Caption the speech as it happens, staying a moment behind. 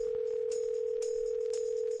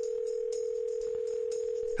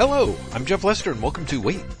Hello, I'm Jeff Lester and welcome to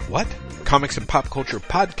Wait, What? Comics and pop culture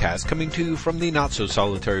podcast coming to you from the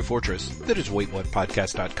not-so-solitary fortress that is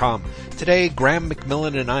waitwhatpodcast.com. Today, Graham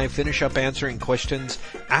McMillan and I finish up answering questions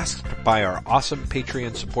asked by our awesome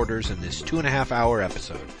Patreon supporters in this 2.5-hour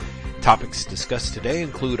episode. Topics discussed today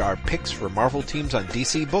include our picks for Marvel teams on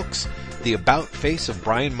DC books, the about face of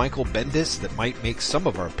Brian Michael Bendis that might make some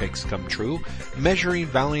of our picks come true, measuring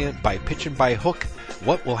Valiant by pitch and by hook,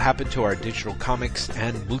 what will happen to our digital comics,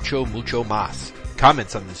 and mucho mas.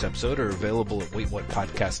 Comments on this episode are available at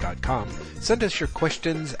waitwhatpodcast.com. Send us your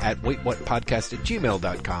questions at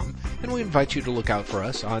waitwhatpodcast@gmail.com, and we invite you to look out for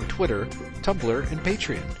us on Twitter, Tumblr, and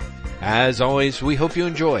Patreon. As always, we hope you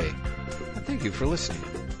enjoy, and thank you for listening.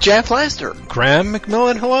 Jeff Lester. Graham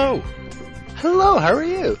McMillan, hello. Hello, how are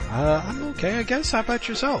you? I'm okay, I guess. How about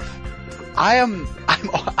yourself? I'm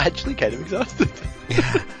actually kind of exhausted.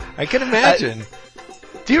 Yeah, I can imagine.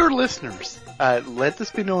 Dear listeners, let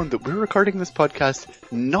this be known that we're recording this podcast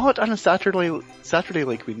not on a Saturday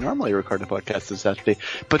like we normally record a podcast on Saturday,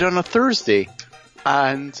 but on a Thursday.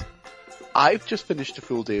 And I've just finished a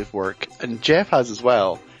full day of work, and Jeff has as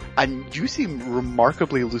well. And you seem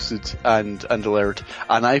remarkably lucid and alert,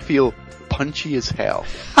 and I feel punchy as hell.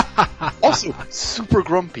 Also, super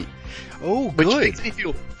grumpy. Oh, which good. makes me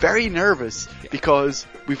feel very nervous because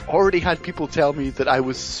we've already had people tell me that I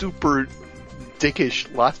was super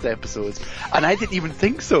dickish last episode, and I didn't even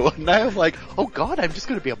think so. And now I'm like, oh god, I'm just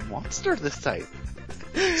going to be a monster this time.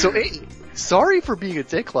 So, hey, sorry for being a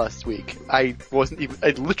dick last week. I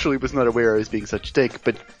literally was not aware I was being such a dick,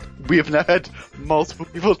 but we have now had multiple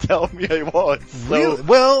people tell me I was. So really?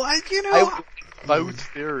 Well, I vowed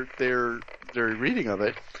their reading of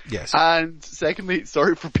it. Yes. And secondly,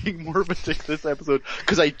 sorry for being more of a dick this episode,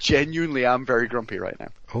 because I genuinely am very grumpy right now.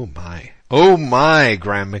 Oh my,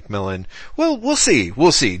 Graham McMillan. Well, we'll see.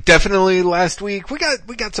 Definitely last week we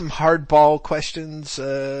got some hardball questions.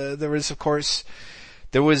 There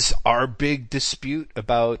was our big dispute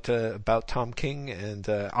about Tom King, and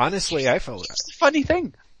honestly, I felt it's a funny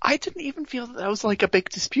thing. I didn't even feel that was like a big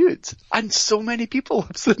dispute, and so many people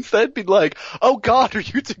have since then been like, "Oh God, are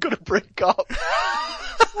you two going to break up?"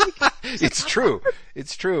 It's true.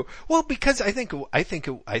 Well, because I think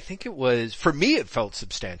it was, for me it felt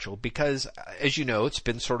substantial because, as you know, it's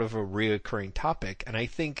been sort of a reoccurring topic, and I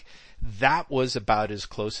think that was about as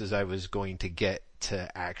close as I was going to get to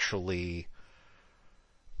actually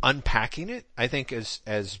unpacking it. I think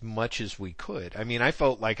as much as we could. I mean, I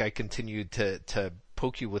felt like I continued to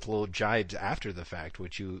poke you with little jibes after the fact,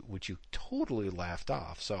 which you totally laughed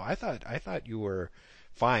off. So I thought you were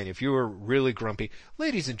fine. If you were really grumpy,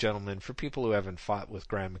 ladies and gentlemen, for people who haven't fought with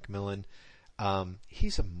Graham McMillan,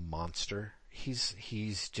 he's a monster.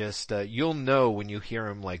 He's just, you'll know when you hear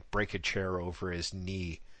him like break a chair over his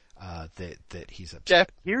knee, that he's upset. Jeff,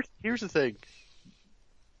 here's the thing.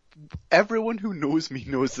 Everyone who knows me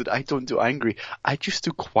knows that I don't do angry. I just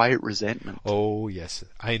do quiet resentment. Oh yes,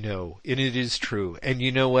 I know, and it is true. And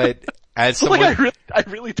you know what? As someone, I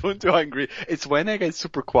really don't do angry. It's when I get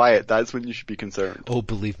super quiet that's when you should be concerned. Oh,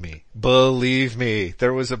 believe me,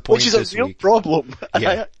 there was a point which is this a real week. problem. And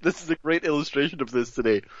Yeah. this is a great illustration of this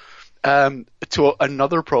today. To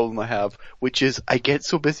another problem I have, which is I get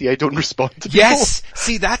so busy I don't respond to people. Yes,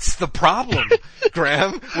 see, that's the problem,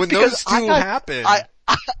 Graham. When those two happen.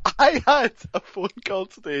 I had a phone call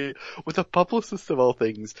today with a publicist of all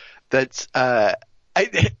things that,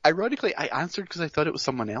 ironically I answered because I thought it was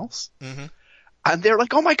someone else. Mm-hmm. And they're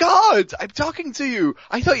like, oh my god, I'm talking to you.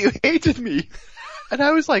 I thought you hated me. And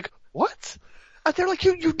I was like, what? And they're like,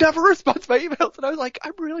 you never respond to my emails. And I was like,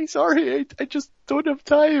 I'm really sorry. I just don't have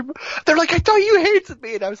time. They're like, I thought you hated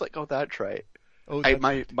me. And I was like, oh, that's right. Oh,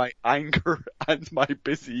 my anger and my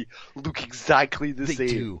busy look exactly the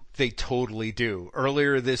same. They totally do.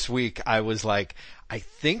 Earlier this week, I was like, I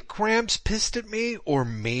think Graham's pissed at me, or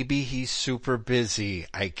maybe he's super busy.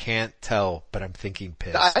 I can't tell, but I'm thinking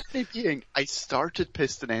pissed. Actually being, I started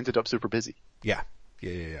pissed and ended up super busy. Yeah.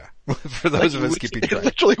 For those of us keeping track. It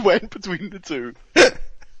literally went between the two.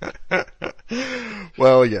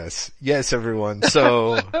 Well, yes, everyone.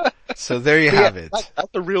 So there you have it. That's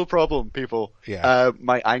a real problem, people. Yeah.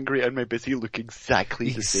 My angry and my busy look exactly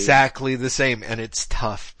the same. And it's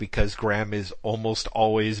tough because Graham is almost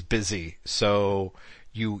always busy. So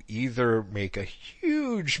you either make a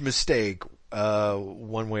huge mistake,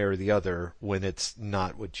 one way or the other when it's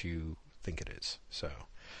not what you think it is. So,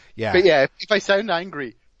 yeah. But yeah, if I sound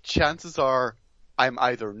angry, chances are I'm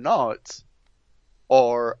either not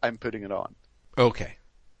or I'm putting it on. Okay.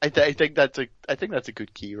 I think that's a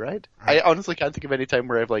good key, right? I honestly can't think of any time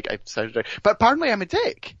where I've sounded, but apparently I'm a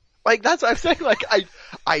dick. Like that's what I'm saying. Like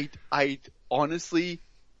I honestly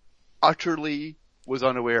utterly was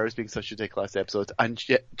unaware I was being such a dick last episode. And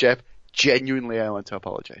Jeff, genuinely, I want to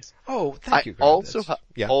apologize. Oh, thank you. Also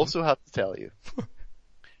have to tell you,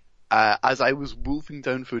 as I was wolfing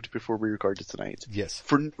down food before we recorded tonight, yes,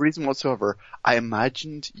 for no reason whatsoever, I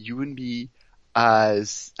imagined you and me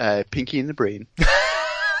as Pinky in the Brain,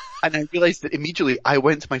 and I realized that immediately I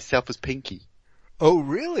went to myself as Pinky. Oh,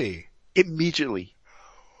 really? Immediately.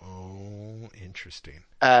 Oh, interesting.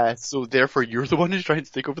 So therefore, you're the one who's trying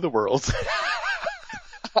to take over the world.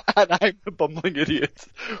 And I'm the bumbling idiot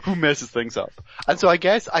who messes things up. And so I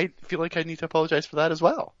guess I feel like I need to apologize for that as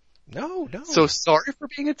well. No. So sorry for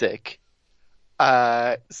being a dick.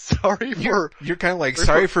 Sorry for... You're kind of like,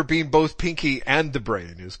 sorry for being both Pinky and the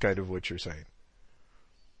Brain is kind of what you're saying.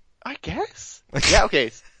 I guess. Yeah,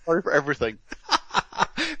 okay. Sorry for everything.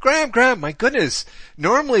 Graham, my goodness.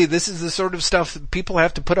 Normally this is the sort of stuff that people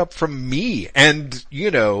have to put up from me and,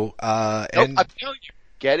 and... No, I'm telling you.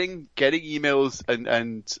 Getting emails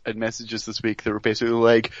and messages this week that were basically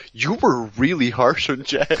like, you were really harsh on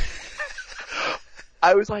Jeff.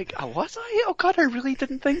 I was like, oh, was I? Oh god, I really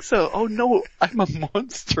didn't think so. Oh no, I'm a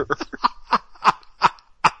monster.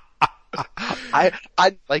 I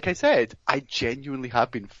like I said, I genuinely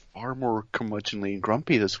have been far more curmudgeonly and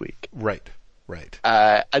grumpy this week. Right.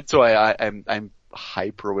 And so I'm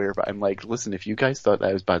hyper aware, but I'm like, listen, if you guys thought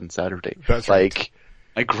that was bad on Saturday, that's like, right.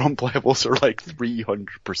 My grump levels are like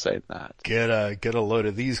 300% that. Get a load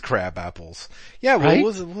of these crab apples. Yeah, well, right?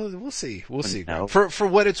 we'll see. We'll see. No. For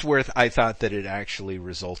what it's worth, I thought that it actually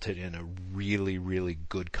resulted in a really, really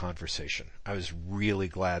good conversation. I was really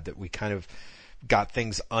glad that we kind of got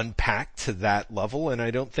things unpacked to that level, and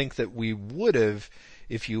I don't think that we would have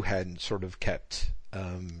if you hadn't sort of kept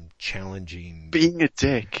challenging. Being a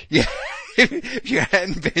dick. Yeah. If you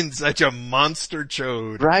hadn't been such a monster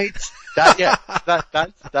chode. Right.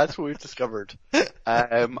 That's what we've discovered.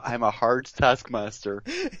 I'm a hard taskmaster.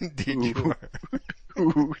 Indeed you are.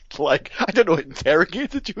 Who, like, I don't know,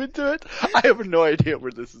 interrogated you into it? I have no idea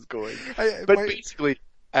where this is going. Basically,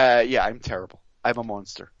 I'm terrible. I'm a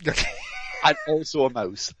monster. Okay. I'm also a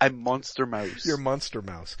mouse. I'm Monster Mouse. You're Monster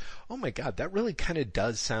Mouse. Oh my god, that really kind of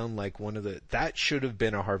does sound like that should have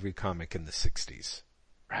been a Harvey comic in the 60s.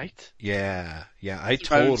 Right? Yeah, I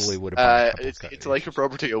totally would have bought it's like a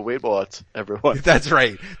property of Waybot, everyone. That's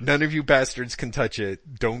right. None of you bastards can touch it.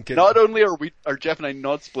 Not only are Jeff and I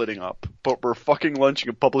not splitting up, but we're fucking launching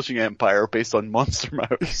a publishing empire based on Monster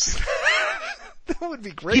Mouse. That would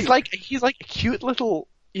be great. He's like a cute little,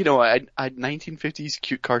 a 1950s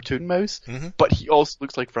cute cartoon mouse, mm-hmm. but he also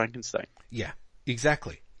looks like Frankenstein. Yeah,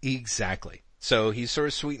 exactly. So he's sort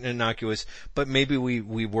of sweet and innocuous, but maybe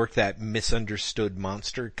we work that misunderstood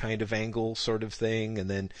monster kind of angle sort of thing, and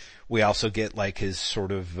then we also get like his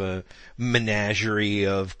sort of menagerie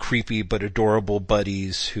of creepy but adorable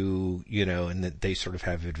buddies who, and that they sort of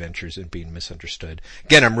have adventures in being misunderstood.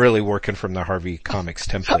 Again, I'm really working from the Harvey Comics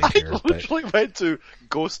template here. I literally went to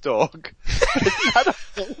Ghost Dog.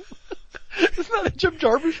 Isn't that a Jim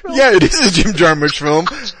Jarmusch film? Yeah, it is a Jim Jarmusch film,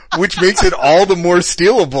 which makes it all the more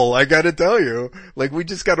stealable, I gotta tell you. Like, we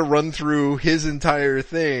just gotta run through his entire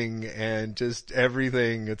thing and just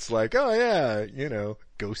everything. It's like, oh yeah,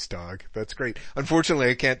 Ghost Dog. That's great. Unfortunately,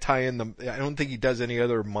 I can't tie in I don't think he does any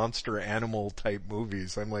other monster animal type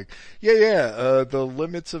movies. I'm like, The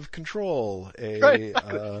Limits of Control. Right.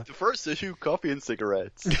 The first issue, Coffee and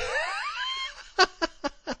Cigarettes.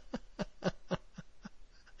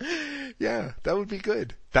 Yeah, that would be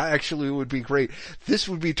good. That actually would be great. This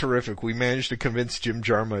would be terrific. We managed to convince Jim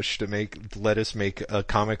Jarmusch to let us make a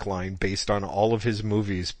comic line based on all of his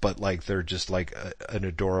movies, but like they're just like an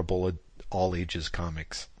adorable all ages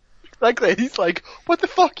comics. Exactly. He's like, what the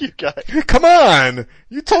fuck, you guys? Come on!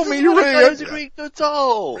 You told me you really at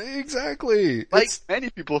all. Exactly. Like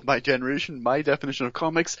many people of my generation, my definition of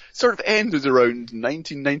comics sort of ended around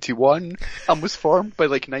 1991 and was formed by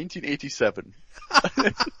like 1987.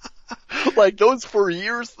 Like those 4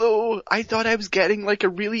 years though, I thought I was getting like a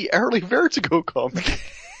really early Vertigo comic.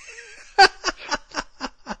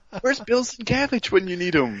 Where's Bill Sienkiewicz when you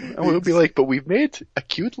need him? And we'll be like, but we've made a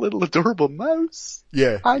cute little adorable mouse.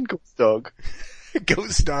 Yeah. And Ghost Dog.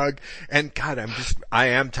 Ghost Dog. And God, I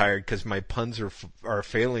am tired because my puns are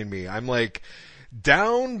failing me. I'm like,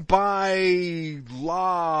 down by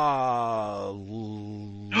law.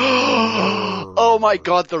 Oh my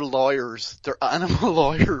god, they're lawyers. They're animal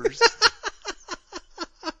lawyers.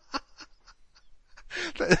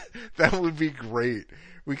 That would be great.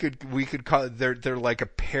 We could call they're like a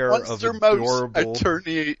pair Monster of adorable Mouse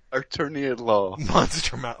attorney at law.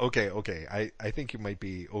 Monster Mouse. Okay. I think you might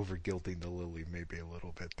be over guilting the lily maybe a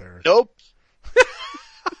little bit there. Nope.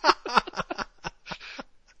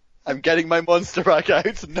 I'm getting my monster back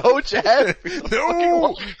out. No, Jeff.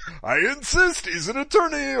 No! I insist he's an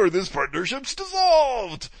attorney or this partnership's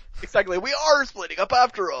dissolved! Exactly. We are splitting up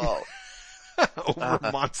after all. Over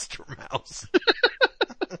Monster Mouse.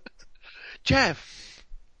 Jeff,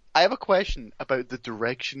 I have a question about the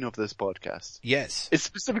direction of this podcast. Yes. It's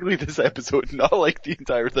specifically this episode, not like the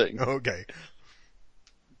entire thing. Okay.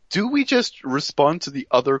 Do we just respond to the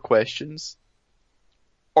other questions?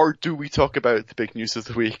 Or do we talk about the big news of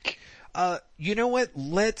the week? You know what?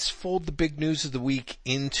 Let's fold the big news of the week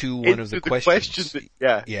into one of the questions.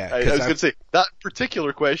 Yeah. Yeah. I was going to say, that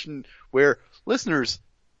particular question where, listeners,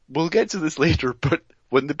 we'll get to this later, but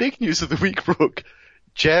when the big news of the week broke,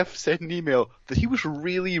 Jeff sent an email that he was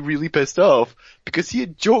really, really pissed off because he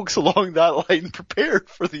had jokes along that line prepared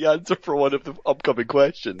for the answer for one of the upcoming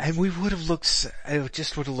questions. And we would have looked, it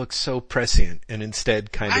just would have looked so prescient and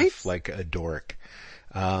instead kind of like a dork.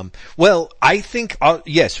 Well, I think,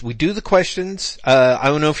 yes, we do the questions. I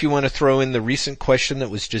don't know if you want to throw in the recent question that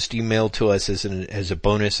was just emailed to us as a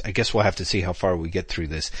bonus. I guess we'll have to see how far we get through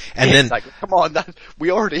this. And then, come on,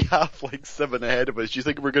 we already have like 7 ahead of us. Do you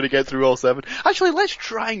think we're going to get through all 7? Actually, let's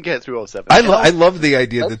try and get through all 7. I love the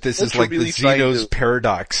idea that this is like really the Zeno's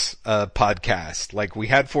Paradox, podcast. Like we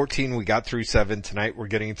had 14, we got through 7. Tonight we're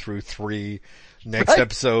getting through 3. Next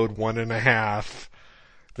episode, 1.5.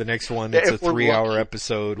 The next one, it's a 3-hour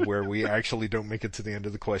episode where we actually don't make it to the end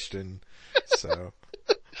of the question. So.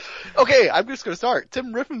 Okay, I'm just going to start.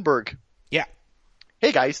 Tim Riffenberg. Yeah.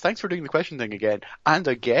 Hey guys, thanks for doing the question thing again. And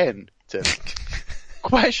again, Tim.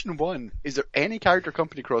 Question 1. Is there any character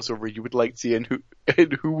company crossover you would like to see and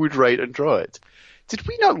who would write and draw it? Did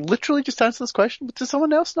we not literally just answer this question? Did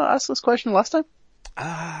someone else not ask this question last time?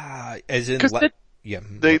 As in, yeah.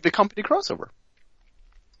 The company crossover.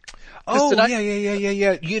 Oh,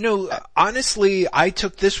 yeah. You know, honestly, I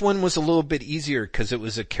took this one was a little bit easier because it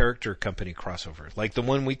was a character company crossover. Like the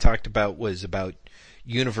one we talked about was about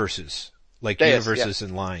universes, like universes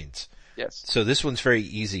and lines. Yes. So this one's very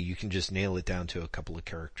easy. You can just nail it down to a couple of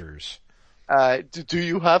characters. Do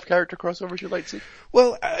you have character crossovers you'd like to see?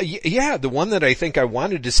 Well, yeah, the one that I think I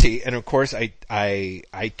wanted to see, and of course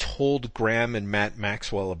I told Graham and Matt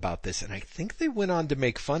Maxwell about this, and I think they went on to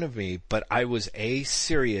make fun of me, but I was A,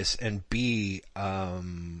 serious, and B,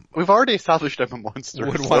 we've already established I'm a monster.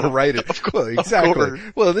 Would want to write it. Of course, well, exactly.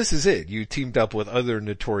 Well, this is it. You teamed up with other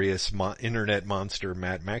notorious internet monster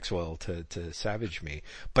Matt Maxwell to savage me.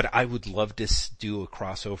 But I would love to do a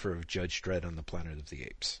crossover of Judge Dredd on the Planet of the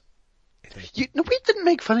Apes. We didn't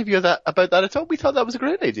make fun of you about that at all. We thought that was a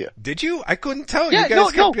great idea. Did you? I couldn't tell. Yeah,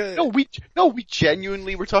 you guys we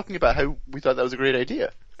genuinely were talking about how we thought that was a great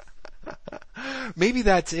idea. Maybe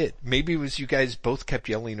that's it. Maybe it was you guys both kept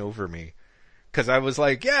yelling over me. Cause I was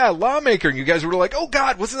like, yeah, lawmaker, and you guys were like, oh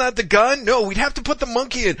god, wasn't that the gun? No, we'd have to put the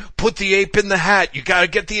monkey in. Put the ape in the hat. You gotta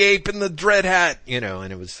get the ape in the dread hat. You know,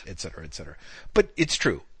 and it was, et cetera, et cetera. But it's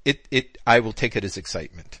true. I will take it as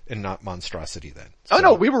excitement and not monstrosity then. So, oh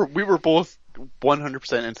no, we were both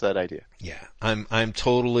 100% into that idea. Yeah, I'm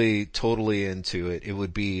totally into it. It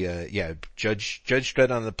would be, Judge Dredd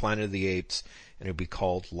on the Planet of the Apes, and it would be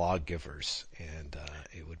called Lawgivers, and,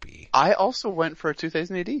 it would be. I also went for a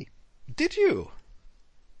 2000 AD. Did you?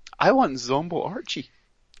 I want Zombo Archie.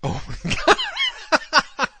 Oh my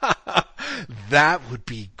god. That would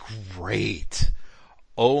be great.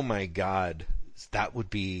 Oh my god. That would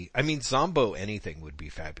be, I mean, Zombo anything would be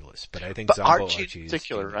fabulous, but I think Zombo Archie in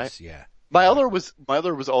particular, is, right? Yeah. My other was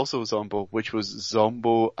also Zombo, which was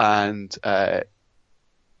Zombo and,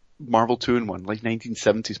 Marvel 2-in-1, like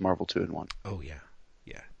 1970s Marvel 2-in-1. Oh yeah.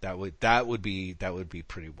 Yeah. That would be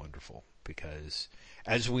pretty wonderful because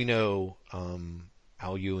as we know,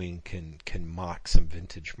 Al Ewing can mock some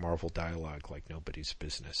vintage Marvel dialogue like nobody's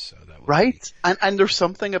business, so that would right? And there's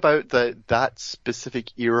something about that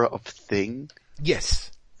specific era of thing. Yes.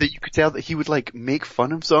 That you could tell that he would like make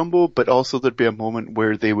fun of Zombo, but also there'd be a moment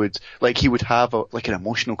where they would, like he would have an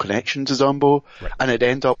emotional connection to Zombo, right. And it'd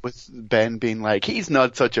end up with Ben being like, he's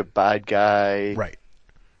not such a bad guy.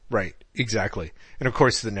 Right. Exactly. And of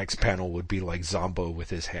course the next panel would be like Zombo with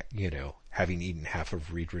his, having eaten half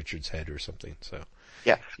of Reed Richards' head or something, so.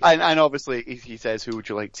 Yeah. And obviously he says, who would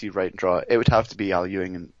you like to see write and draw? It would have to be Al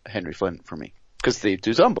Ewing and Henry Flint for me. Cause they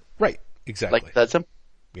do Zombo. Right. Exactly. Like that's him.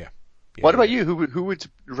 Yeah. What about you? Who would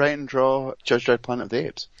write and draw Judge Dredd Planet of the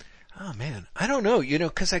Apes? Oh man. I don't know,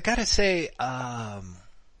 cause I gotta say, I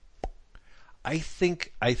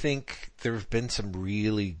think there have been some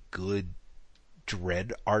really good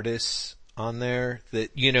Dredd artists on there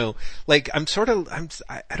that, like I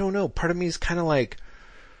don't know, part of me is kind of like,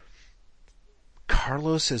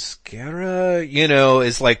 Carlos Ezquerra,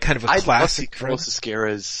 is like kind of a I'd love to see classic. Carlos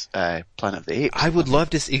Ezquerra's Planet of the Apes. I would love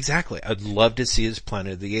to see, exactly. I'd love to see his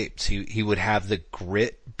Planet of the Apes. He would have the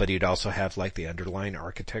grit, but he'd also have like the underlying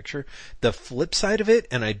architecture. The flip side of it,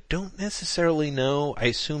 and I don't necessarily know, I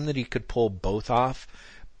assume that he could pull both off,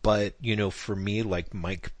 but for me, like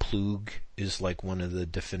Mike Ploog is like one of the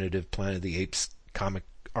definitive Planet of the Apes comic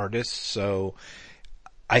artists, so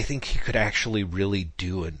I think he could actually really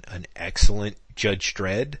do an excellent Judge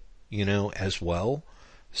Dredd, as well.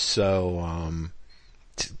 So,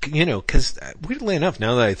 cause weirdly enough,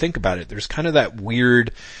 now that I think about it, there's kind of that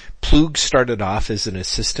weird, Ploog started off as an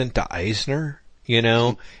assistant to Eisner,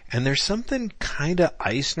 and there's something kind of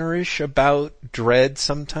Eisnerish about Dredd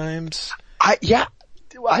sometimes. I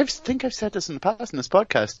think I've said this in the past in this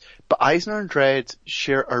podcast, but Eisner and Dredd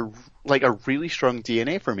share a really strong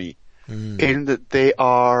DNA for me, in that they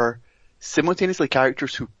are simultaneously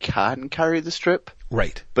characters who can carry the strip,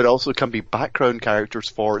 right, but also can be background characters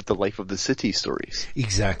for the Life of the City stories.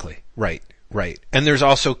 Exactly. Right. And there's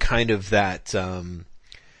also kind of that,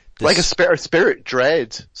 like a Spirit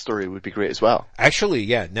Dredd story would be great as well. Actually,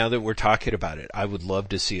 yeah, now that we're talking about it, I would love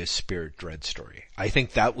to see a Spirit Dredd story. I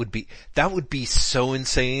think that would be so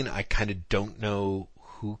insane. I kind of don't know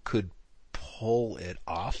who could pull it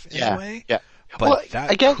off in a way. Yeah. But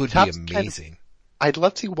that could be amazing. I'd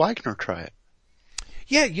love to see Wagner try it.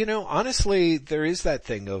 Yeah, honestly, there is that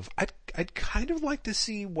thing of, I'd kind of like to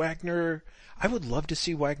see Wagner, I would love to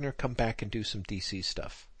see Wagner come back and do some DC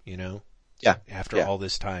stuff, Yeah. After all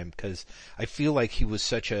this time, cause I feel like he was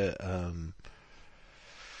such a,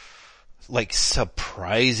 like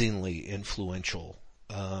surprisingly influential,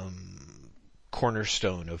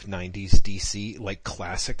 cornerstone of 90s DC, like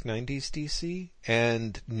classic 90s DC,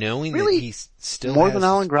 and knowing really? that he's still more than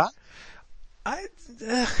Alan Grant?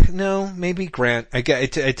 No, maybe Grant. I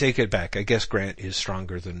take it back. I guess Grant is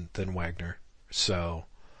stronger than Wagner. So,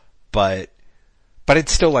 but I'd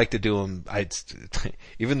still like to do them.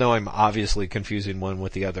 Even though I'm obviously confusing one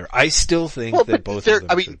with the other, I still think that both of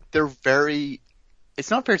them. They're very. It's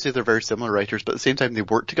not fair to say they're very similar writers, but at the same time they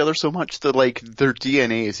work together so much that like their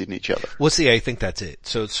DNA is in each other. Well, see, I think that's it.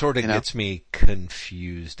 So it sort of gets me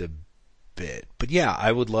confused a bit. But yeah,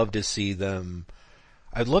 I would love to see them.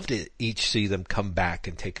 I'd love to each see them come back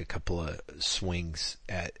and take a couple of swings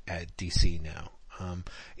at DC now.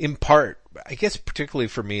 In part, I guess particularly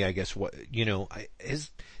for me, I guess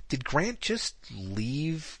did Grant just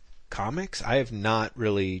leave comics? I have not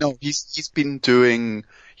really. No, he's doing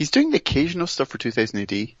the occasional stuff for 2000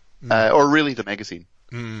 AD, or really the magazine.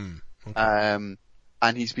 Okay.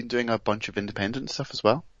 And he's been doing a bunch of independent stuff as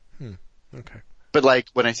well. Okay. But like,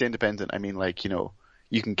 when I say independent, I mean like,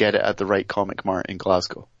 you can get it at the right comic mart in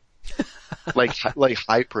Glasgow. like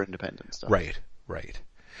hyper independent stuff. Right.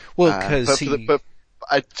 Well, cause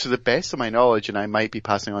to the best of my knowledge, and I might be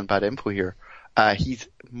passing on bad info here, he's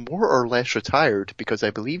more or less retired because I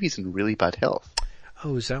believe he's in really bad health.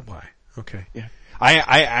 Oh, is that why? Okay. Yeah.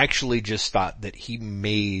 I actually just thought that he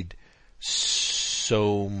made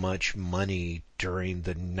so much money during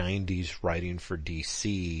the 90s writing for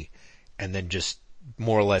DC and then just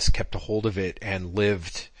more or less kept a hold of it and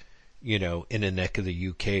lived, in a neck of the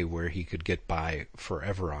UK where he could get by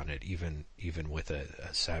forever on it, even with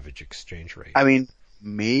a savage exchange rate. I mean,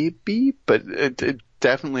 maybe, but it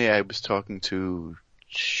definitely I was talking to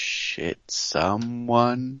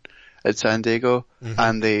someone at San Diego,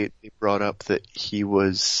 and they brought up that he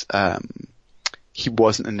wasn't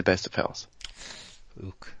in the best of health.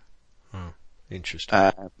 Ook. Oh,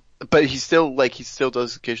 interesting. But he still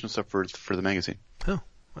does occasional stuff for the magazine. Oh,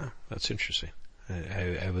 wow, that's interesting.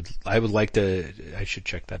 I would like to. I should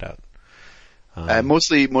check that out.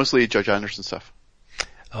 Mostly Judge Anderson stuff.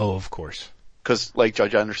 Oh, of course. Because like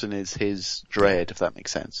Judge Anderson is his Dredd, if that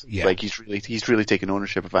makes sense. Yeah. Like he's really taken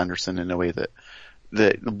ownership of Anderson in a way that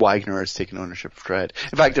Wagner has taken ownership of Dredd.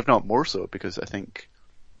 In fact, if not more so, because I think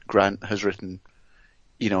Grant has written,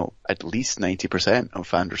 at least 90%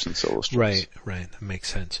 of Anderson's solo stories. Right. That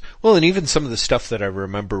makes sense. Well, and even some of the stuff that I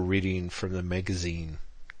remember reading from the magazine,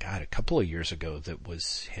 a couple of years ago that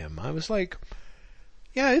was him, I was like,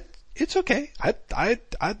 yeah, it's okay. I'd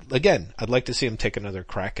like to see him take another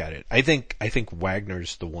crack at it. I think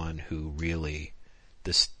Wagner's the one who really,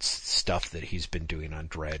 this stuff that he's been doing on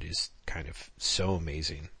Dredd is kind of so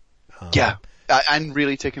amazing. Yeah. And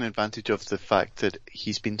really taking advantage of the fact that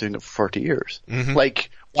he's been doing it for 40 years. Mm-hmm. Like,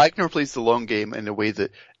 Wagner plays the long game in a way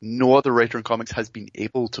that no other writer in comics has been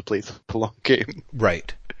able to play the long game.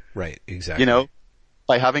 Right, exactly.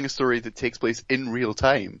 By having a story that takes place in real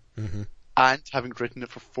time, mm-hmm. and having written it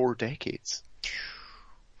for 4 decades.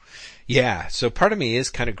 Yeah, so part of me is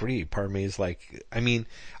kind of greedy. Part of me is like, I mean,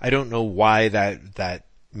 I don't know why that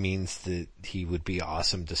means that he would be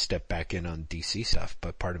awesome to step back in on DC stuff,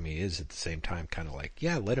 but part of me is at the same time kind of like,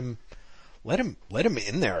 yeah, let him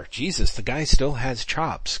in there. Jesus, the guy still has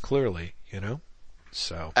chops, clearly, you know?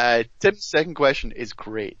 So. Tim's second question is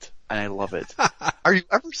great, and I love it. Are you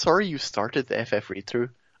ever sorry you started the FF read through?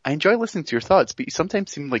 I enjoy listening to your thoughts, but you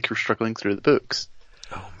sometimes seem like you're struggling through the books.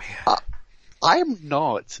 Oh man. I'm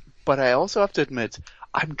not, but I also have to admit,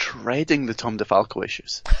 I'm dreading the Tom DeFalco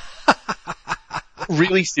issues.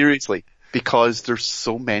 Really seriously, because there's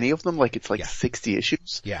so many of them, like it's like 60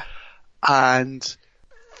 issues. Yeah. And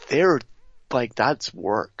they're like, that's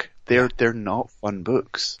work. They're not fun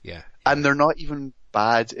books. Yeah. And they're not even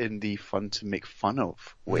bad in the fun to make fun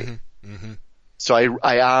of way. Mm-hmm. Mm-hmm. So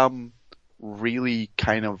I am really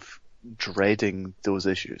kind of dreading those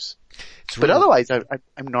issues. But otherwise,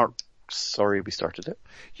 I'm not sorry we started it.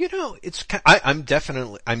 You know, I'm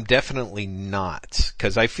definitely not,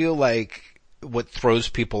 cause I feel like what throws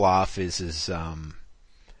people off is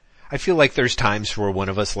I feel like there's times where one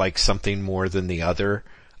of us likes something more than the other.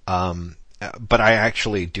 But I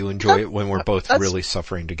actually do enjoy it when we're both really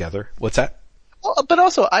suffering together. What's that? Well, but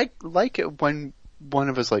also I like it when one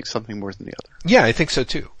of us likes something more than the other. Yeah, I think so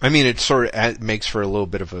too. I mean, it sort of makes for a little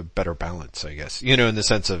bit of a better balance, I guess. You know, in the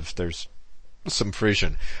sense of there's some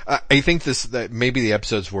friction. I think that maybe the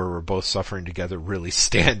episodes where we're both suffering together really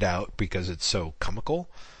stand out because it's so comical.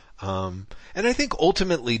 And I think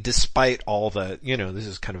ultimately, despite all the, you know, this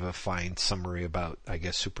is kind of a fine summary about, I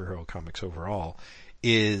guess, superhero comics overall,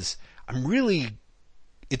 is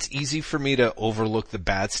it's easy for me to overlook the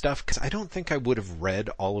bad stuff because I don't think I would have read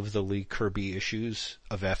all of the Lee Kirby issues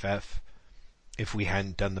of FF if we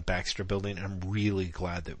hadn't done the Baxter Building, and I'm really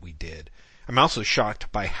glad that we did. I'm also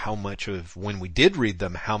shocked by how much of, when we did read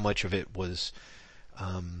them, how much of it was,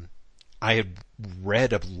 I had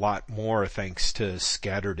read a lot more thanks to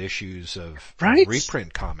scattered issues of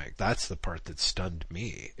reprint comic. That's the part that stunned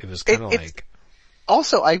me. It was kind of like...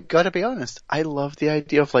 Also, I've got to be honest, I love the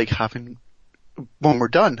idea of like having, when we're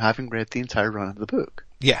done, having read the entire run of the book.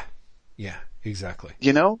 Yeah. Yeah, exactly.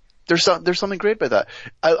 You know? There's something great about that.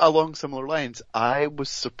 Along similar lines, I was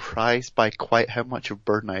surprised by quite how much of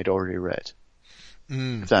Burden I had already read.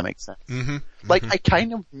 If that makes sense. Mm-hmm. Like, I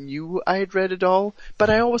kind of knew I had read it all, but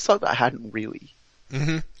I always thought that I hadn't really.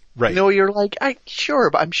 Mm-hmm. Right. You know, you're like, but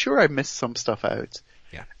I'm sure I missed some stuff out.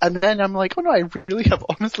 Yeah. And then I'm like, oh no, I really have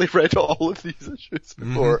honestly read all of these issues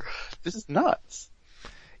before. Mm-hmm. This is nuts.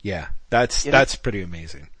 Yeah, that's pretty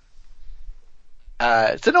amazing.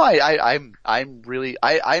 So no,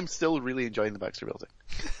 I'm still really enjoying the Baxter Building.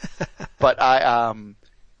 But I am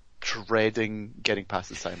dreading getting past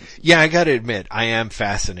the Simonson. Yeah, I gotta admit, I am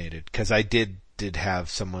fascinated, cause I did have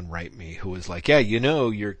someone write me who was like, yeah, you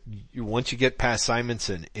know, once you get past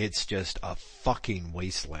Simonson, it's just a fucking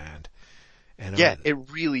wasteland. And yeah, it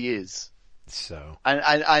really is. So.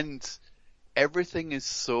 And everything is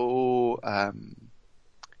so,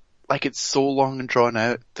 like it's so long and drawn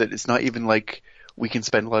out that it's not even like we can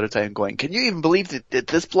spend a lot of time going, can you even believe that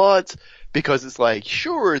this plot? Because it's like,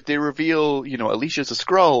 sure, they reveal, you know, Alicia's a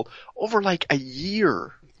Skrull over like a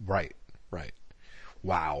year. Right.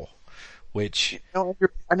 Wow. Which, you know,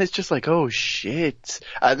 and it's just like, oh shit.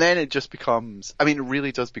 And then it just becomes, I mean, it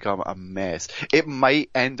really does become a mess. It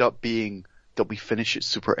might end up being that we finish it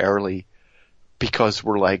super early because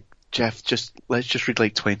we're like, Jeff, let's just read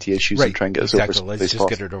like 20 issues and try and get us over. Let's just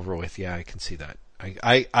get it over with. Yeah, I can see that.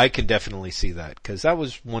 I can definitely see that, because that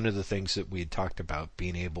was one of the things that we had talked about,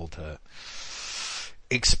 being able to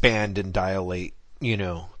expand and dilate, you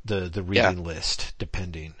know, the reading list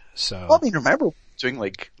depending. So, well, I mean, remember doing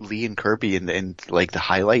like Lee and Kirby and like the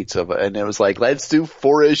highlights of it, and it was like, let's do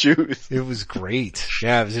 4 issues. It was great.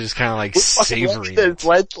 Yeah, it was just kind of like savoring it.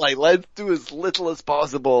 Let's do as little as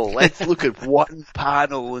possible. Let's look at one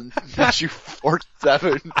panel and issue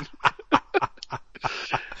 47.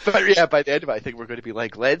 But yeah, by the end of it, I think we're going to be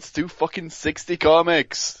like, let's do fucking 60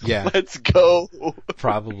 comics. Yeah. Let's go.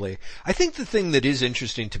 Probably. I think the thing that is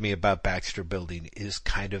interesting to me about Baxter Building is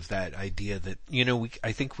kind of that idea that, you know,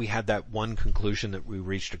 I think we had that one conclusion that we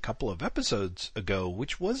reached a couple of episodes ago,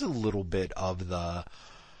 which was a little bit of the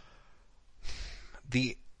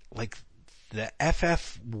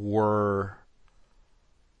FF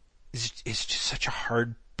is just such a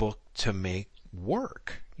hard book to make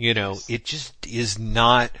work. You know, it just is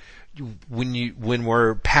not, when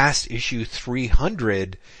we're past issue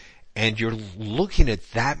 300 and you're looking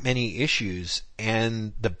at that many issues,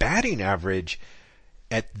 and the batting average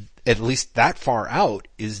at least that far out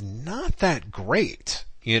is not that great.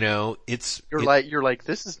 You know, you're like,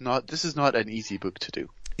 this is not an easy book to do.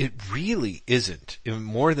 It really isn't. Even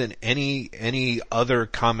more than any other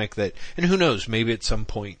comic that, and who knows, maybe at some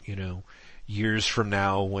point, years from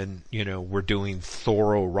now when, we're doing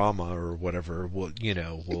Thororama or whatever, we'll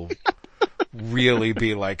really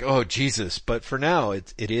be like, oh Jesus. But for now,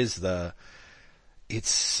 it's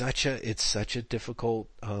such a difficult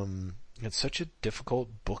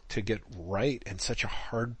book to get right, and such a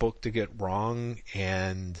hard book to get wrong,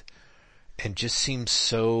 and just seems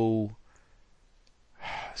so,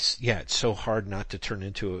 it's so hard not to turn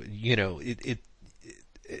into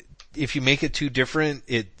if you make it too different,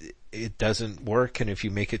 it doesn't work, and if you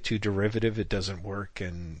make it too derivative, it doesn't work,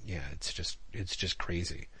 and it's just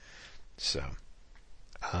crazy. So,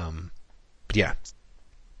 yeah.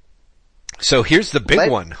 So here's the big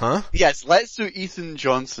one, huh? Yes, let's do Ethan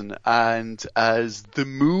Johnson, and as the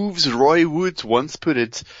moves Roy Wood once put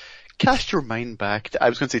it, cast your mind back. I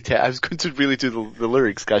was going to really do the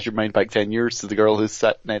lyrics, cast your mind back 10 years to the girl who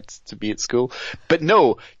sat next to be at school. But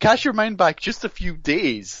no, cast your mind back just a few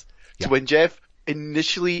days to when Jeff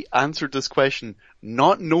initially answered this question,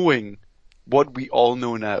 not knowing what we all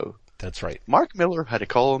know now. That's right. Mark Miller had a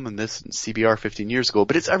column in this in CBR 15 years ago,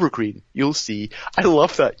 but it's evergreen. You'll see. I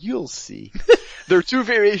love that. You'll see. There are two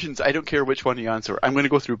variations. I don't care which one you answer. I'm going to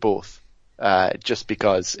go through both, just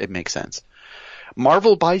because it makes sense.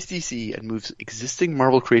 Marvel buys DC and moves existing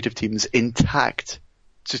Marvel creative teams intact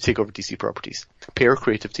to take over DC properties. Pair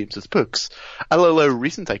creative teams with books. I'll allow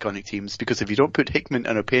recent iconic teams, because if you don't put Hickman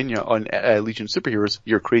and Opeña on Legion of Superheroes,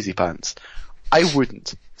 you're crazy pants. I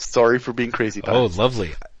wouldn't. Sorry for being crazy pants. Oh,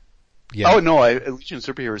 lovely. Yeah. Oh no, Legion of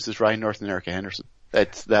Superheroes is Ryan North and Erica Henderson.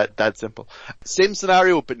 That's that simple. Same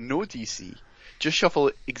scenario, but no DC. Just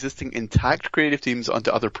shuffle existing intact creative teams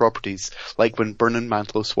onto other properties, like when Byrne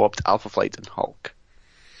Mantlo swapped Alpha Flight and Hulk.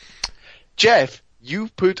 Jeff, you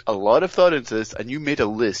put a lot of thought into this, and you made a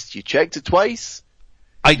list. You checked it twice.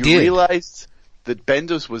 I did. You realized that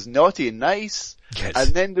Bendis was naughty and nice. Yes.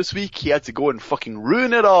 And then this week he had to go and fucking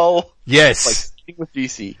ruin it all. Yes. By sticking with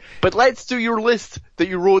DC. But let's do your list that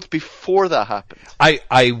you wrote before that happened.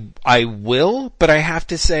 I will, but I have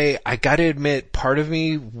to say, I gotta admit, part of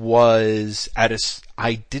me was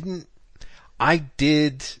I did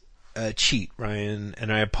cheat, Ryan,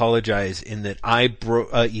 and I apologize in that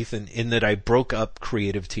Ethan, in that I broke up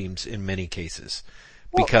creative teams in many cases.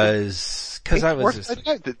 Because I was just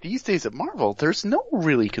like, that these days at Marvel, there's no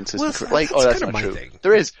really consistent, that's not true. Thing.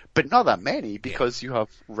 There is, but not that many, because you have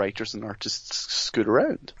writers and artists scoot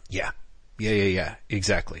around. Yeah,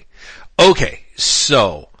 exactly. Okay,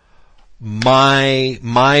 so my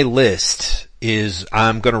list is,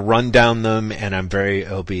 I'm gonna run down them, and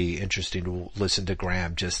it'll be interesting to listen to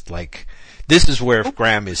Graham, just like, this is where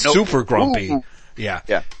Graham is super grumpy. Yeah.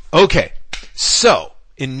 Okay, so,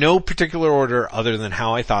 in no particular order other than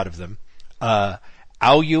how I thought of them,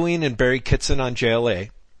 Al Ewing and Barry Kitson on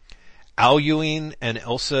JLA, Al Ewing and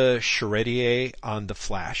Elsa Charretier on The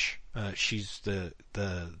Flash. She's the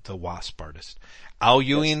Wasp artist. Al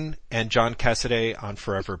Ewing and John Cassaday on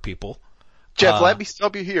Forever People. Jeff, let me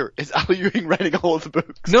stop you here. Is Al Ewing writing all of the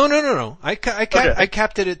books? No. I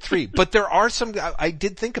capped it at 3. But there are some, I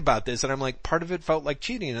did think about this, and I'm like, part of it felt like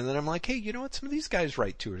cheating, and then I'm like, hey, you know what? Some of these guys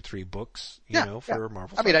write 2 or 3 books, for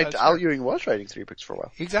Marvel. I mean, Al Ewing was writing 3 books for a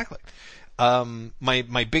while. Exactly.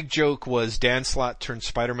 My big joke was Dan Slott turned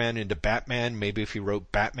Spider-Man into Batman. Maybe if he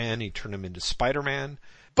wrote Batman, he'd turn him into Spider-Man.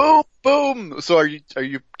 Boom, boom. So are you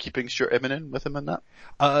keeping Stuart Immonen with him in that?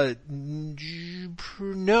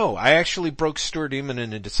 No, I actually broke Stuart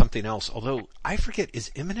Immonen into something else. Although I forget, is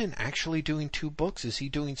Immonen actually doing 2 books? Is he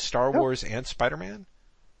doing Star Wars and Spider-Man?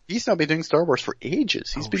 He's not been doing Star Wars for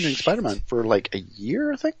ages. He's been doing Spider-Man for like a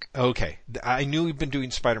year, I think. Okay. I knew he'd been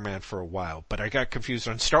doing Spider-Man for a while, but I got confused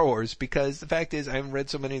on Star Wars because the fact is I haven't read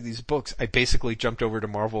so many of these books. I basically jumped over to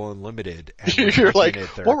Marvel Unlimited. And you're like,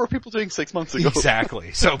 what were people doing 6 months ago?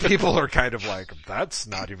 Exactly. So people are kind of like, that's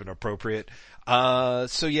not even appropriate.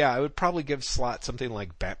 So yeah, I would probably give Slott something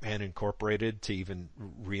like Batman Incorporated to even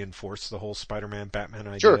reinforce the whole Spider-Man Batman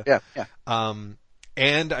idea. Sure, yeah.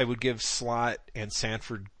 And I would give Slott and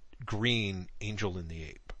Sanford Green Angel and the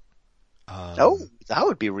Ape. That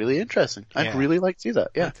would be really interesting. I'd really like to see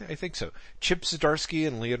that, yeah. I think so. Chip Zdarsky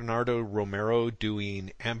and Leonardo Romero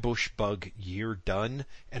doing Ambush Bug Year Done.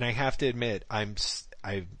 And I have to admit, I'm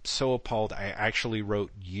so appalled. I actually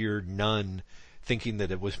wrote Year None thinking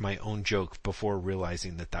that it was my own joke before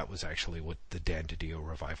realizing that was actually what the Dan DiDio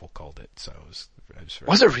revival called it. So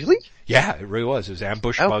was it really? Yeah, it really was. It was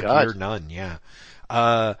Ambush Bug Year None, yeah.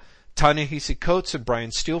 Ta-Nehisi Coates and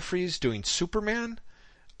Brian Steelfries doing Superman.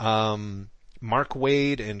 Mark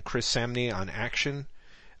Waid and Chris Samney on Action.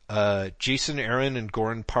 Jason Aaron and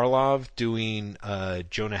Goran Parlov doing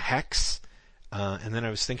Jonah Hex. And then I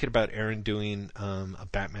was thinking about Aaron doing a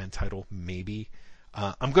Batman title, maybe.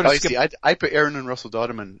 I'm going to skip. See, I put Aaron and Russell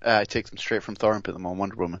Dodderman, take them straight from Thor and put them on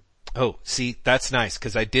Wonder Woman. Oh, see, that's nice,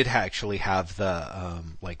 because I did actually have the,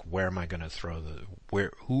 where am I going to throw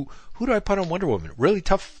who do I put on Wonder Woman? Really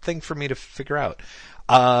tough thing for me to figure out.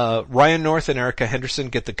 Ryan North and Erica Henderson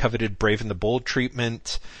get the coveted Brave and the Bold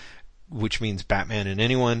treatment, which means Batman and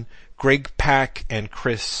anyone. Greg Pak and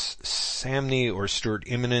Chris Samney or Stuart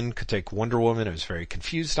Immonen could take Wonder Woman. I was very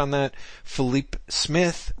confused on that. Philippe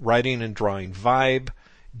Smith, writing and drawing Vibe.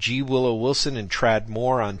 G. Willow Wilson and Trad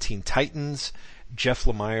Moore on Teen Titans. Jeff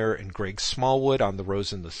Lemire and Greg Smallwood on The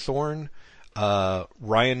Rose and the Thorn.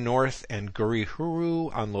 Ryan North and Guri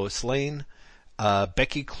Huru on Lois Lane.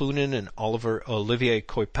 Becky Cloonan and Olivier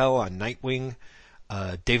Coipel on Nightwing.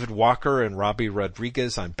 David Walker and Robbie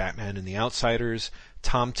Rodriguez on Batman and the Outsiders.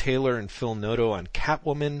 Tom Taylor and Phil Noto on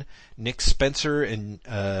Catwoman. Nick Spencer and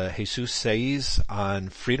Jesus Saiz on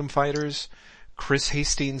Freedom Fighters. Chris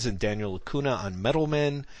Hastings and Daniel Lacuna on Metal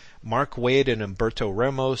Men. Mark Waid and Humberto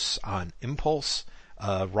Ramos on Impulse.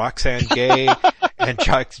 Roxanne Gay and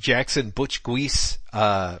Jackson Butch Guice.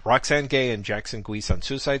 Roxanne Gay and Jackson Guice on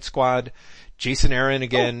Suicide Squad. Jason Aaron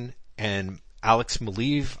again and Alex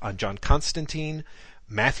Maleev on John Constantine.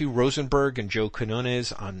 Matthew Rosenberg and Joe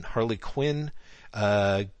Quinones on Harley Quinn.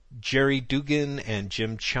 Jerry Dugan and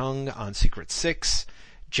Jim Chung on Secret Six.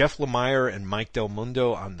 Jeff Lemire and Mike Del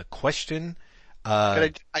Mundo on The Question.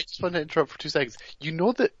 I just want to interrupt for 2 seconds. You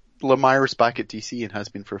know that Lemire's back at DC and has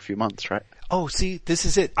been for a few months, right? Oh, see, this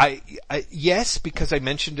is it. Yes, because I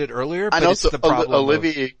mentioned it earlier, but and also, it's the problem.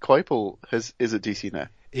 Olivier Coipel is at DC now.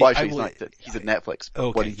 Well, actually, he's not. He's at Netflix. But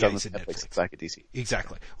okay, what he's done he's with at Netflix, Netflix. is back at DC.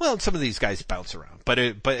 Exactly. Well, some of these guys bounce around, but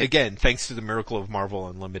again, thanks to the miracle of Marvel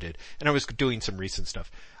Unlimited, and I was doing some recent stuff.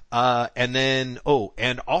 And then,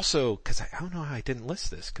 and also, cause I don't know how I didn't list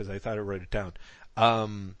this, cause I thought I wrote it down.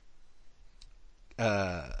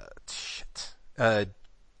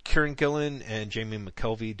 Kieran Gillen and Jamie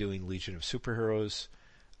McKelvey doing Legion of Superheroes,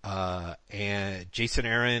 and Jason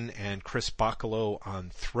Aaron and Chris Bacalo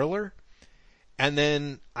on Thriller. And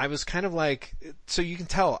then I was kind of like, so you can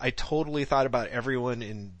tell, I totally thought about everyone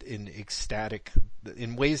in ecstatic,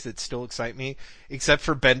 in ways that still excite me, except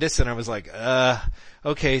for Bendis, and I was like,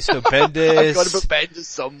 okay, so Bendis. I've got to put Bendis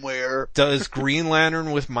somewhere. Does Green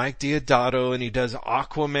Lantern with Mike Deodato, and he does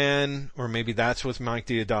Aquaman, or maybe that's with Mike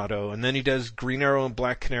Deodato, and then he does Green Arrow and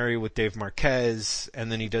Black Canary with Dave Marquez,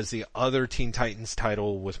 and then he does the other Teen Titans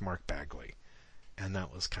title with Mark Bagley. And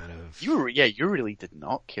that was kind of... You really did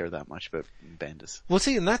not care that much about Bendis. Well,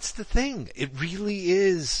 see, and that's the thing. It really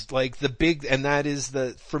is like the big, and that is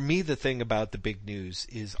for me, the thing about the big news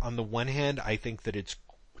is, on the one hand, I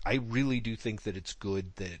really do think that it's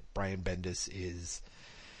good that Brian Bendis is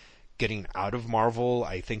getting out of Marvel.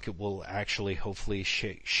 I think it will actually hopefully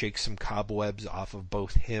shake some cobwebs off of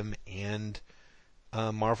both him and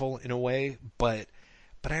Marvel in a way. But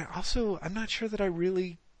I'm not sure that I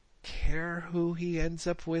really care who he ends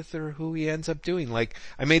up with or who he ends up doing. Like,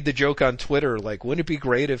 I made the joke on Twitter, like, wouldn't it be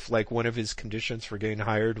great if, like, one of his conditions for getting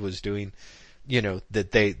hired was doing,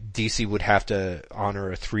 that DC would have to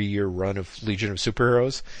honor a 3-year run of Legion of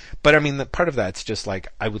Superheroes. But I mean, part of that's just like,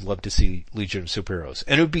 I would love to see Legion of Superheroes.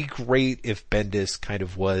 And it would be great if Bendis kind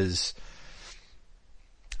of was,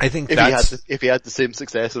 I think if he had the same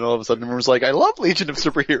success and all of a sudden everyone was like, I love Legion of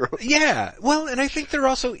Superheroes. Yeah. Well, and I think there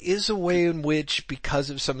also is a way in which, because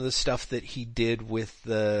of some of the stuff that he did with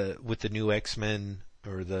the new X-Men,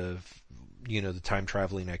 or the time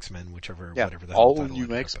traveling X-Men, whatever that all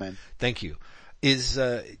new X-Men. Thank you. Is,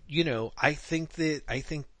 I think that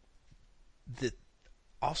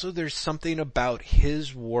also there's something about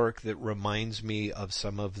his work that reminds me of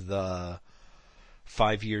some of the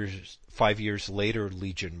 5 years later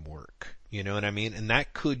Legion work. You know what I mean? And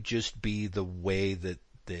that could just be the way that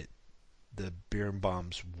the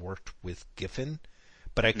Birnbaums worked with Giffen.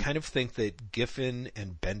 But I kind of think that Giffen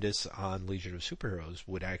and Bendis on Legion of Superheroes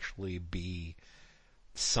would actually be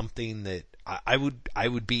something that I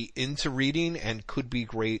would be into reading, and could be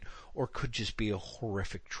great, or could just be a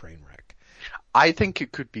horrific train wreck. I think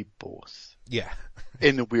it could be both. Yeah.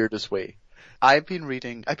 In the weirdest way. I've been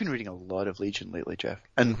reading a lot of Legion lately, Jeff,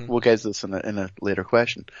 and we'll get to this in a later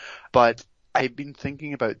question. But I've been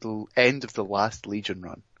thinking about the end of the last Legion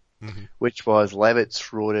run, which was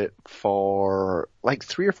Levitz wrote it for like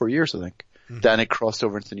 3 or 4 years, I think. Then it crossed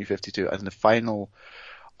over into the New 52, and the final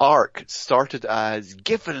arc started as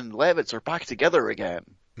Giffen and Levitz are back together again.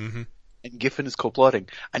 And Giffen is co-plotting.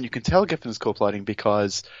 And you can tell Giffen is co-plotting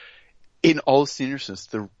because, in all seriousness,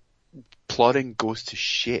 the plotting goes to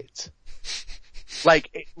shit.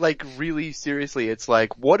 Like really seriously, it's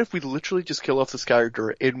like, what if we literally just kill off this character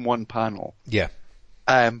in one panel? Yeah.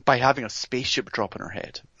 By having a spaceship drop on her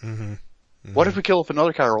head. Mm-hmm. What if we kill off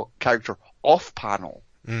another character off panel?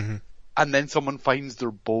 Mm-hmm. And then someone finds their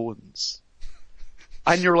bones?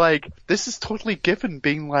 And you're like, this is totally Giffen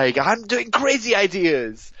being like, I'm doing crazy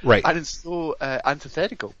ideas! Right. And it's so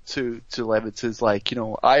antithetical to Levitz's like,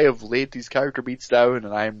 I have laid these character beats down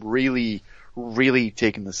and I'm really, really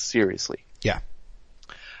taking this seriously. Yeah.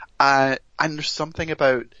 And there's something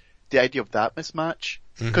about the idea of that mismatch,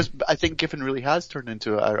 because I think Giffen really has turned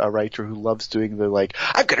into a writer who loves doing the like,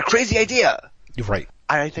 I've got a crazy idea! Right.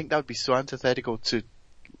 And I think that would be so antithetical to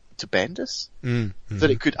Bendis, Mm-hmm.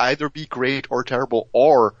 that it could either be great or terrible,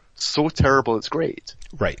 or so terrible it's great.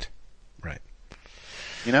 Right. Right.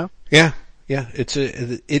 Yeah. Yeah.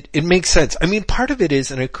 It makes sense. I mean, part of it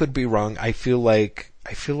is, and I could be wrong, I feel like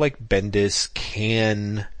Bendis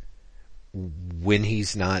can, when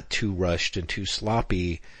he's not too rushed and too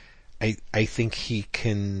sloppy, I think he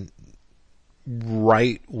can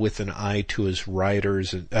write with an eye to his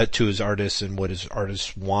writers, to his artists and what his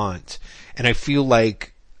artists want. And I feel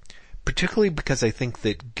like, particularly because I think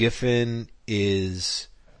that Giffen is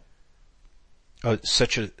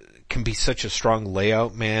can be such a strong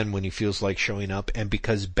layout man when he feels like showing up, and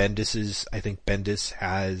because I think Bendis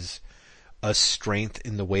has a strength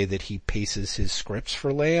in the way that he paces his scripts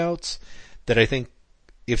for layouts, that I think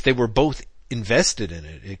if they were both invested in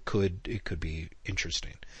it, it could be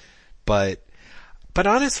interesting. But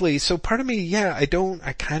honestly, so part of me, I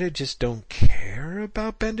kind of just don't care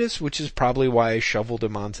about Bendis, which is probably why I shoveled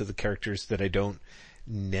him onto the characters that I don't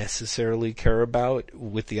necessarily care about,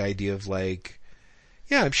 with the idea of like,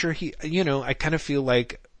 I'm sure I kind of feel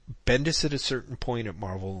like Bendis at a certain point at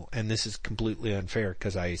Marvel, and this is completely unfair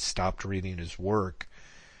because I stopped reading his work,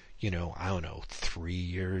 I don't know, 3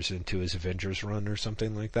 years into his Avengers run or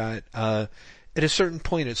something like that. At a certain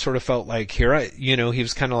point, it sort of felt like he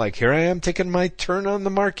was kind of like, here I am taking my turn on the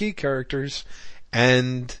marquee characters.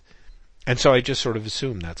 And so I just sort of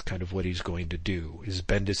assume that's kind of what he's going to do, is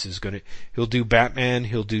Bendis is he'll do Batman,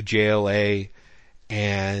 he'll do JLA,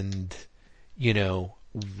 and,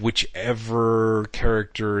 whichever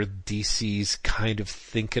character DC's kind of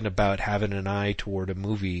thinking about having an eye toward a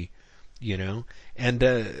movie,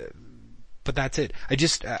 but that's it. I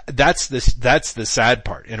just, that's the sad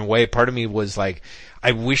part. In a way, part of me was like,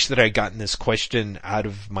 I wish that I'd gotten this question out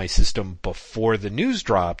of my system before the news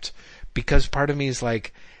dropped, because part of me is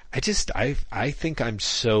like, I think I'm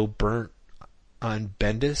so burnt on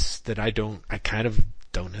Bendis that I kind of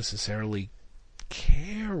don't necessarily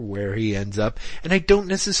care where he ends up, and I don't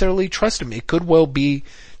necessarily trust him. It could well be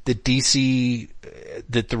that DC,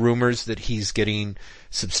 that the rumors that he's getting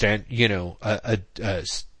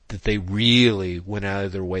that they really went out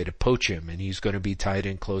of their way to poach him, and he's going to be tied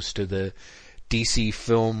in close to the DC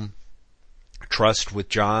Film Trust with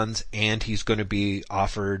Johns, and he's going to be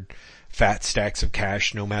offered fat stacks of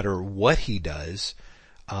cash no matter what he does.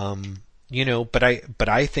 But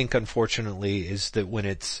I think, unfortunately, is that when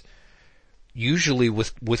it's usually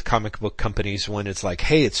with comic book companies, when it's like,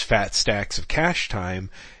 hey, it's fat stacks of cash time,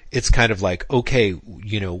 it's kind of like, okay,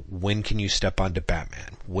 when can you step onto Batman?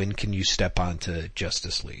 When can you step onto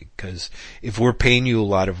Justice League? Because if we're paying you a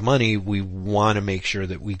lot of money, we want to make sure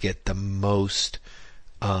that we get the most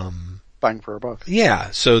bang for our buck.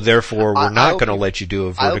 Yeah, so therefore we're not going to let you do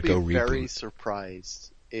a Vertigo reboot. I'll be very reboot.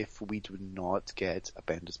 surprised if we do not get a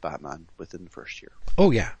Bendis Batman within the first year.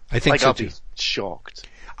 Oh yeah, I think so I'll too. be shocked.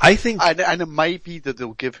 I think, and it might be that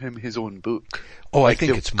they'll give him his own book. Oh, I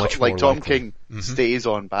think it's much more like Tom likely. King stays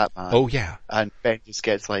on Batman. Oh yeah, and Bendis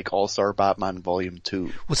gets like All-Star Batman Volume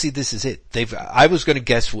 2. Well, see, this is it. I was going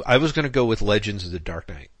to go with Legends of the Dark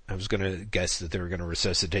Knight. I was going to guess that they were going to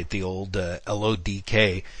resuscitate the old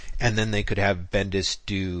LODK, and then they could have Bendis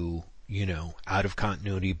do, out of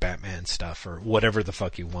continuity Batman stuff or whatever the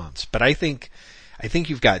fuck he wants. But I think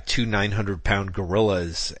you've got two 900-pound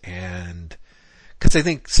gorillas, and because I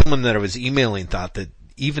think someone that I was emailing thought that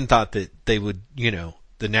they would,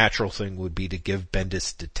 the natural thing would be to give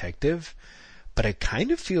Bendis Detective, but I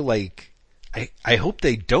kind of feel like I hope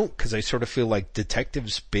they don't, because I sort of feel like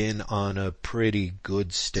Detective's been on a pretty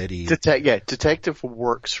good, steady... Detective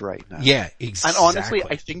works right now. Yeah, exactly. And honestly,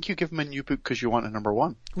 I think you give him a new book because you want a number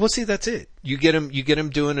one. Well, see, that's it. You get him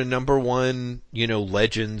doing a number one,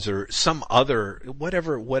 Legends or some other,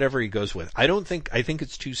 whatever he goes with. I think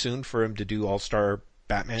it's too soon for him to do All-Star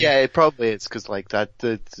Batman. Yeah, it probably is, because like that,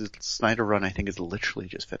 the Snyder run I think is literally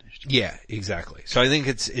just finished. Yeah, exactly. So I think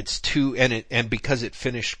it's too, and because it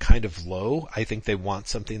finished kind of low, I think they want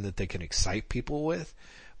something that they can excite people with.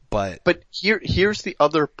 But here's the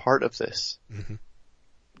other part of this. Mm-hmm.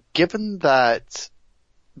 Given that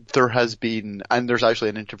there has been, and there's actually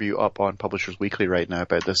an interview up on Publishers Weekly right now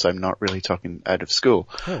about this, so I'm not really talking out of school.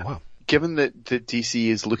 Oh, wow. Given that the DC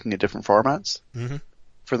is looking at different formats Mm-hmm.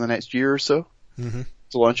 for the next year or so, Mm-hmm.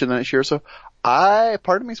 to launch in the next year or so,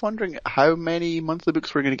 part of me is wondering how many monthly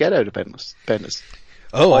books we're going to get out of Bendis.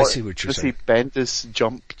 Oh, I Or see what you're to saying. see Bendis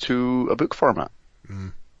jump to a book format.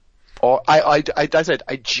 Mm. Or I said,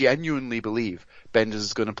 I genuinely believe Bendis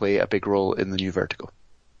is going to play a big role in the new Vertigo.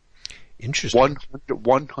 Interesting.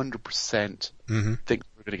 100% Mm-hmm. think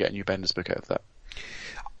we're going to get a new Bendis book out of that.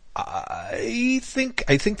 I think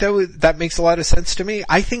that makes a lot of sense to me.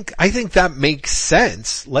 I think that makes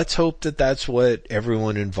sense. Let's hope that that's what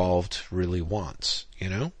everyone involved really wants, you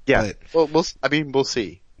know? Yeah. But, Well, we'll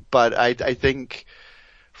see. But I think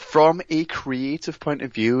from a creative point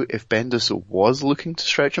of view, if Bendis was looking to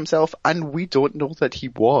stretch himself, and we don't know that he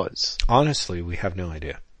was, honestly, we have no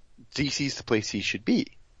idea. DC's the place he should be.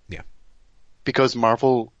 Yeah. Because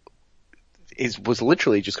Marvel was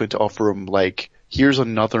literally just going to offer him, like, here's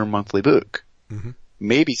another monthly book. Mm-hmm.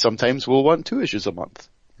 Maybe sometimes we'll want 2 issues a month.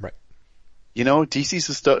 Right. You know,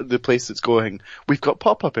 DC's the place that's going, we've got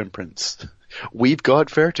pop-up imprints. We've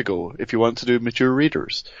got Vertigo, if you want to do mature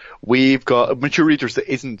readers. We've got mature readers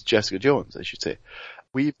that isn't Jessica Jones, I should say.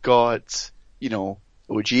 We've got,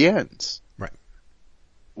 OGNs. Right.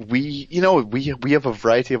 We have a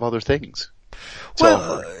variety of other things.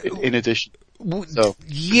 Well, in addition. So,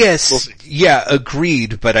 yes, we'll see. yeah,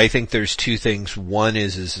 agreed, but I think there's two things. One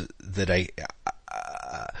is that I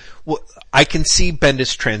can see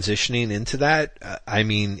Bendis transitioning into that.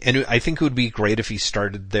 And I think it would be great if he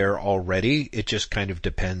started there already. It just kind of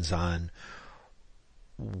depends on.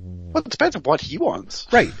 Well, it depends on what he wants.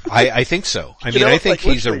 Right. I think so. I think like,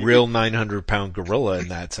 he's a literally, real 900-pound gorilla in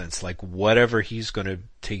that sense. Like whatever he's going to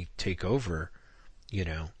take over,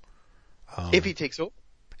 if he takes over.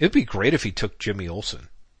 It'd be great if he took Jimmy Olsen,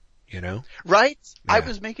 Right? Yeah. I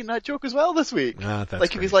was making that joke as well this week. That's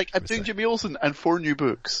like if he's great. like, I'm doing Jimmy Olsen and 4 new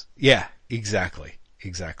books. Yeah, exactly.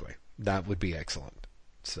 That would be excellent.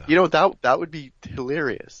 So. That would be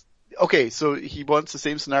hilarious. Okay, so he wants the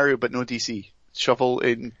same scenario but no DC. Shuffle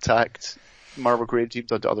intact Marvel creative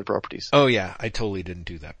teams onto other properties. Oh yeah, I totally didn't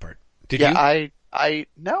do that part. Did you? I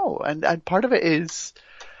no, and part of it is,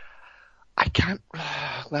 I can't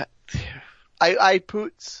I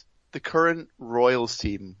put the current Royals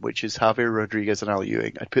team, which is Javier Rodriguez and Al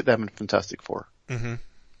Ewing, I'd put them in Fantastic Four. Mm-hmm.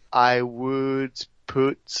 I would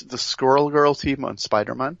put the Squirrel Girl team on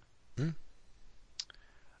Spider-Man. Mm.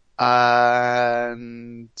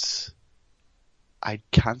 And I'd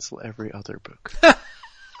cancel every other book.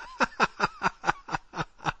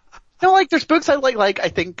 There's books I like. I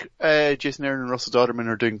think Jason Aaron and Russell Dodderman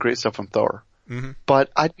are doing great stuff on Thor. Mm-hmm.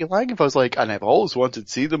 But I'd be lying if I was like, and I've always wanted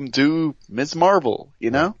to see them do Ms. Marvel,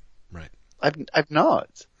 Right. I've not.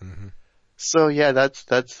 Mm-hmm. So yeah, that's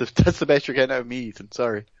the best you're getting out of me, Ethan.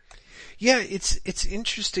 Sorry. Yeah, it's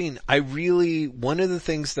interesting. One of the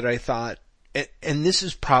things that I thought, and this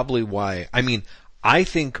is probably why, I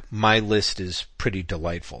think my list is pretty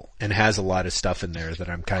delightful and has a lot of stuff in there that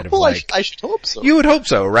I'm kind of I should hope so. You would hope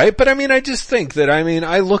so, right? But I just think that,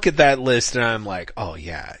 I look at that list and I'm like, oh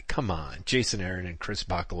yeah, come on. Jason Aaron and Chris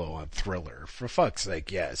Bachalo on Thriller. For fuck's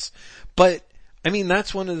sake, yes. But,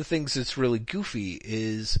 that's one of the things that's really goofy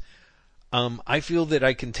is, I feel that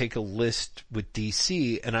I can take a list with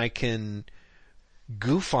DC and I can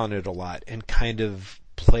goof on it a lot and kind of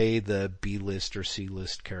play the B-list or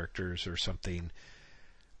C-list characters or something.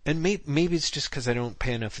 And maybe it's just because I don't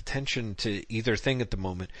pay enough attention to either thing at the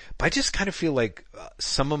moment. But I just kind of feel like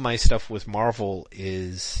some of my stuff with Marvel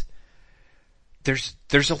is there's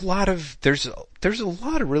a lot of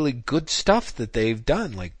really good stuff that they've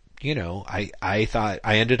done. Like, I thought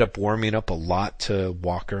I ended up warming up a lot to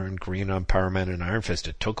Walker and Green on Power Man and Iron Fist.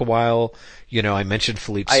 It took a while. I mentioned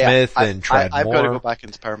Philippe Smith and Tradd Moore. I've got to go back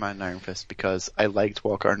into Power Man and Iron Fist because I liked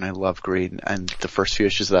Walker and I love Green, and the first few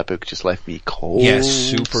issues of that book just left me cold. Yes,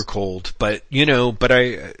 super cold. But,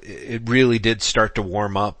 it really did start to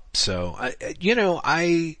warm up. So, I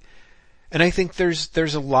think there's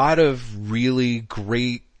a lot of really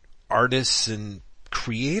great artists and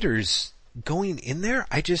creators going in there.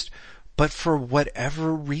 But for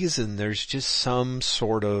whatever reason, there's just some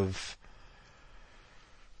sort of,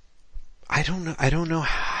 I don't know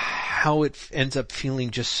how it ends up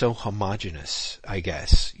feeling just so homogenous, I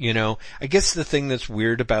guess. I guess the thing that's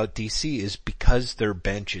weird about DC is because their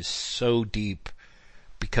bench is so deep,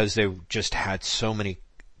 because they just had so many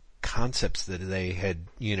concepts that they had,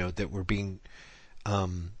 that were being,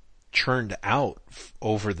 churned out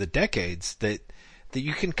over the decades, that that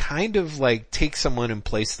you can kind of like take someone and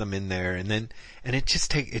place them in there, and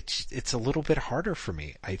it's a little bit harder for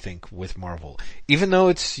me, I think, with Marvel. Even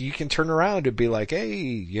though you can turn around and be like,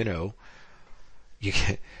 hey,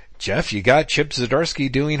 Jeff, you got Chip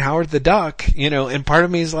Zdarsky doing Howard the Duck, and part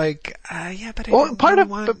of me is like, yeah, but part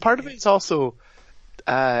of it is also,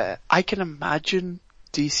 I can imagine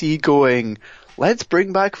DC going, let's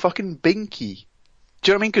bring back fucking Binky.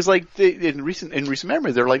 Do you know what I mean? Because like in recent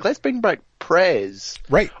memory, they're like, let's bring back Prez,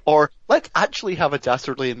 right? Or let's actually have a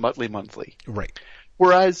Dastardly and Muttley monthly, right?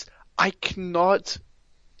 Whereas I cannot,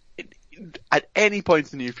 at any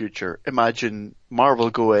point in the near future, imagine Marvel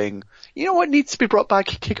going, you know what needs to be brought back?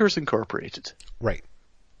 Kickers Incorporated. Right.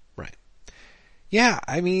 Yeah,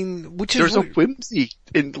 I mean, there's a whimsy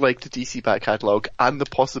in like the DC back catalogue and the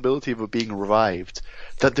possibility of it being revived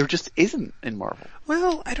that there just isn't in Marvel.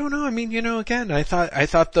 Well, I don't know. I mean, again, I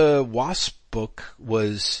thought the Wasp book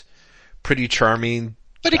was pretty charming.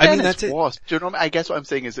 But again, it's Wasp. Do you know what I mean? I guess what I'm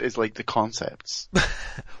saying is like the concepts.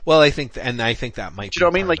 Well, I think that might. Do you know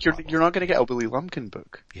what I mean? Like you're not going to get a Willy Lumpkin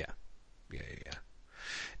book. Yeah.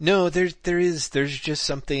 No, there's just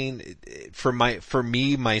something for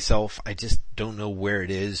me myself. I just don't know where it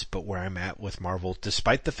is, but where I'm at with Marvel,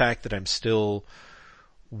 despite the fact that I'm still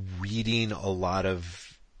reading a lot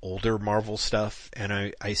of older Marvel stuff, and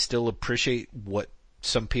I still appreciate what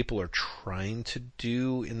some people are trying to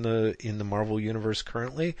do in the Marvel universe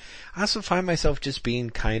currently. I also find myself just being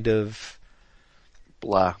kind of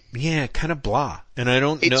blah. Yeah, kind of blah. And I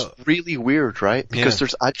don't know. It's really weird, right? Because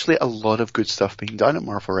there's actually a lot of good stuff being done at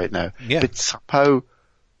Marvel right now. Yeah. But somehow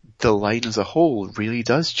the line as a whole really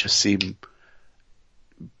does just seem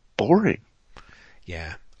boring.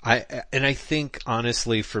 Yeah. I think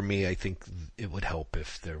honestly for me, I think it would help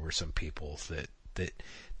if there were some people that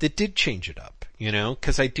did change it up,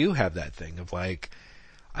 cause I do have that thing of like,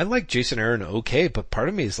 I like Jason Aaron okay, but part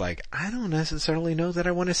of me is like, I don't necessarily know that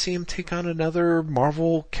I want to see him take on another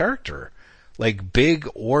Marvel character, like big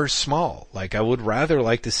or small. Like I would rather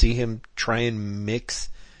like to see him try and mix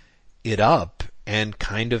it up and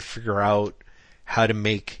kind of figure out how to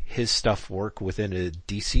make his stuff work within a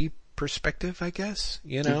DC perspective, I guess,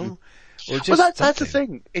 Mm-hmm. Or just well, that's the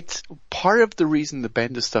thing. It's part of the reason the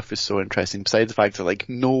Bendis stuff is so interesting, besides the fact that like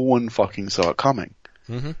no one fucking saw it coming.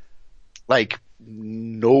 Mm-hmm. Like,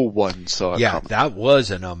 no one saw it coming. Yeah, that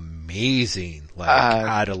was an amazing,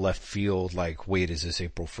 out of left field, like, wait, is this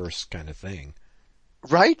April 1st kind of thing?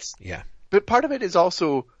 Right? Yeah. But part of it is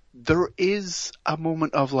also, there is a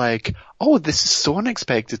moment of like, oh, this is so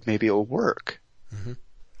unexpected, maybe it'll work. Mm-hmm.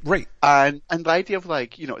 Right. And the idea of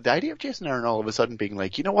like, the idea of Jason Aaron all of a sudden being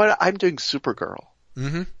like, you know what, I'm doing Supergirl.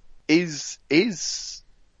 Mm-hmm. Is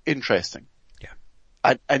interesting.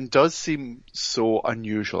 And does seem so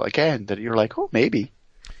unusual again that you're like, oh, maybe.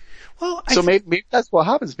 Well, maybe that's what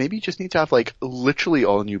happens. Maybe you just need to have like literally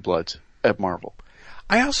all new blood at Marvel.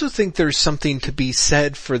 I also think there's something to be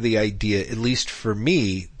said for the idea, at least for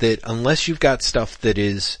me, that unless you've got stuff that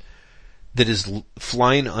is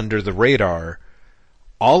flying under the radar,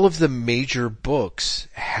 all of the major books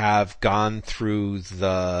have gone through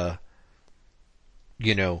the,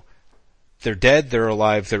 they're dead, they're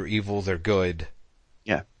alive, they're evil, they're good.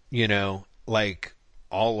 Yeah. Like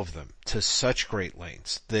all of them to such great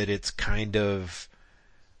lengths that it's kind of,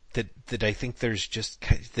 that I think there's just,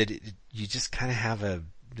 you just kind of have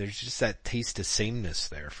there's just that taste of sameness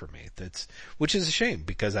there for me. Which is a shame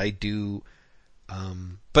because I do,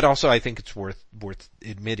 but also I think it's worth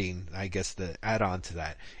admitting, I guess the add-on to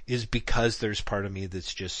that is because there's part of me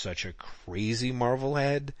that's just such a crazy Marvel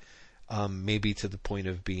head, maybe to the point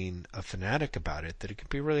of being a fanatic about it, that it can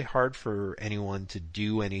be really hard for anyone to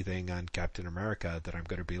do anything on Captain America that I'm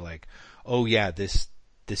going to be like, oh yeah, this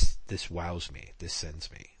wows me, this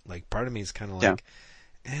sends me. Like part of me is kind of like,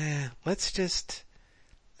 let's just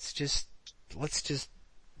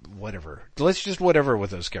whatever. Let's just whatever with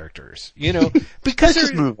those characters, because let's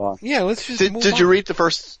just move on. Yeah, let's just move on. Did you read the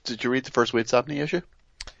first Wade Sabney issue?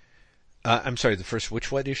 I'm sorry, the first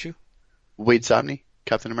what issue? Wade Sabney,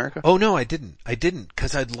 Captain America? Oh no, I didn't,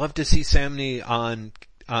 cause I'd love to see Samney on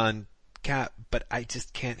Cap, but I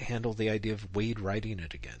just can't handle the idea of Wade writing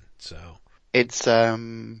it again, so. It's a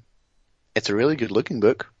really good looking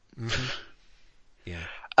book. Mm-hmm.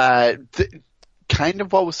 Yeah. Kind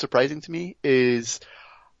of what was surprising to me is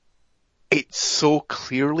it so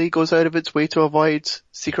clearly goes out of its way to avoid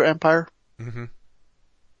Secret Empire. Mm-hmm.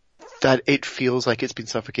 That it feels like it's been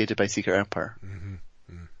suffocated by Secret Empire. Mm-hmm.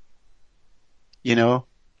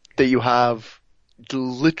 That you have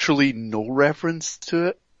literally no reference to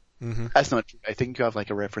it. Mm-hmm. That's not true. I think you have like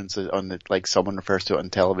a reference on the, like someone refers to it on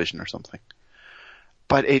television or something.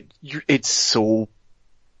 But it's so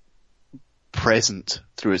present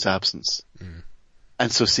through his absence.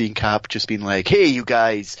 And so seeing Cap just being like, hey, you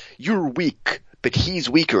guys, you're weak, but he's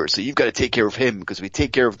weaker, so you've got to take care of him because we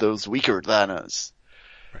take care of those weaker than us.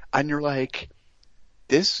 Right. And you're like,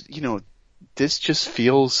 this just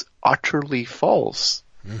feels utterly false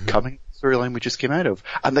coming from the storyline we just came out of,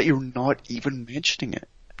 and that you're not even mentioning it.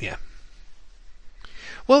 Yeah.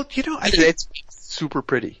 Well, I think it's super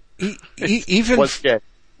pretty. Even once again,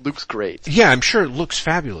 looks great. Yeah, I'm sure it looks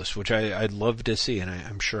fabulous, which I'd love to see, and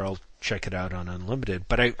I'm sure I'll check it out on Unlimited.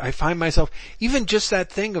 But I find myself, even just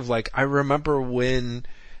that thing of like, I remember when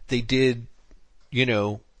they did,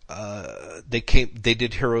 they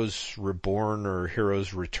did Heroes Reborn or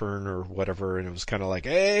Heroes Return or whatever, and it was kind of like,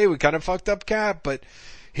 hey, we kind of fucked up Cap, but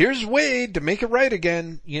here's Wade to make it right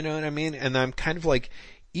again, you know what I mean? And I'm kind of like,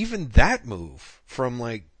 even that move from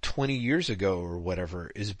like 20 years ago or whatever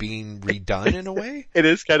is being redone in a way. It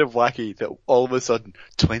is kind of wacky that all of a sudden,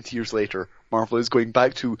 20 years later, Marvel is going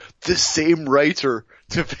back to the same writer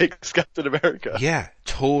to fix Captain America. Yeah,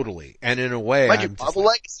 totally. And in a way, like Marvel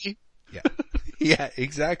Legacy. Yeah. Yeah,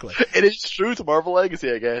 exactly. It is true to Marvel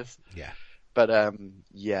Legacy, I guess. Yeah. But, I'm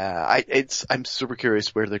super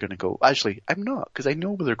curious where they're gonna go. Actually, I'm not, because I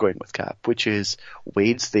know where they're going with Cap, which is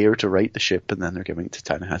Wade's there to right the ship and then they're giving it to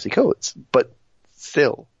Ta-Nehisi Coates. But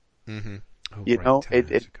still. Mm-hmm. Oh, you right. know,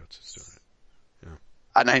 Ta-Nehisi Coates is doing it.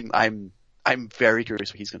 Yeah. And I'm very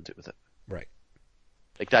curious what he's gonna do with it. Right.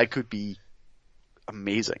 Like, that could be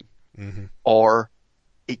amazing. Mm-hmm. Or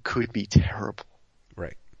it could be terrible.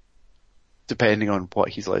 Right. Depending on what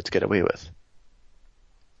he's allowed to get away with.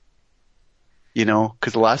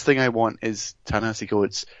 Because the last thing I want is Ta-Nehisi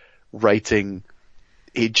Coates writing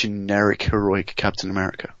a generic heroic Captain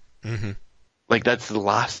America. Mm-hmm. Like, that's the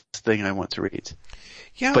last thing I want to read.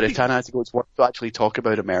 Yeah. But if Ta-Nehisi Coates wants to actually talk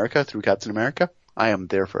about America through Captain America, I am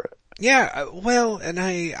there for it. Yeah, well, and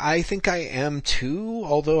I think I am too,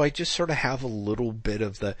 although I just sort of have a little bit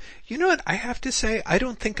of the, you know what, I have to say, I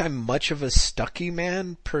don't think I'm much of a Stucky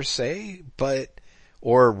man per se,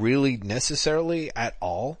 or really necessarily at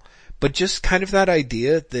all, but just kind of that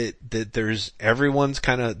idea that there's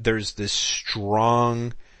there's this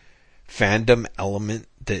strong fandom element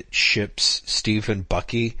that ships Steve and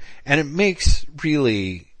Bucky, and it makes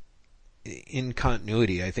really, in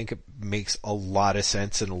continuity, I think it makes a lot of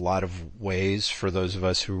sense in a lot of ways for those of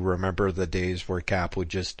us who remember the days where Cap would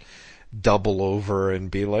just double over and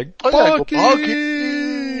be like, Bucky!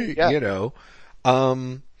 Yeah.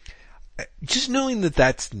 Just knowing that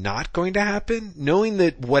that's not going to happen, knowing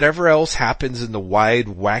that whatever else happens in the wide,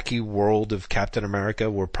 wacky world of Captain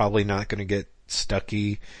America, we're probably not going to get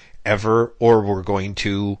Stucky ever, or we're going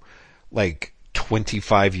to,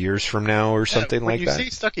 25 years from now or something like that. When you say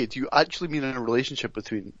Stucky, do you actually mean in a relationship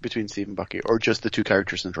between Steve and Bucky, or just the two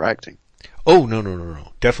characters interacting? Oh,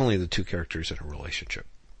 no. Definitely the two characters in a relationship.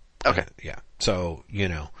 Okay. Yeah. So,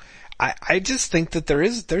 I just think that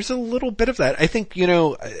there's a little bit of that. I think,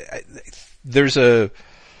 there's in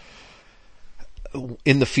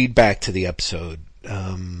the feedback to the episode,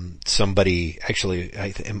 somebody, actually,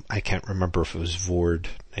 I can't remember if it was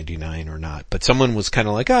Vord99 or not, but someone was kind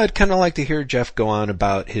of like, I'd kind of like to hear Jeff go on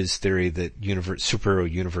about his theory that superhero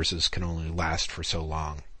universes can only last for so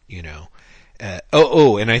long,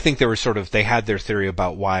 and I think they had their theory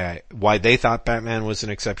about why they thought Batman was an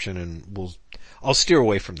exception, and I'll steer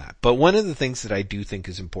away from that. But one of the things that I do think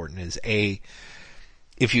is important is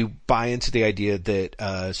if you buy into the idea that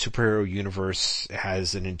a superhero universe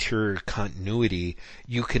has an interior continuity,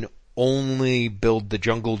 you can only build the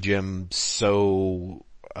jungle gym so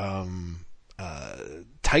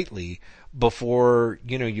tightly before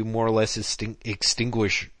you more or less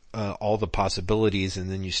extinguish all the possibilities, and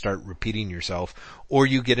then you start repeating yourself, or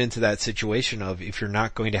you get into that situation of, if you're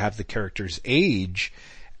not going to have the characters age,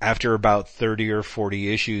 after about 30 or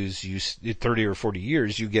 40 issues, 30 or 40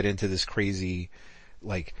 years, you get into this crazy,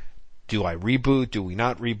 do I reboot? Do we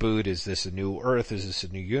not reboot? Is this a new Earth? Is this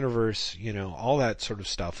a new universe? All that sort of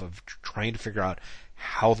stuff of trying to figure out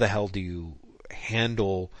how the hell do you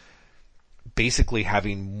handle basically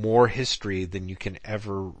having more history than you can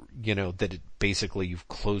ever, that basically you've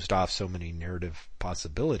closed off so many narrative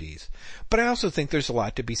possibilities. But I also think there's a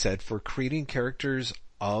lot to be said for creating characters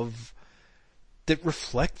that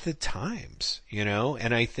reflect the times,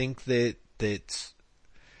 and I think that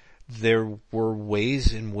there were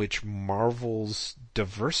ways in which Marvel's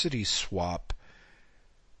diversity swap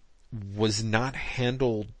was not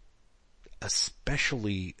handled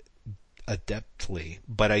especially adeptly,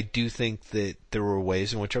 but I do think that there were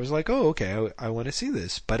ways in which I was like, oh, okay, I want to see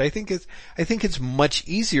this. But I think it's much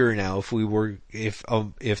easier now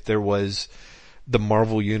if there was the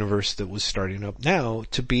Marvel universe that was starting up now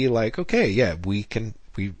to be like, okay, yeah,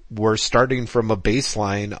 we're starting from a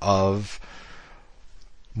baseline of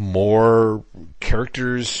more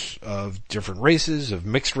characters of different races, of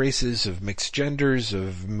mixed genders,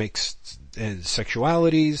 of mixed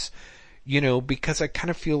sexualities, because I kind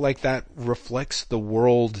of feel like that reflects the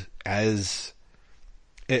world as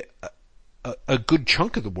a good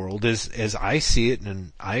chunk of the world as I see it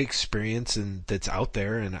and I experience and that's out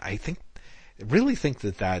there. And I really think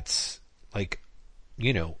that that's like,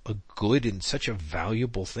 a good and such a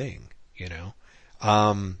valuable thing,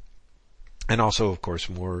 and also, of course,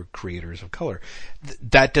 more creators of color.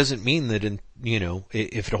 That doesn't mean that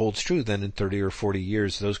if it holds true, then in 30 or 40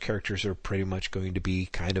 years, those characters are pretty much going to be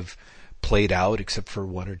kind of played out, except for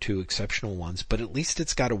one or two exceptional ones. But at least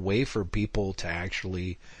it's got a way for people to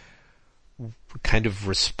actually kind of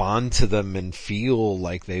respond to them and feel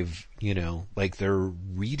like they've, like they're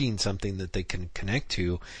reading something that they can connect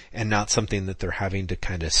to and not something that they're having to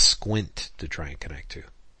kind of squint to try and connect to.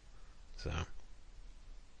 So.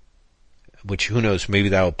 Which, who knows, maybe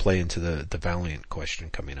that will play into the Valiant question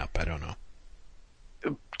coming up. I don't know.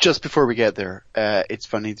 Just before we get there, it's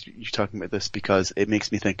funny you're talking about this because it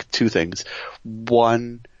makes me think two things.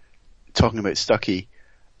 One, talking about Stucky,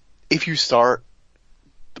 if you start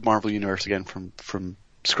the Marvel Universe again from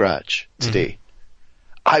scratch today,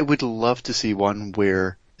 I would love to see one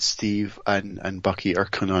where Steve and Bucky are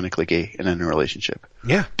canonically gay and in a relationship.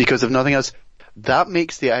 Yeah. Because if nothing else, that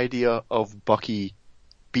makes the idea of Bucky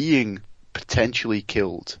being potentially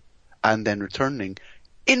killed and then returning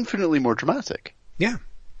infinitely more dramatic. Yeah.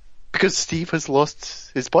 Because Steve has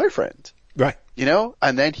lost his boyfriend. Right.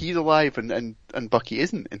 And then he's alive and Bucky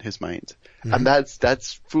isn't in his mind. And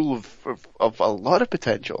that's full of a lot of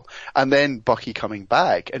potential. And then Bucky coming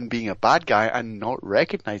back and being a bad guy and not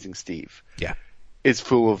recognizing Steve. Yeah. Is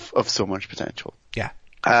full of so much potential. Yeah.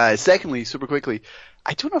 Secondly, super quickly,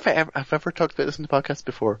 I don't know if I've ever talked about this in the podcast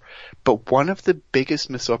before, but one of the biggest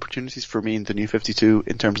missed opportunities for me in the New 52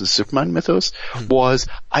 in terms of Superman mythos was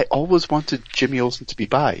I always wanted Jimmy Olsen to be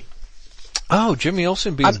bi. Oh, Jimmy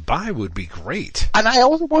Olsen being bi would be great. And I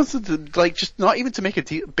also wanted to, just not even to make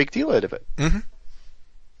a big deal out of it. Mm-hmm.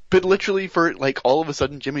 But literally for, all of a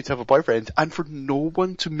sudden Jimmy to have a boyfriend and for no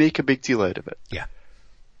one to make a big deal out of it. Yeah.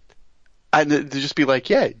 And to just be like,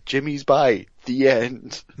 yeah, Jimmy's bi. The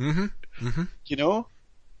end. Mm-hmm. Mm-hmm.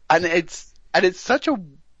 And it's such a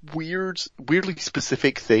weirdly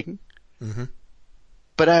specific thing. Mm-hmm.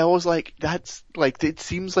 But I always that's it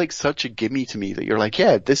seems like such a gimme to me that you're like,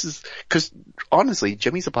 yeah, this is, cause honestly,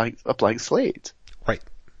 Jimmy's a blank slate. Right.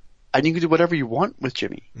 And you can do whatever you want with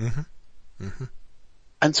Jimmy. Mm-hmm. Mm-hmm.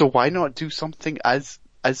 And so why not do something as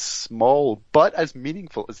small, but as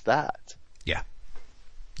meaningful as that? Yeah.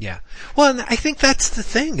 Yeah. Well, and I think that's the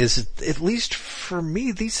thing is, at least for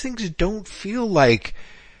me, these things don't feel like,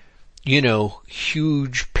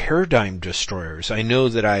 huge paradigm destroyers. I know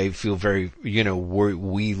that I feel very,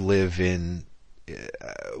 we live in,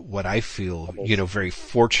 what I feel, very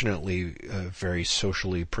fortunately, very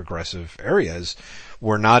socially progressive areas.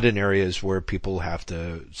 We're not in areas where people have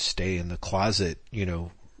to stay in the closet,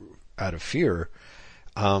 out of fear.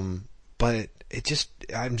 But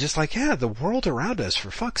I'm just like, yeah, the world around us, for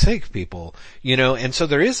fuck's sake, people, and so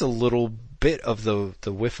there is a little bit of the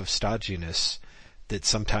whiff of stodginess that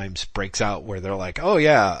sometimes breaks out where they're like, oh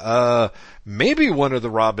yeah, maybe one of the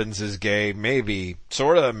Robins is gay, maybe,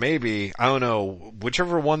 sorta, maybe, I don't know,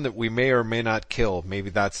 whichever one that we may or may not kill, maybe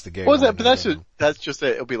that's the gay one. But that's just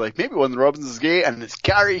it. It'll be like, maybe one of the Robins is gay and it's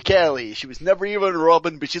Carrie Kelly. She was never even a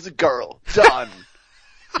Robin, but she's a girl. Done.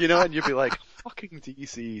 And you'll be like, fucking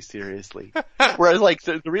DC, seriously. Whereas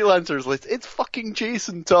the real answer is it's fucking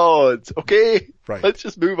Jason Todd, okay? Right. Let's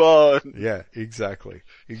just move on. Yeah, exactly.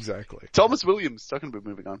 Thomas Williams, talking about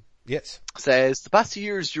moving on. Yes. Says, the past 2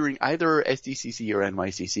 years during either SDCC or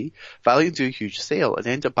NYCC, Valiant do a huge sale and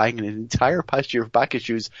end up buying an entire past year of back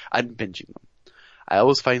issues and binging them. I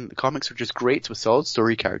always find the comics are just great with solid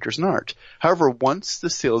story, characters, and art. However, once the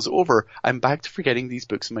sale is over, I'm back to forgetting these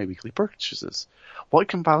books in my weekly purchases. What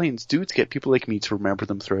can Valiants do to get people like me to remember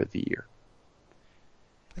them throughout the year?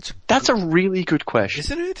 That's a really good question.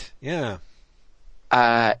 Isn't it? Yeah.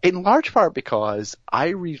 In large part because I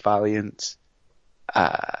read Valiant,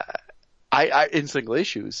 I in single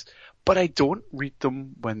issues, but I don't read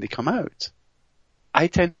them when they come out. I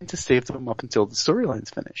tend to save them up until the storyline's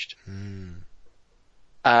finished.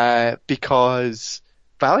 Because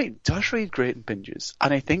Valiant does read great in binges,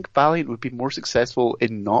 and I think Valiant would be more successful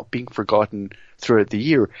in not being forgotten throughout the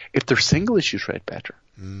year if their single issues read better.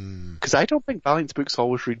 Because I don't think Valiant's books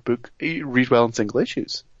always read well in single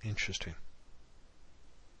issues. Interesting.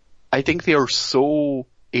 I think they are so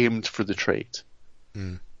aimed for the trade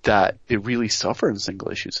that they really suffer in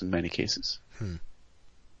single issues in many cases.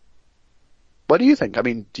 What do you think? I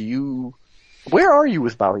mean, where are you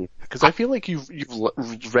with Valiant? Because I feel like you've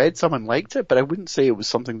read some and liked it, but I wouldn't say it was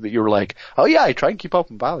something that you were like, oh yeah, I try and keep up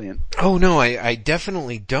on Valiant. Oh no, I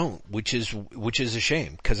definitely don't, which is a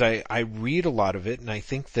shame, because I read a lot of it, and I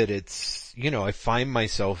think that it's, I find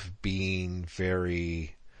myself being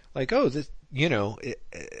very, like, oh, this,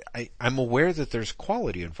 I'm aware that there's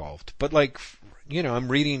quality involved, but like, I'm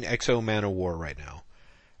reading X-O Manowar right now,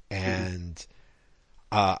 and,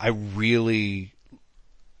 I really,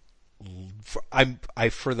 I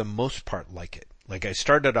for the most part like it. Like, I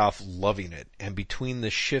started off loving it, and between the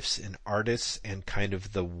shifts in artists and kind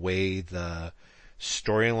of the way the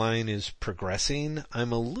storyline is progressing,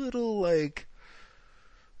 I'm a little like,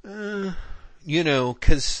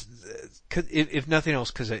 cause if nothing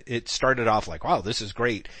else, cause it started off like, wow, this is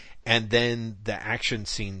great. And then the action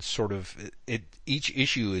scene sort of, each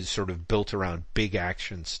issue is sort of built around big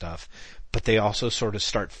action stuff, but they also sort of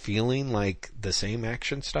start feeling like the same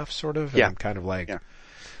action stuff, sort of. And I'm kind of like,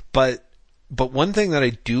 but one thing that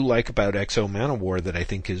I do like about X-O Manowar that I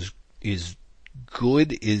think is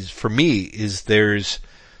good is, for me, is there's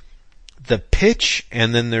the pitch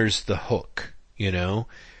and then there's the hook,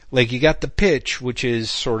 Like, you got the pitch, which is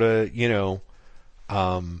sort of,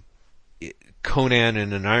 Conan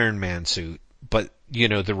in an Iron Man suit, but,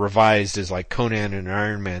 the revised is like Conan in an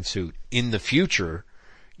Iron Man suit in the future,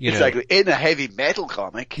 Exactly. In a heavy metal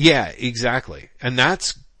comic. Yeah, exactly. And I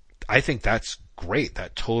think that's great.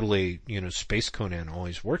 That totally, Space Conan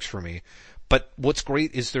always works for me. But what's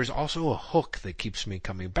great is there's also a hook that keeps me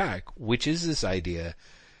coming back, which is this idea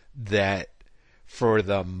that for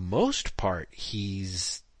the most part,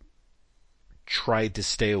 he's tried to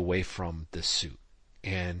stay away from the suit.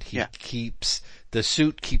 And the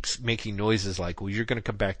suit keeps making noises like, well, you're going to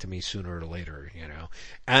come back to me sooner or later,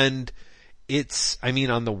 And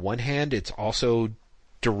on the one hand, it's also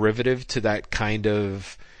derivative to that kind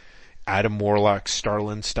of Adam Warlock,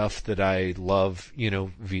 Starlin stuff that I love, /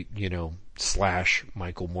 Michael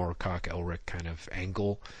Moorcock, Elric kind of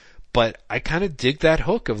angle. But I kind of dig that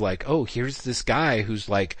hook of like, oh, here's this guy who's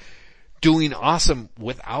like doing awesome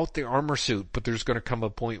without the armor suit, but there's going to come a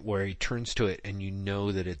point where he turns to it and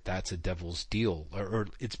that that's a devil's deal, or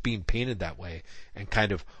it's being painted that way, and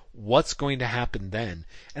kind of what's going to happen then.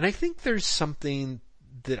 And I think there's something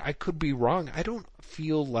that I could be wrong. I don't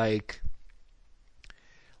feel like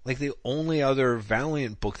the only other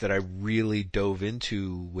Valiant book that I really dove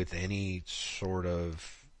into with any sort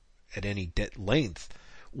of, at any length,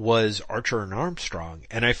 was Archer and Armstrong.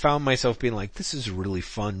 And I found myself being like, this is a really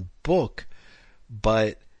fun book,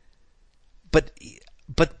 but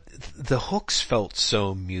the hooks felt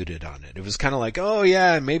so muted on it. It was kind of like, oh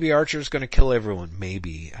yeah, maybe Archer's gonna kill everyone.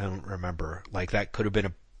 Maybe. I don't remember. Like, that could have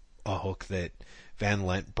been a hook that Van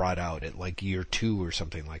Lent brought out at like year 2 or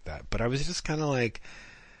something like that. But I was just kind of like,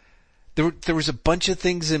 there was a bunch of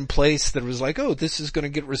things in place that was like, oh, this is gonna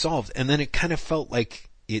get resolved. And then it kind of felt like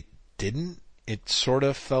it didn't. It sort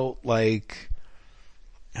of felt like,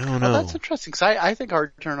 I don't know. Well, that's interesting, because I think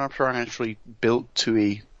Archer and Armstrong actually built to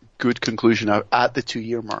a good conclusion at the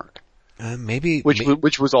 2-year mark.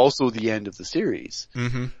 Which was also the end of the series.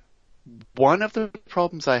 Mm-hmm. One of the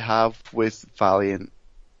problems I have with Valiant,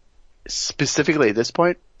 specifically at this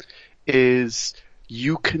point, is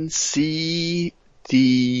you can see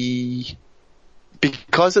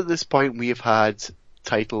because at this point we have had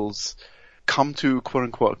titles come to quote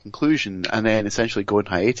unquote conclusion and then essentially go in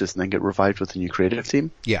hiatus and then get revived with a new creative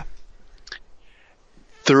team. Yeah.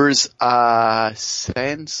 There's a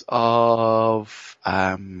sense of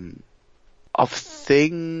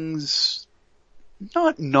things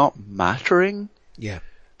not mattering. Yeah.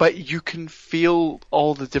 But you can feel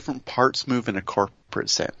all the different parts move in a corporate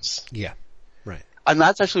sense. Yeah. Right. And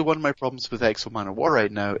that's actually one of my problems with X-O Manowar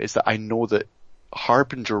right now, is that I know that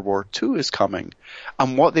Harbinger War 2 is coming.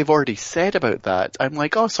 And what they've already said about that, I'm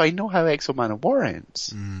like, oh, so I know how X-O Manowar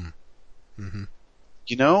ends. Mm-hmm.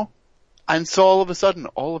 And so all of a sudden,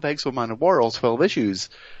 all of X-O Manowar, all 12 issues,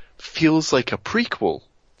 feels like a prequel.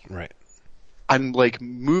 Right. And like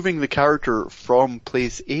moving the character from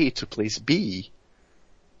place A to place B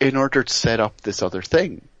in order to set up this other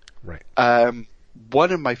thing. Right.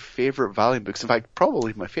 One of my favorite Valiant books, in fact,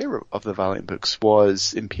 probably my favorite of the Valiant books,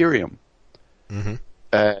 was Imperium. Mm-hmm.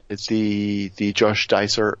 It's the Josh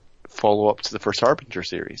Dysart follow-up to the first Harbinger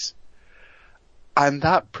series. And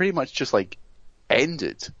that pretty much just like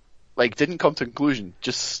ended. Like, didn't come to conclusion,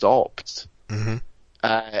 just stopped. Mm-hmm.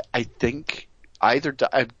 I think either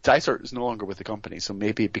Dysart is no longer with the company, so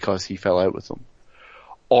maybe because he fell out with them,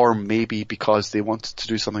 or maybe because they wanted to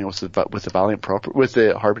do something else with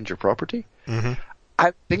the Harbinger property. Mm-hmm.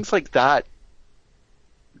 And things like that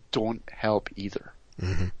don't help either.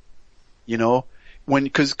 Mm-hmm. You know,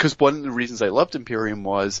 because one of the reasons I loved Imperium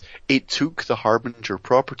was it took the Harbinger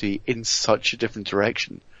property in such a different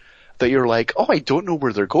direction that you're like, oh, I don't know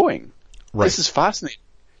where they're going. Right. This is fascinating.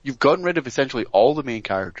 You've gotten rid of essentially all the main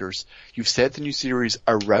characters. You've set the new series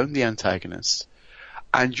around the antagonist,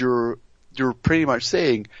 and you're pretty much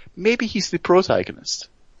saying maybe he's the protagonist.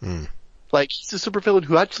 Mm. Like, he's a supervillain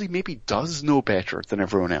who actually maybe does know better than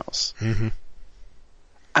everyone else. Mm-hmm.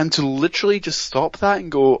 And to literally just stop that and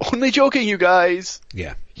go, only joking, you guys.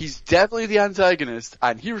 Yeah. He's definitely the antagonist,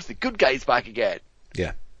 and here's the good guys back again.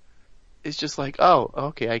 Yeah. It's just like, oh,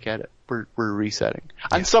 okay, I get it. We're resetting.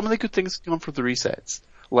 And some of the good things come from the resets.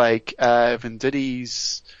 Like,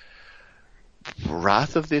 Venditti's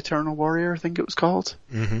Wrath of the Eternal Warrior, I think it was called,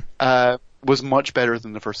 was much better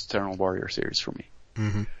than the first Eternal Warrior series for me.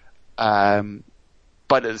 Mm-hmm.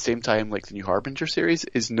 But at the same time, like, the new Harbinger series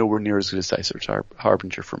is nowhere near as good as Dicer's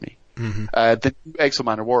Harbinger for me. Mm-hmm. The new Exo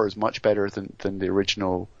Man of War is much better than the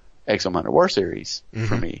original Exo Man of War series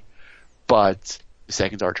for me. But the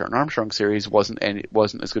second Archer and Armstrong series wasn't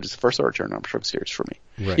as good as the first Archer and Armstrong series for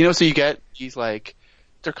me. Right. You know, so you get, he's like,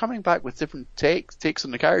 they're coming back with different takes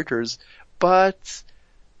on the characters, but,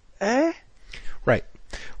 Right.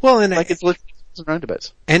 Well, and like, it's literally around a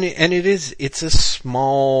bit. And it's a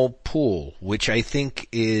small pool, which I think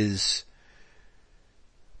is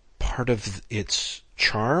part of its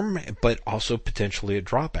charm, but also potentially a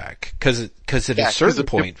drawback. Cause at a certain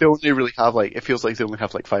point, they only really have it feels like they only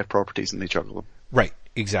have 5 properties and they juggle them. Right,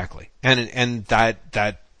 exactly. And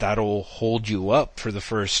that'll hold you up for the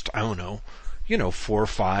first, I don't know, 4,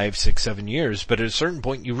 5, 6, 7 years, but at a certain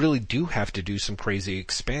point you really do have to do some crazy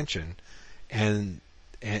expansion and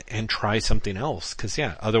try something else. Cause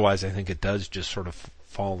otherwise I think it does just sort of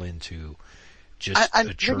fall into just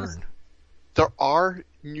a churn. There are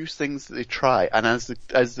new things that they try, and as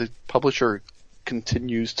the publisher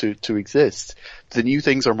continues to exist, the new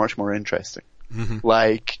things are much more interesting. Mm-hmm.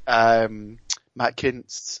 Like, Matt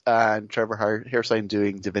Kintz and Trevor Hairsine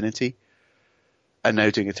doing Divinity, and now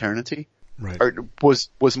doing Eternity. Right. Was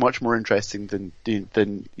much more interesting than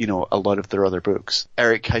a lot of their other books.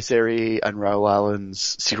 Eric Kaiseri and Raoul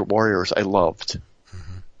Allen's Secret Warriors I loved.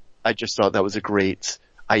 Mm-hmm. I just thought that was a great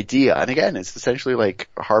idea. And again, it's essentially like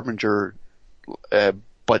Harbinger,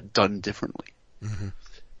 but done differently. Mm-hmm.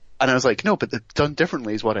 And I was like, no, but the done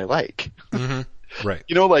differently is what I like. Mm-hmm. Right.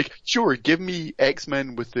 Like, sure, give me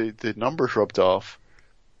X-Men with the numbers rubbed off,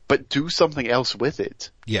 but do something else with it.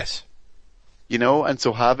 Yes. And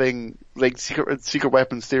so having, like, Secret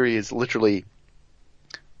Weapons Theory is literally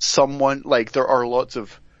someone, like, there are lots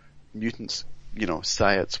of mutants,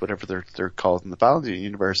 Psyots, whatever they're called in the Valentine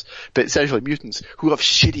universe, but essentially mutants who have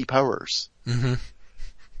shitty powers. Mm-hmm.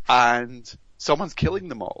 And someone's killing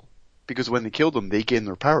them all, because when they kill them, they gain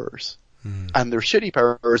their powers. Mm. And they're shitty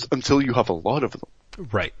powers until you have a lot of them.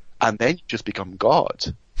 Right. And then you just become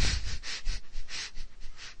God.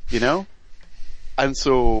 And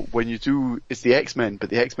so when you do, it's the X-Men,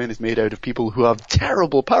 but the X-Men is made out of people who have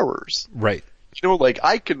terrible powers. Right. Like,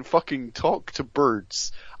 I can fucking talk to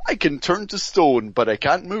birds. I can turn to stone, but I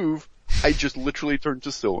can't move. I just literally turn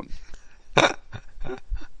to stone. I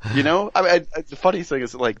mean, the funny thing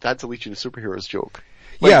is, like, that's a Legion of Superheroes joke.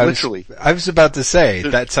 Like, literally. I was about to say,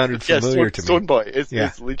 that sounded familiar to me. Stone Boy. It's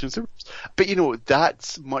Legion of Superheroes. But,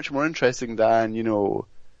 that's much more interesting than,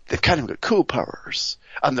 they've kind of got cool powers,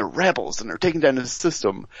 and they're rebels, and they're taking down the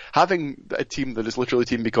system. Having a team that is literally a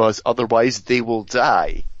team because otherwise they will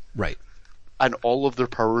die. Right. And all of their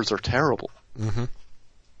powers are terrible. Mm-hmm.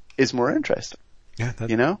 Is more interesting. Yeah,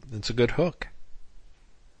 that's a good hook.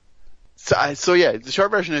 So the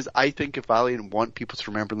short version is, I think if Valiant want people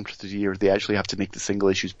to remember them through the year, they actually have to make the single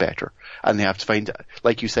issues better. And they have to find,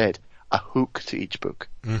 like you said, a hook to each book.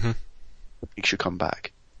 Mm-hmm. Makes you come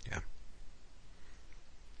back. Yeah.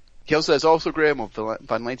 He also says, also Graham of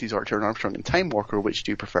Van Lente's Archer and Armstrong and Time Walker, which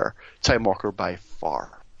do you prefer? Time Walker by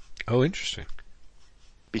far. Oh, interesting.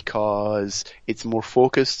 Because it's more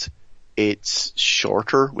focused, it's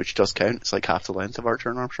shorter, which does count. It's like half the length of Archer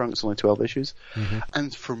and Armstrong. It's only 12 issues. Mm-hmm.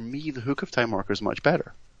 And for me, the Hook of Time Walker is much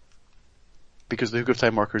better. Because the Hook of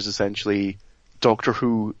Time Walker is essentially Doctor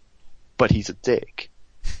Who, but he's a dick.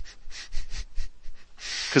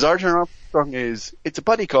 Because Archer and Armstrong it's a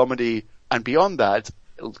buddy comedy, and beyond that,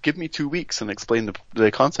 give me 2 weeks and explain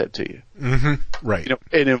the concept to you. Mm-hmm. Right.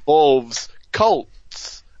 It involves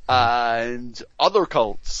cults and other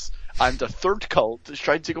cults and a third cult that's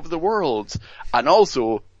trying to take over the world, and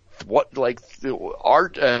also what, like,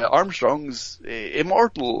 Armstrong's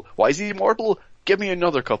immortal. Why is he immortal? Give me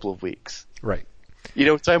another couple of weeks. Right. You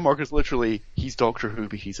know, Time Walker's literally, he's Doctor Who,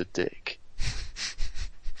 but he's a dick.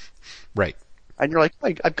 Right. And you're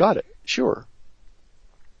like, I've got it. Sure.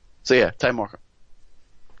 So yeah, Time Walker.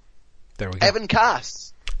 There we go. Evan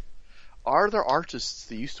Cass. Are there artists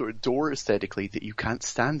that you used to adore aesthetically that you can't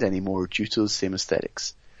stand anymore due to those same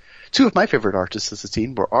aesthetics? Two of my favourite artists as a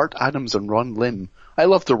teen were Art Adams and Ron Lim. I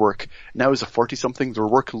love their work. Now as a 40-something, their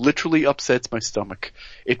work literally upsets my stomach.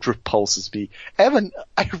 It repulses me. Evan,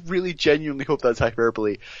 I really genuinely hope that's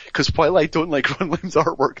hyperbole, because while I don't like Ron Lim's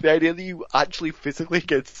artwork, the idea that you actually physically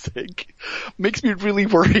get sick makes me really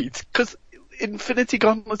worried, because Infinity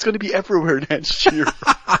Gauntlet's going to be everywhere next year.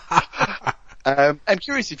 I'm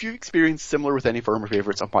curious if you've experienced similar with any firm or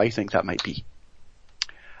favourites and why you think that might be.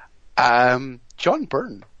 John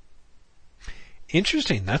Byrne.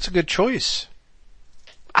 Interesting. That's a good choice.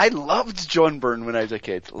 I loved John Byrne when I was a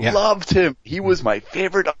kid. Yeah. Loved him. He was my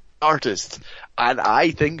favourite artist. And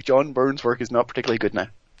I think John Byrne's work is not particularly good now.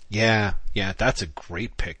 Yeah, that's a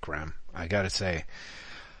great pick, Graham. I gotta say.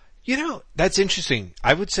 You know, that's interesting.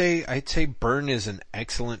 I'd say Byrne is an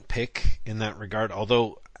excellent pick in that regard,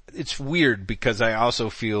 although it's weird because I also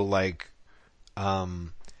feel like, Byrne's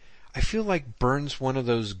one of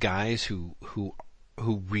those guys who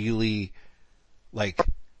really, like,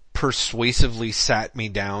 persuasively sat me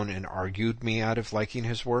down and argued me out of liking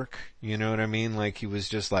his work. You know what I mean? Like, he was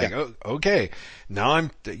just like, oh, okay, now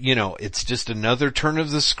it's just another turn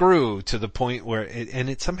of the screw to the point where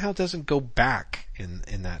it somehow doesn't go back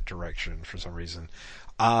in that direction for some reason.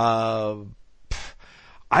 I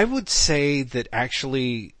would say that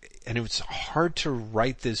actually, and it's hard to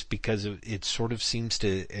write this because it sort of seems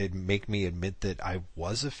to make me admit that I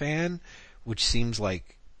was a fan, which seems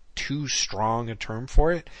like too strong a term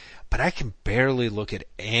for it, but I can barely look at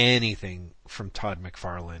anything from Todd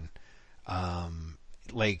McFarlane. I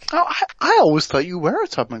always thought you were a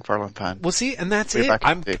Todd McFarlane fan. Well, see, and that's it.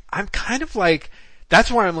 I'm kind of like,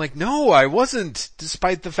 that's why I'm like, no, I wasn't,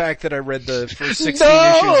 despite the fact that I read the first 16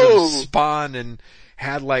 issues of Spawn and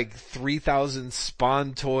had like 3,000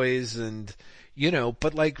 Spawn toys and,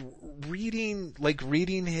 but like reading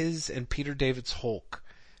his and Peter David's Hulk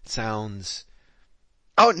sounds.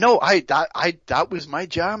 Oh no, that was my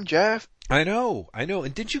jam, Jeff. I know.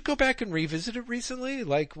 And did you go back and revisit it recently?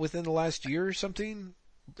 Like within the last year or something?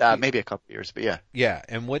 Maybe a couple of years, but yeah. Yeah,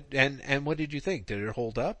 and what did you think? Did it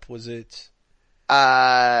hold up? Was it?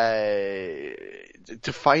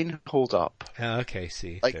 Define hold up. Okay,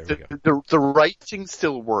 see. Like there we go. The writing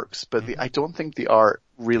still works, but I don't think the art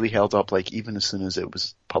really held up, like, even as soon as it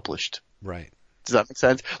was published. Right. Does that make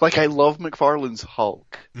sense? Like, I love McFarlane's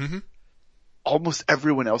Hulk. Mm-hmm. Almost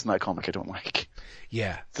everyone else in that comic I don't like.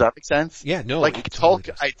 Yeah. Does that make sense? Yeah, no. Like, his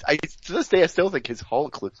totally Hulk, I to this day I still think his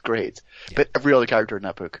Hulk looks great, but every other character in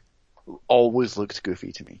that book always looked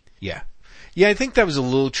goofy to me. Yeah. Yeah, I think that was a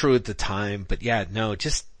little true at the time, but yeah, no,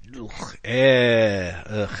 just,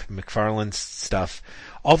 McFarlane's stuff.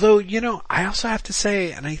 Although, I also have to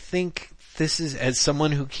say, and I think this is, as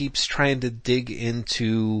someone who keeps trying to dig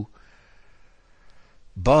into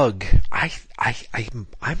Bug, I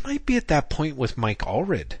might be at that point with Mike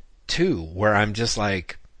Allred too, where I'm just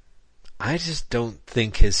like, I just don't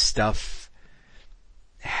think his stuff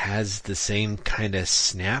has the same kind of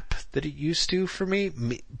snap that it used to for me,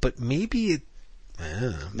 but maybe it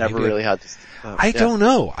never really had this. I don't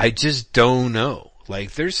know. I just don't know.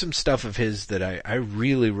 Like, there's some stuff of his that I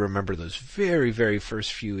really remember those very, very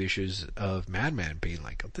first few issues of Madman being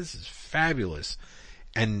like, oh, this is fabulous.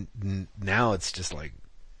 And now it's just like,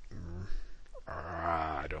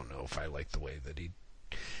 I don't know if I like the way that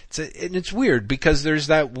and it's weird because there's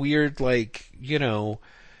that weird, like,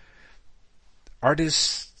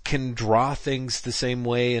 artists can draw things the same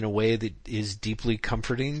way in a way that is deeply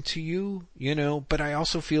comforting to you, but I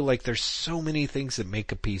also feel like there's so many things that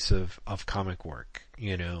make a piece of comic work,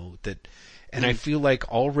 and I feel like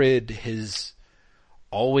Allred has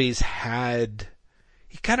always had,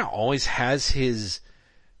 he kind of always has his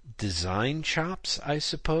design chops, I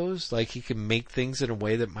suppose. Like, he can make things in a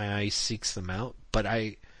way that my eye seeks them out, but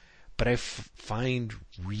I find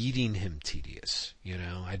reading him tedious,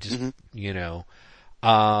 I just,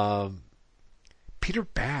 Peter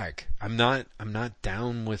Bagge, I'm not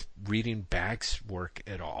down with reading Bagge's work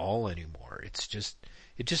at all anymore. It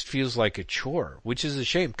just feels like a chore, which is a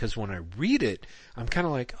shame because when I read it, I'm kind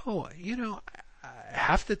of like,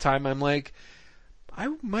 half the time I'm like, I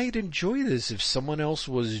might enjoy this if someone else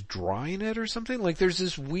was drawing it or something. Like, there's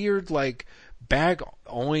this weird, like, Bagge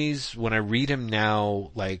always, when I read him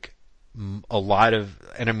now, like, a lot of,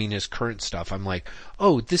 and I mean his current stuff, I'm like,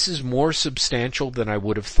 oh, this is more substantial than I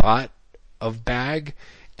would have thought of Bag,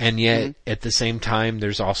 and yet at the same time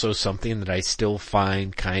there's also something that I still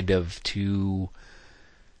find kind of too,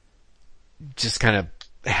 just kind of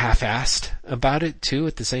half-assed about it too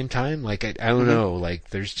at the same time. Like I don't know, like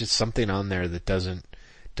there's just something on there that doesn't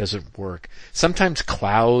work. Sometimes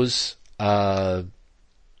Klaus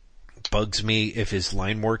bugs me if his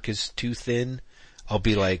line work is too thin. I'll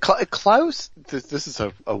be like, Klaus, this is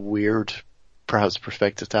a weird, perhaps,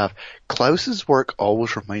 perspective to have. Klaus's work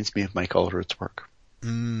always reminds me of Mike Allred's work.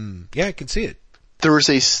 Yeah, I can see it. There is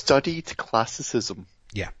a studied classicism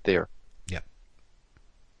there. Yeah.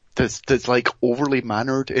 That's like overly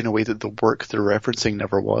mannered in a way that the work they're referencing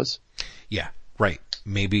never was. Yeah, right.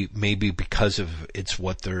 Maybe because of it's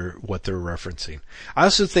what they're referencing. I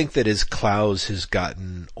also think that as Klaus has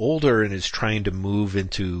gotten older and is trying to move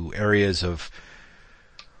into areas of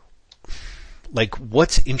like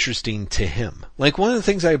what's interesting to him. Like one of the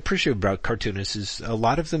things I appreciate about cartoonists is a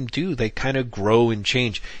lot of them they kind of grow and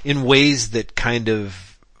change in ways that kind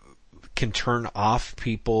of can turn off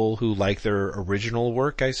people who like their original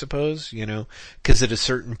work, I suppose, you know, cause at a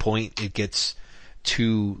certain point it gets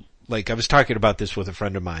too, like I was talking about this with a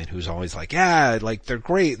friend of mine who's always like, yeah, like they're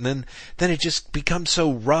great. And then it just becomes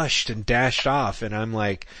so rushed and dashed off. And I'm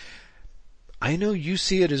like, I know you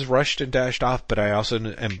see it as rushed and dashed off, but I also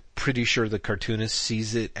am pretty sure the cartoonist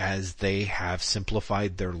sees it as they have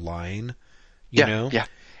simplified their line, you know? Yeah.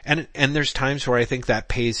 And there's times where I think that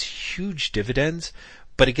pays huge dividends.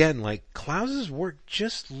 But again, like Klaus's work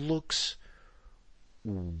just looks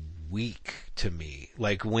weak to me.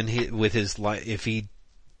 Like when his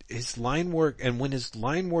line work, and when his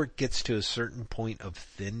line work gets to a certain point of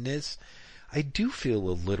thinness, I do feel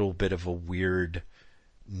a little bit of a weird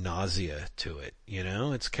nausea to it, you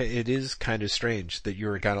know? It is kind of strange that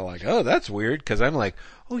you're kind of like, oh, that's weird, cause I'm like,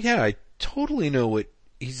 oh yeah, I totally know what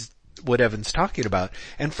Evan's talking about.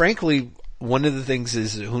 And frankly, one of the things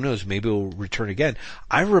is, who knows, maybe it'll return again.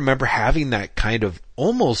 I remember having that kind of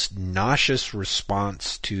almost nauseous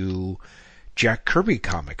response to Jack Kirby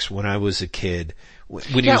comics when I was a kid,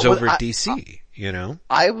 when he was over at DC, you know?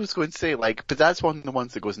 I was going to say, like, but that's one of the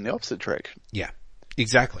ones that goes in the opposite direction. Yeah.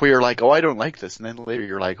 Exactly. Where you're like, oh, I don't like this. And then later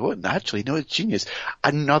you're like, oh, actually, no, it's genius.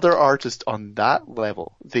 Another artist on that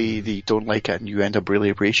level, they don't like it and you end up really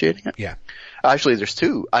appreciating it. Yeah. Actually, there's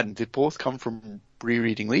two, and they both come from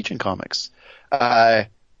rereading Legion comics.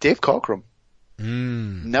 Dave Cockrum.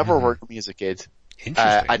 Never worked with me as a kid.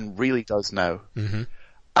 Interesting. And really does now.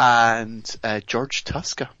 And George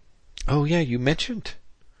Tuska. Oh yeah, you mentioned.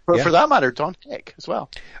 For that matter, Don Heck as well.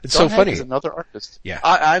 It's Don so funny. Heck is another artist. Yeah.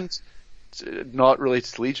 And not related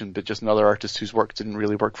to Legion, but just another artist whose work didn't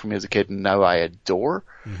really work for me as a kid, and now I adore.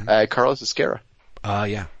 Carlos Esquerra.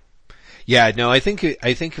 Yeah. Yeah, no, I think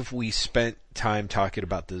if we spent time talking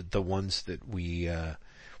about the ones that we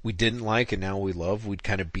didn't like and now we love, we'd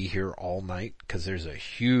kind of be here all night, because there's a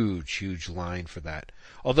huge line for that.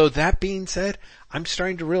 Although that being said, I'm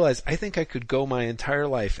starting to realize I think I could go my entire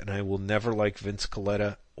life and I will never like Vince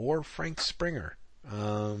Colletta or Frank Springer.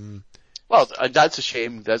 Well, that's a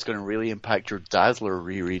shame. That's going to really impact your Dazzler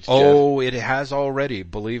reread. Oh, Jeff. It has already.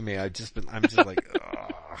 Believe me, I'm just like,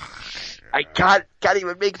 ugh. I can't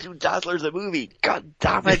even make through Dazzler the movie. God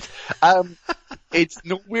damn it. It's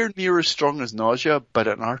nowhere near as strong as Nausea, but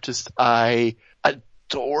an artist I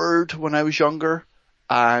adored when I was younger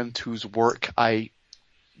and whose work I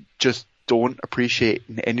just don't appreciate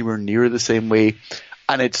in anywhere near the same way.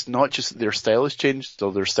 And it's not just that their style has changed,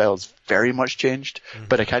 though their style has very much changed,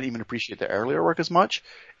 but I can't even appreciate their earlier work as much,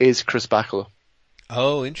 is Chris Bachalo.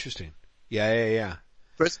 Oh, interesting. Yeah.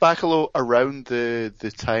 Chris Bachalo around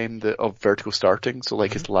the time of Vertigo starting, so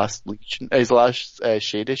like his last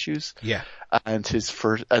Shade issues. Yeah. And his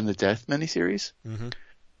first, and the Death miniseries.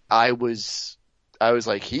 I was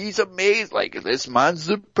like, he's amazing, like, this man's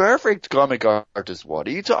the perfect comic artist, what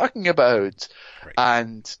are you talking about? Right.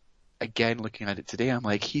 And again, looking at it today, I'm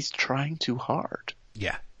like, he's trying too hard.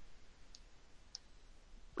 Yeah.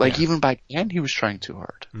 Like, even back then, he was trying too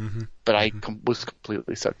hard. But I was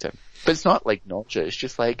completely sucked in. But it's not like Nausea, it's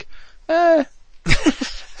just like, Well,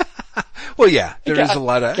 yeah, there is a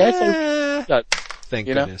lot of, thank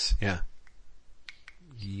goodness, yeah.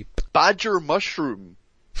 Yep. Badger Mushroom.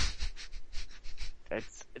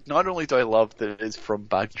 Not only do I love that it is from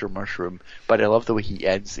Badger Mushroom, but I love the way he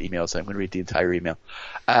ends the email, so I'm going to read the entire email.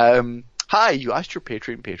 Hi, you asked your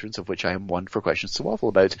Patreon patrons, of which I am one, for questions to waffle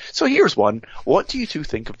about. So here's one. What do you two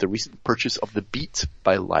think of the recent purchase of The Beat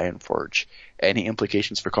by Lionforge? Any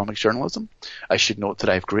implications for comics journalism? I should note that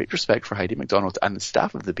I have great respect for Heidi MacDonald and the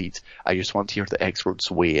staff of The Beat. I just want to hear the experts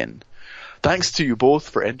weigh in. Thanks to you both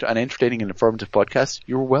for an entertaining and informative podcast.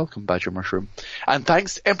 You're welcome, Badger Mushroom. And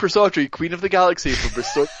thanks to Empress Audrey, Queen of the Galaxy, for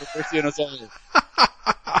bestowing mercy on us all.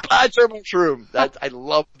 Badger Mushroom! I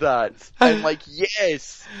love that. I'm like,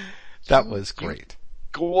 yes! That was great.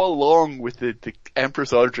 Go along with the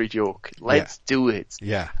Empress Audrey joke. Let's do it.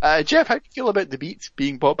 Yeah. Jeff, how do you feel about The Beat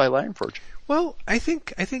being bought by Lionforge? Well, I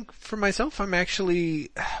think for myself, I'm actually,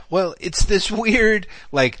 well, it's this weird,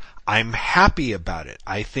 like, I'm happy about it.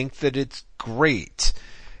 I think that it's great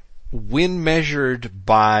when measured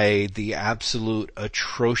by the absolute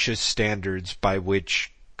atrocious standards by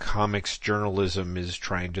which comics journalism is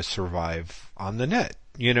trying to survive on the net.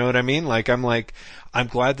 You know what I mean? I'm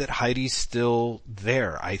glad that Heidi's still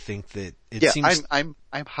there. I think that it seems... I'm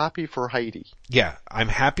happy for Heidi. Yeah, I'm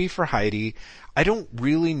happy for Heidi. I don't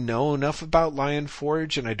really know enough about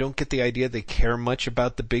Lionforge, and I don't get the idea they care much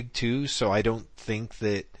about the big two, so I don't think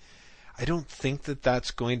that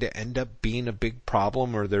that's going to end up being a big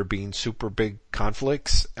problem or there being super big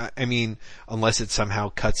conflicts. I mean, unless it somehow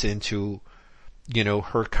cuts into,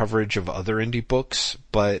 her coverage of other indie books,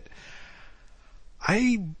 but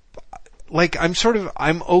I'm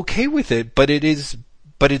okay with it, but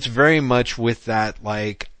it's very much with that,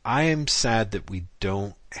 I am sad that we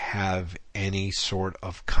don't have any sort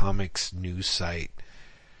of comics news site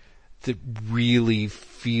that really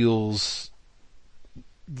feels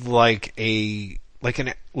like an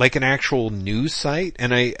actual news site.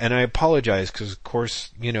 And I apologize because, of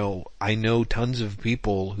course, I know tons of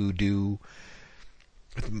people who do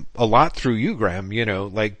a lot through you, Graham,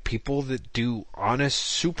 people that do honest,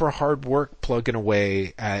 super hard work plugging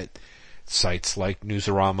away at sites like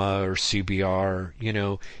Newsarama or CBR,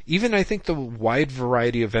 even I think the wide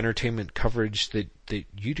variety of entertainment coverage that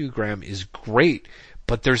you do, Graham, is great,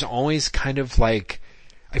 but there's always kind of I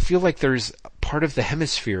feel like there's part of the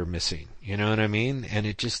hemisphere missing, you know what I mean? And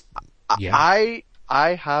it just, yeah. I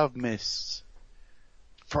have missed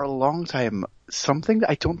for a long time something that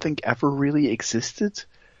I don't think ever really existed,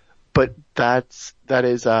 but that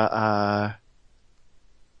is a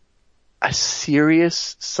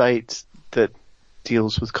serious site that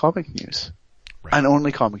deals with comic news. Right. And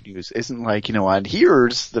only comic news. Isn't and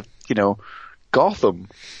here's the, Gotham.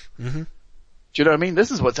 Mm-hmm. Do you know what I mean?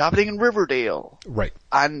 This is what's happening in Riverdale. Right.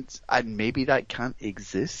 And maybe that can't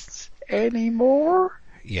exist anymore.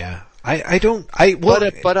 Yeah.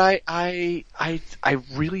 But I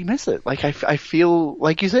really miss it. I feel,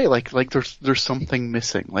 like you say, there's something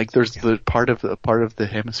missing. There's the part of the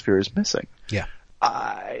hemisphere is missing. Yeah.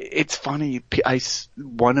 It's funny.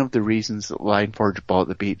 One of the reasons that Lionforge bought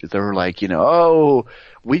The Beat, they were oh,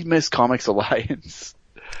 we miss Comics Alliance.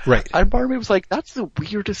 Right. And part of me was like, that's the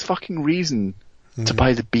weirdest fucking reason to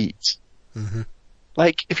buy The Beat. Mm-hmm.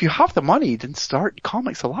 If you have the money, then start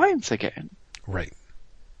Comics Alliance again. Right.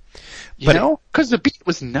 Because The Beat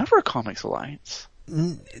was never Comics Alliance.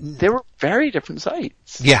 They were very different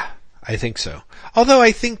sites. Yeah, I think so. Although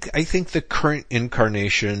I think the current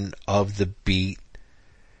incarnation of The Beat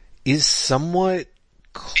is somewhat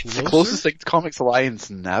closer. It's the closest thing to Comics Alliance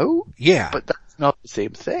now? Yeah. But that's not the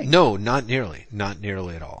same thing. No, not nearly. Not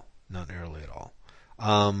nearly at all. Not nearly at all.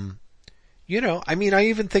 I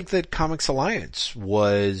even think that Comics Alliance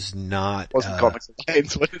was not... Wasn't Comics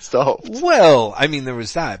Alliance when it stopped. Well, there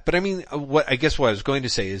was that. But what I was going to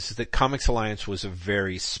say is that Comics Alliance was a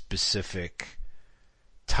very specific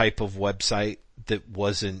type of website that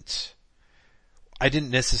wasn't... I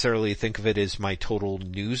didn't necessarily think of it as my total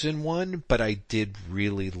news in one, but I did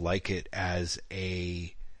really like it as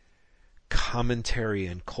a commentary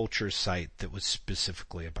and culture site that was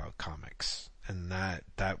specifically about comics. And that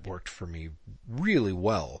worked for me really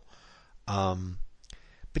well.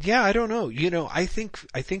 But yeah, I don't know. I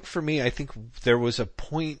think for me, there was a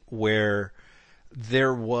point where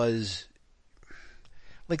there was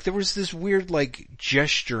this weird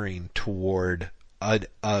gesturing toward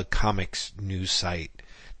a comics news site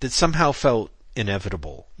that somehow felt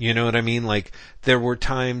inevitable. You know what I mean? There were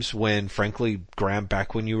times when, frankly, Graham,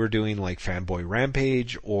 back when you were doing Fanboy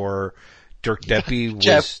Rampage or Dirk Deppy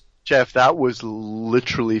was... Jeff, that was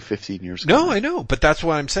literally 15 years ago. No, I know, but that's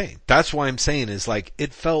what I'm saying. That's what I'm saying is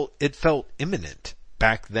it felt imminent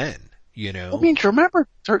back then, do you remember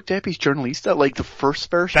Dirk Deppy's Journalista, the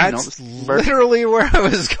first version? That's literally where I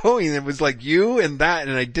was going. It was you and that,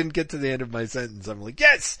 and I didn't get to the end of my sentence. I'm like,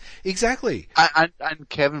 yes, exactly. And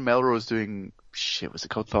Kevin Melrose doing, was it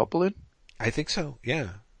called Thought Balloon? I think so, yeah.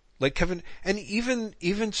 Like Kevin, and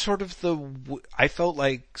even sort of I felt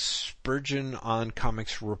like Spurgeon on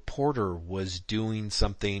Comics Reporter was doing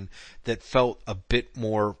something that felt a bit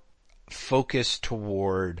more focused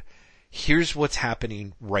toward, here's what's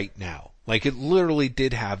happening right now. Like it literally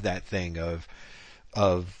did have that thing of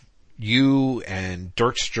you and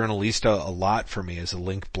Dirk's Journalista a lot for me as a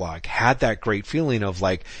link blog had that great feeling of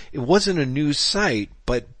like, it wasn't a news site,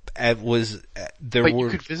 but it was, you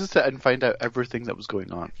could visit it and find out everything that was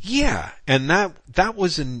going on. Yeah. And that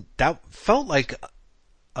felt like,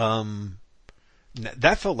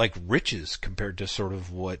 that felt like riches compared to sort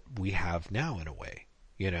of what we have now in a way,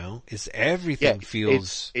 you know, is everything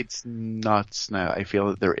feels. It's nuts now. I feel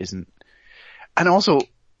that there isn't. And also,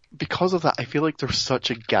 because of that, I feel like there's such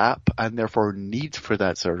a gap and therefore need for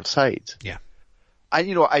that sort of site. Yeah. And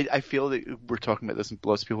you know, I feel that we're talking about this and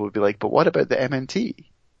lots of people would be like, but what about the MNT?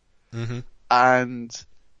 Mm-hmm. And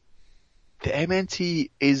the MNT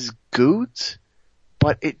is good,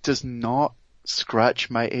 but it does not scratch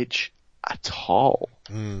my itch at all.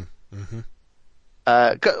 Mm-hmm.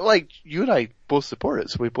 Like, you and I both support it,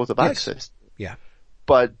 so we both have access. Yeah.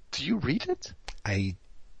 But do you read it?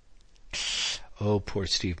 Oh, poor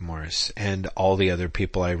Steve Morris and all the other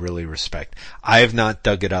people I really respect. I have not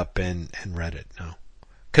dug it up and read it, no.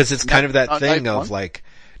 Cause it's kind of that thing of like,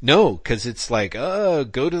 no, cause it's like, go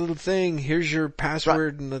to the thing, here's your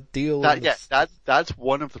password and the deal. That's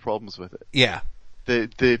one of the problems with it. Yeah. The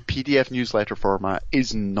PDF newsletter format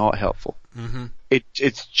is not helpful. Mm-hmm.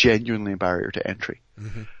 It's genuinely a barrier to entry.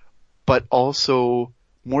 Mm-hmm. But also,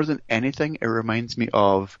 more than anything, it reminds me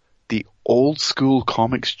of the old school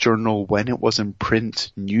Comics Journal when it was in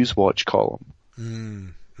print Newswatch column.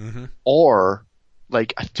 Mm-hmm. Or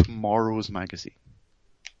like a Tomorrow's magazine.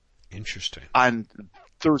 Interesting. And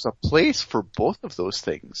there's a place for both of those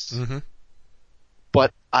things. Mm-hmm.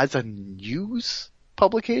 But as a news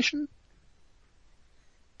publication,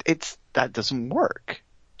 that doesn't work.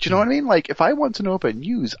 Do you know what I mean? Like, if I want to know about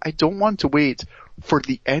news, I don't want to wait for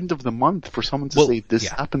the end of the month for someone to say this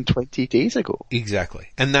happened 20 days ago. Exactly.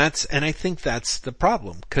 And I think that's the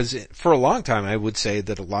problem. Cause for a long time I would say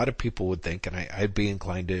that a lot of people would think, and I'd be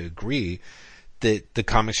inclined to agree, that the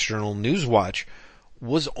Comics Journal Newswatch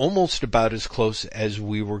was almost about as close as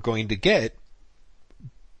we were going to get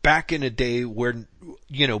back in a day where,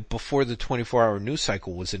 you know, before the 24-hour news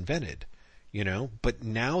cycle was invented. You know, but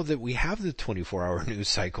now that we have the 24-hour news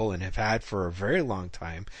cycle and have had for a very long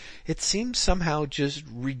time, it seems somehow just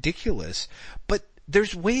ridiculous. But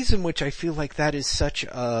there's ways in which I feel like that is such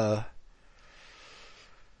a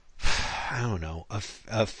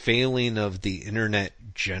failing of the internet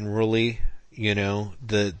generally, you know,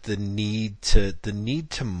 the need to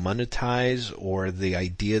monetize, or the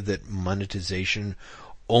idea that monetization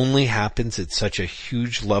only happens at such a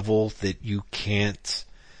huge level that you can't,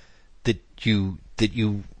 that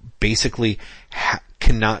you basically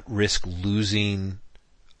cannot risk losing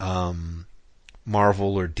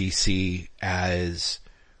Marvel or DC as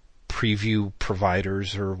preview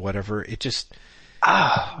providers or whatever. It just,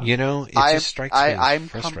 you know, it just strikes me as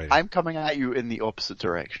frustrating. I'm coming at you in the opposite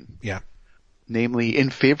direction. Yeah. Namely, in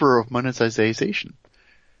favor of monetization.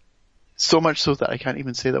 So much so that I can't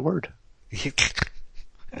even say that word.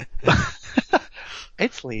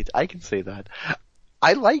 It's late. I can say that.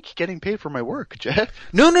 I like getting paid for my work, Jeff.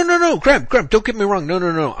 No. Graham, don't get me wrong.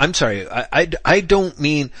 No. I'm sorry. I don't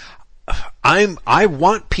mean, I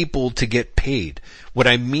want people to get paid. What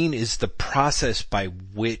I mean is the process by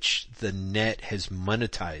which the net has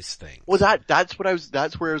monetized things. Well, that's where I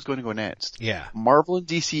was going to go next. Yeah. Marvel and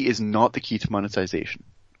DC is not the key to monetization.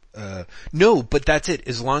 No, but that's it.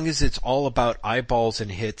 As long as it's all about eyeballs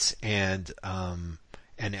and hits and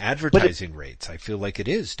advertising rates, I feel like it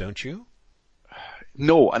is, don't you?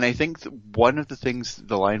 No, and I think that one of the things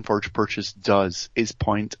the Lionforge purchase does is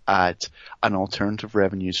point at an alternative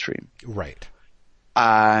revenue stream. Right.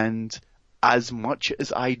 And as much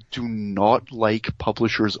as I do not like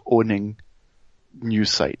publishers owning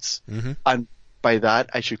news sites, mm-hmm. and by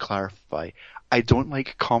that I should clarify, I don't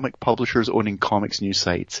like comic publishers owning comics news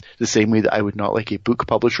sites the same way that I would not like a book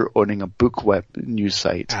publisher owning a book web news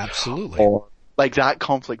site. Absolutely. Or, like, that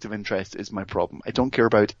conflict of interest is my problem. I don't care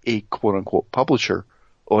about a quote-unquote publisher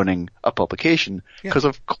owning a publication, because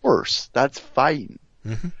of course, that's fine.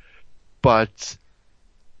 Mm-hmm. But,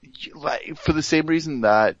 like, for the same reason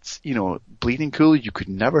that, you know, Bleeding Cool, you could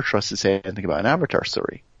never trust to say anything about an Avatar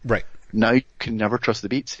story. Right. Now you can never trust the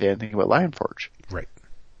Beat to say anything about Lionforge. Right.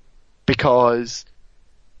 Because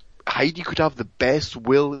Heidi could have the best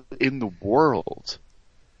will in the world.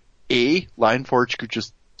 A, Lionforge could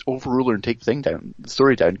just overrule her and take the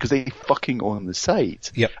story down, because they fucking own the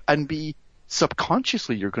site. Yep. And B,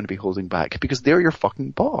 subconsciously you're going to be holding back because they're your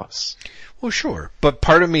fucking boss. Well, sure. But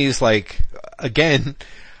part of me is like, again,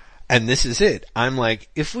 and this is it. I'm like,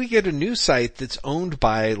 if we get a news site that's owned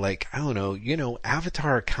by like, I don't know,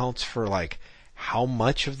 Avatar accounts for like how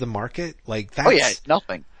much of the market? Like that's... Oh yeah,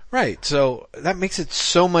 nothing. Right. So that makes it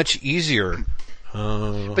so much easier.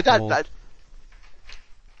 But that...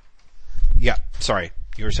 Yeah, sorry.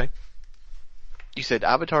 You were saying? You said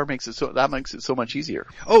Avatar makes it so much easier.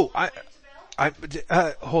 Oh,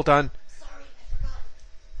 hold on.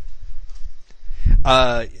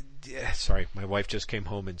 Sorry, my wife just came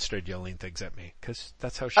home and started yelling things at me, cause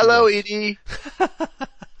that's how she Hello, was. Edie.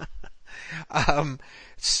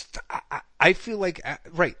 I feel like,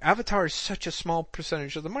 right, Avatar is such a small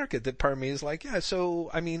percentage of the market that part of me is like, yeah, so,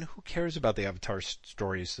 I mean, who cares about the Avatar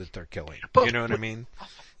stories that they're killing? You know what I mean?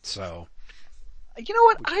 So. You know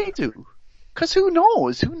what? I do. Cause who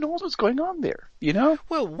knows? Who knows what's going on there? You know?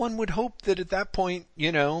 Well, one would hope that at that point,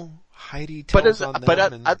 Heidi tells on them. But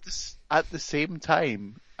at the same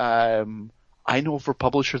time, I know of a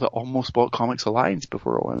publisher that almost bought Comics Alliance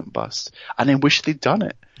before it went bust. And I wish they'd done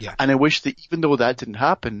it. Yeah. And I wish that even though that didn't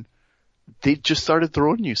happen, they just started their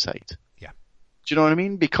own new site. Yeah. Do you know what I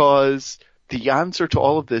mean? Because the answer to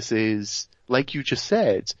all of this is, like you just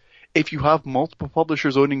said, if you have multiple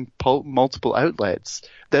publishers owning multiple outlets,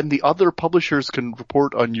 then the other publishers can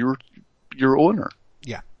report on your owner.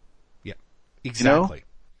 Yeah. Yeah. Exactly. You know?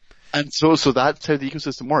 And so that's how the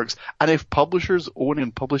ecosystem works. And if publishers owning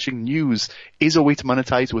and publishing news is a way to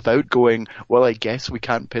monetize without going, well, I guess we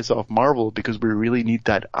can't piss off Marvel because we really need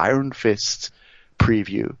that Iron Fist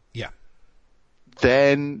preview. Yeah.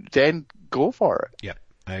 Then go for it. Yeah,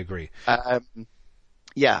 I agree.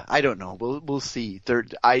 Yeah, I don't know. We'll see.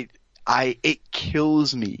 It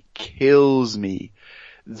kills me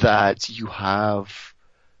that you have,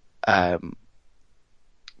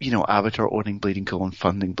 Avatar owning Bleeding Cool and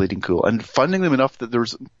funding Bleeding Cool and funding them enough that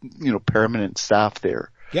there's, permanent staff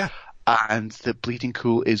there. Yeah. And that Bleeding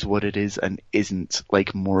Cool is what it is and isn't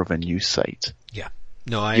like more of a news site. Yeah.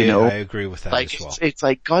 No, I agree with that like, as well. It's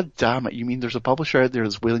like, God damn it. You mean there's a publisher out there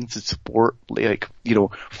that's willing to support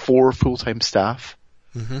 4 full-time staff?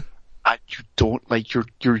 Mm-hmm. And you don't,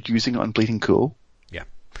 you're using it on Bleeding Cool? Yeah.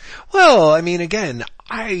 Well, I mean, again,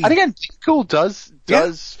 Bleeding Cool does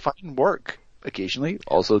fine work occasionally,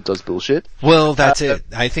 also does bullshit. Well, that's it.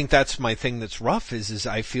 I think that's my thing that's rough is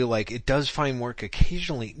I feel like it does fine work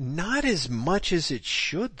occasionally, not as much as it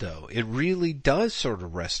should though. It really does sort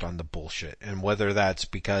of rest on the bullshit, and whether that's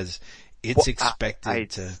because it's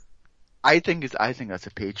expected to... I think that's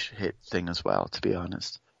a page hit thing as well, to be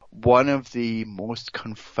honest. One of the most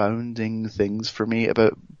confounding things for me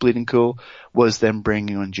about Bleeding Cool was them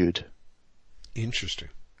bringing on Jude. Interesting.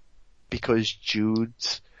 Because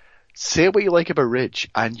Jude's... Say what you like about Rich,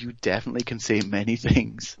 and you definitely can say many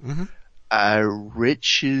things. Mm-hmm.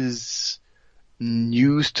 Rich's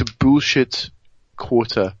news to bullshit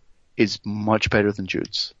quota is much better than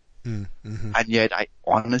Jude's. Mm-hmm. And yet I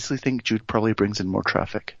honestly think Jude probably brings in more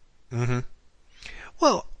traffic. Mm-hmm.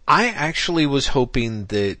 Well, I actually was hoping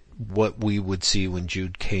that what we would see when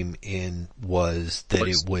Jude came in was that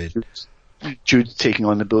it would... Jude taking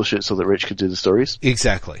on the bullshit so that Rich could do the stories?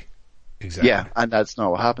 Exactly. Yeah, and that's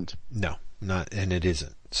not what happened. No, and it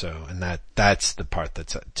isn't. So, and that's the part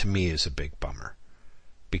that's, to me, is a big bummer.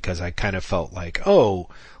 Because I kind of felt like,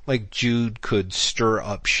 Jude could stir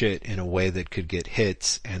up shit in a way that could get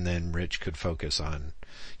hits, and then Rich could focus on,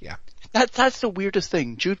 yeah. That's the weirdest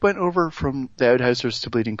thing. Jude went over from the Outhousers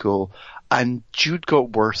to Bleeding Cool, and Jude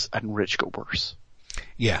got worse and Rich got worse.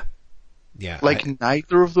 Yeah. Yeah.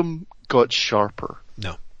 Neither of them got sharper.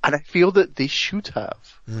 No. And I feel that they should have.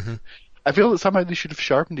 Mm-hmm. I feel that somehow they should have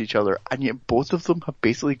sharpened each other, and yet both of them have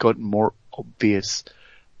basically gotten more obvious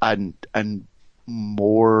and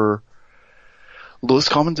more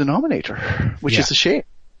lowest common denominator, which is a shame.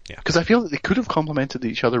 Yeah. Because I feel that they could have complemented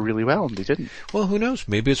each other really well, and they didn't. Well, who knows?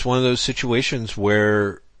 Maybe it's one of those situations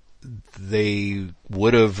where they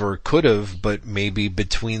would have or could have, but maybe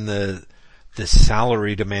between the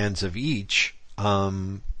salary demands of each,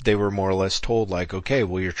 they were more or less told like, okay,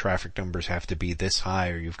 well your traffic numbers have to be this high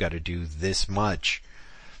or you've got to do this much,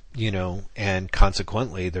 and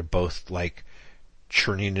consequently they're both like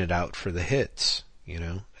churning it out for the hits,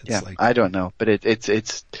 It's I don't know, but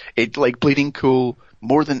it's like Bleeding Cool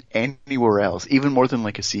more than anywhere else, even more than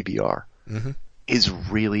like a CBR, is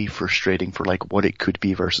really frustrating for like what it could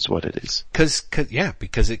be versus what it is.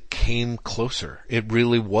 Because it came closer. It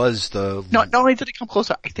really was Not only did it come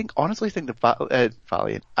closer, I honestly think the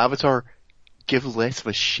Valiant Avatar give less of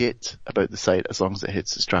a shit about the site as long as it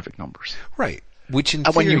hits its traffic numbers. Right. Which in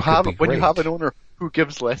and theory when you have could be great. you have an owner who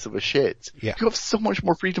gives less of a shit. Yeah. You have so much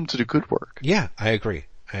more freedom to do good work. Yeah, I agree.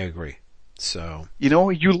 So. You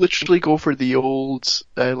know, you literally go for the old,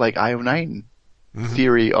 like IO9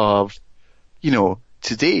 theory of, you know,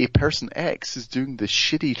 today person X is doing the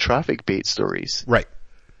shitty traffic bait stories. Right.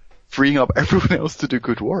 Freeing up everyone else to do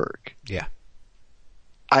good work. Yeah.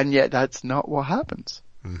 And yet that's not what happens.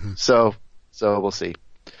 So we'll see.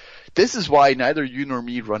 This is why neither you nor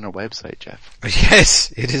me run a website, Jeff.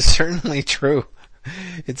 Yes, it is certainly true.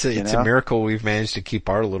 It's a know? miracle we've managed to keep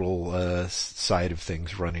our little side of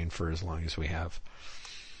things running for as long as we have.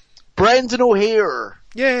 Brendan O'Hare.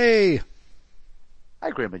 Yay!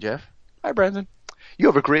 Hi, Graham and Jeff. Hi, Brendan. You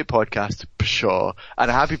have a great podcast, pshaw.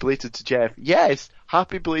 And a happy belated to Jeff. Yes,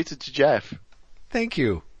 happy belated to Jeff. Thank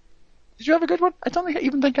you. Did you have a good one? I don't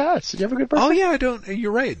even think I asked. Did you have a good birthday? Oh yeah,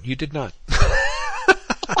 you're right. You did not.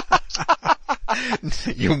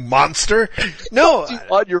 You monster. No.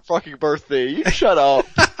 On your fucking birthday. You shut up.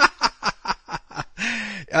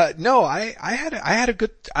 No, I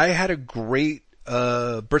had a great,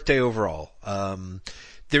 birthday overall.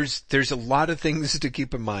 There's a lot of things to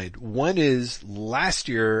keep in mind. One is last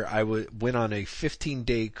year I went on a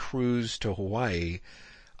 15-day cruise to Hawaii,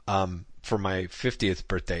 for my 50th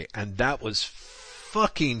birthday, and that was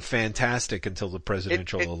fucking fantastic until the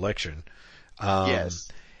presidential election. Yes.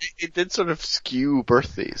 It did sort of skew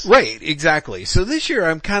birthdays. Right, exactly. So this year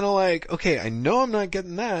I'm kind of like, okay, I know I'm not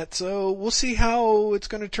getting that, so we'll see how it's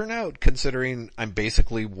going to turn out, considering I'm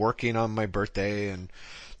basically working on my birthday and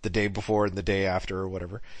the day before and the day after or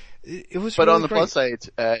whatever. It was But really on the great. plus side,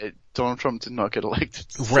 Donald Trump did not get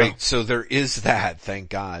elected. So. Right, so there is that, thank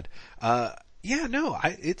God. Yeah, no,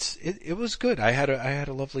 it was good. I had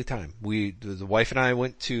a lovely time. The wife and I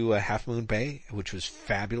went to Half Moon Bay, which was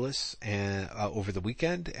fabulous, and over the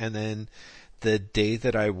weekend, and then the day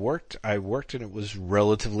that I worked and it was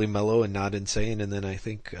relatively mellow and not insane, and then I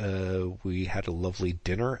think we had a lovely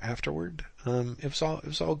dinner afterward. It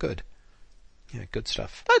was all good. Yeah, good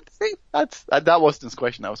stuff. That wasn't his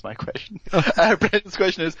question, that was my question. Brendan's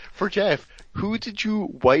question is, for Jeff, who did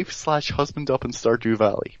you wife/husband up in Stardew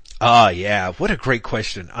Valley? Ah, yeah, what a great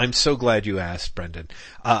question. I'm so glad you asked, Brendan.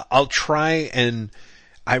 I'll try and,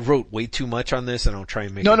 I wrote way too much on this and I'll try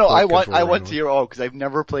and make it No, I quick 'cause want we're to hear all, because I've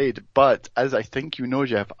never played, but as I think you know,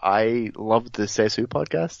 Jeff, I love the Sesu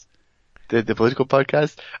podcast. The political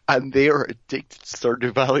podcast, and they are addicted to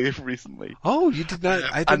Stardew Valley recently. Oh, you did not,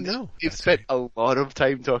 I didn't know. They've spent a lot of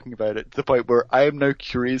time talking about it, to the point where I am now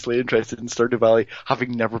curiously interested in Stardew Valley,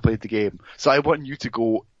 having never played the game. So I want you to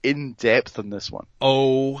go in depth on this one.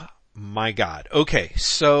 Oh my God. Okay,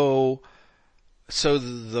 so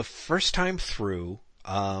the first time through,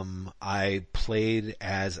 I played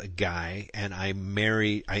as a guy and I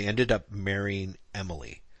ended up marrying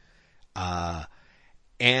Emily.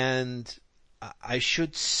 And I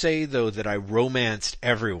should say though that I romanced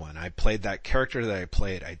everyone. I played that character that I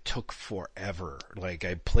played. I took forever. Like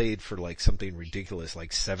I played for like something ridiculous,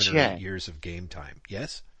 like 7 or 8 years of game time.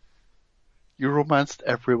 Yes? You romanced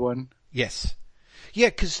everyone? Yes.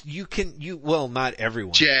 Yeah, cause well, not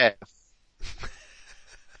everyone. Jeff.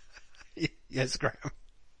 Yes, Graham.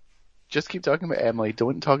 Just keep talking about Emily.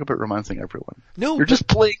 Don't talk about romancing everyone. No. You're just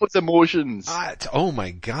playing with emotions. Oh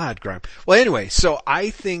my God, Graham. Well, anyway, so I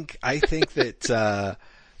think that,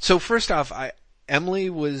 so first off, Emily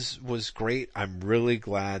was great. I'm really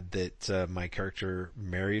glad that, my character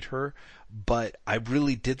married her, but I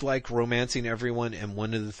really did like romancing everyone. And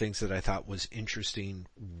one of the things that I thought was interesting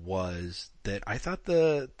was that I thought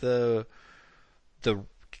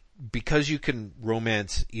because you can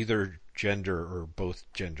romance either gender or both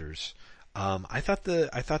genders, I thought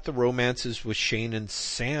the romances with Shane and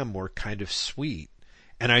Sam were kind of sweet.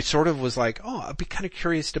 And I sort of was like, oh, I'd be kind of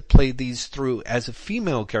curious to play these through as a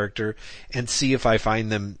female character and see if I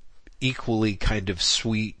find them equally kind of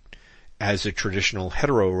sweet as a traditional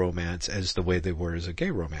hetero romance as the way they were as a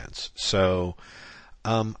gay romance. So,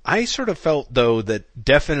 I sort of felt though that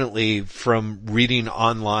definitely from reading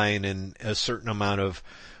online and a certain amount of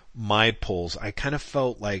my polls, I kind of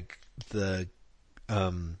felt like the,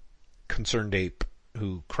 Concerned Ape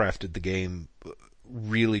who crafted the game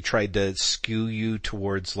really tried to skew you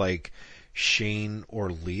towards like Shane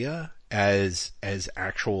or Leah as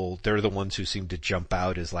actual, they're the ones who seem to jump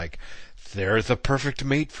out as like, they're the perfect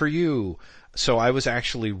mate for you. So I was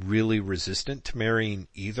actually really resistant to marrying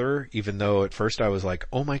either, even though at first I was like,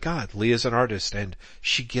 oh my God, Leah's an artist and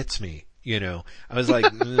she gets me, you know. I was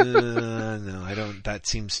like, no, I don't, that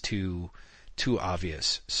seems too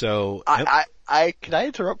obvious. So can I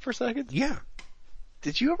interrupt for a second? Yeah.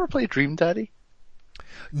 Did you ever play Dream Daddy?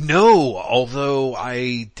 No, although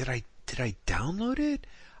did I download it?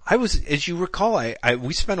 as you recall,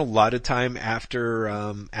 we spent a lot of time after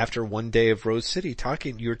one day of Rose City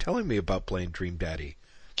talking. You were telling me about playing Dream Daddy.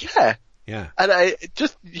 Yeah. Yeah. And I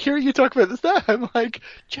just hearing you talk about this now, I'm like,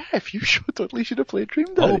 Jeff, you totally should have played Dream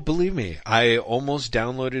Daddy. Oh, believe me, I almost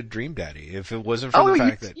downloaded Dream Daddy if it wasn't for the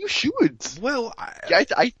fact that you should. Well,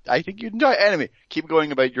 I think you'd enjoy it. Anyway, keep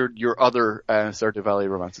going about your other Stardew Valley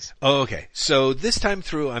romances. Oh, okay. So this time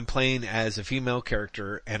through, I'm playing as a female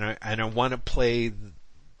character, and I want to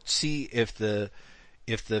see if the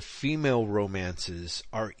female romances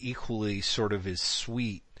are equally sort of as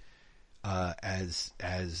sweet as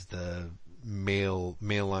the male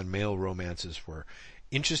on male romances were.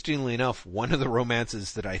 Interestingly enough, one of the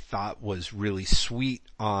romances that I thought was really sweet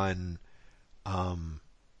on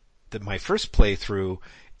my first playthrough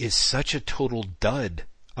is such a total dud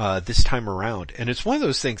this time around. And it's one of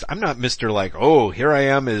those things, I'm not Mr. like, oh, here I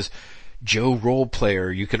am as Joe role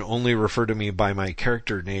player, you can only refer to me by my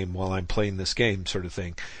character name while I'm playing this game sort of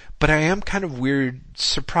thing. But I am kind of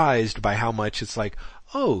surprised by how much it's like,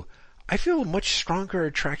 oh, I feel a much stronger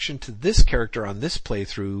attraction to this character on this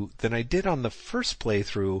playthrough than I did on the first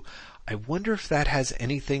playthrough. I wonder if that has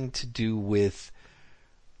anything to do with,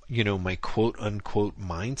 my quote unquote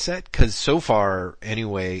mindset. Cause so far,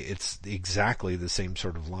 anyway, it's exactly the same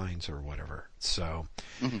sort of lines or whatever. So,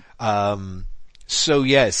 so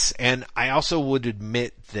yes. And I also would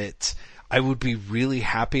admit that I would be really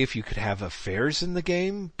happy if you could have affairs in the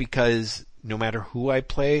game, because no matter who I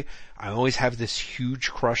play, I always have this huge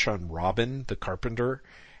crush on Robin, the carpenter,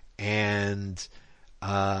 and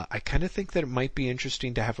I kind of think that it might be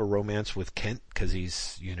interesting to have a romance with Kent, because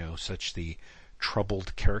he's, such the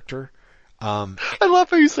troubled character. I love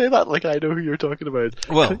how you say that like I know who you're talking about.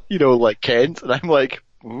 Well, like Kent, and I'm like,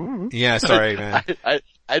 yeah, sorry, man.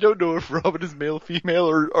 I don't know if Robin is male, female,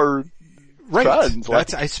 or right. trans.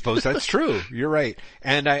 I suppose that's true. You're right.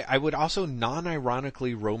 And I would also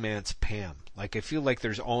non-ironically romance Pam. Like, I feel like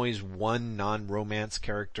there's always one non-romance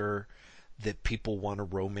character that people want to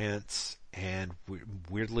romance, and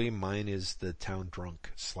weirdly mine is the town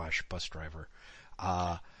drunk / bus driver.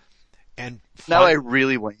 And now I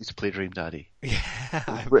really want you to play Dream Daddy. Yeah,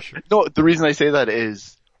 I'm sure. No, the reason I say that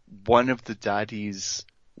is one of the daddy's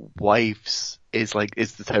wives is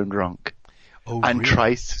the town drunk. Oh, and really?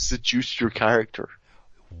 tries to seduce your character.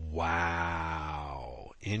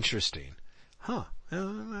 Wow. Interesting. Huh.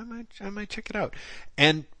 I might check it out.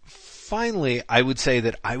 And finally, I would say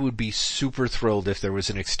that I would be super thrilled if there was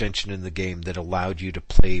an extension in the game that allowed you to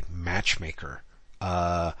play matchmaker.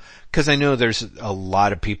 Cause I know there's a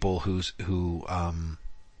lot of people who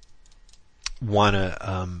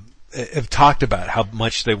have talked about how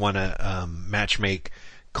much they wanna, matchmake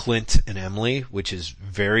Clint and Emily, which is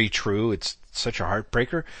very true. It's such a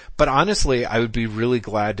heartbreaker. But honestly, I would be really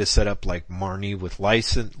glad to set up like Marnie with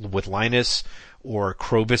Linus, or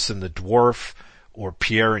Krobus and the Dwarf, or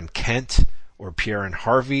Pierre and Kent, or Pierre and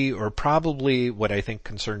Harvey, or probably what I think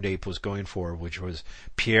Concerned Ape was going for, which was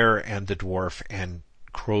Pierre and the Dwarf and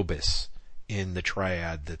Krobus in the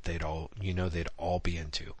triad that they'd all be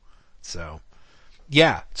into. So,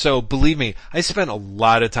 yeah. So believe me, I spent a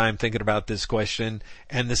lot of time thinking about this question,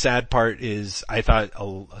 and the sad part is I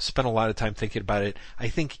spent a lot of time thinking about it, I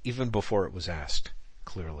think even before it was asked,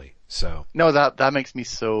 clearly. So. No, that makes me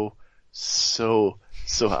so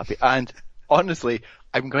happy. And honestly,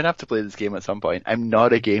 I'm going to have to play this game at some point. I'm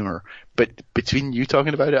not a gamer, but between you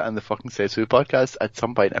talking about it and the fucking Setsu podcast, at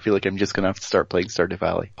some point I feel like I'm just going to have to start playing Stardew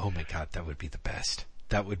Valley. Oh my god, that would be the best.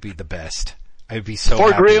 That would be the best. I'd be so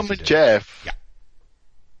For happy. Graham and Jeff. Yeah.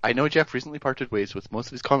 I know Jeff recently parted ways with most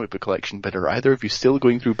of his comic book collection, but are either of you still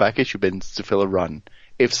going through back issue bins to fill a run?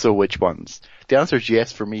 If so, which ones? The answer is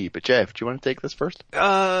yes for me, but Jeff, do you want to take this first?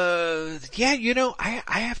 Yeah, I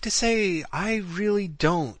have to say, I really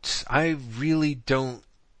don't. I really don't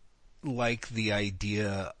like the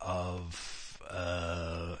idea of,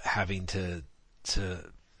 having to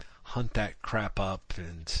hunt that crap up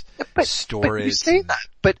and store it. You say that,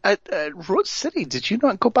 but at Rose City, did you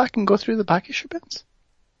not go back and go through the back issue bins?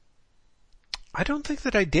 I don't think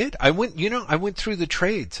that I did. I went through the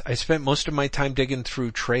trades. I spent most of my time digging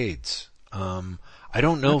through trades. I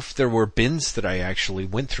don't know if there were bins that I actually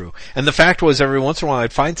went through. And the fact was, every once in a while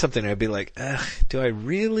I'd find something and I'd be like, do I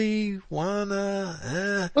really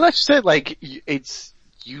wanna, Well, that's just it. Like,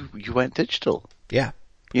 you went digital. Yeah.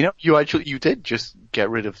 You did just get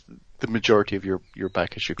rid of the majority of your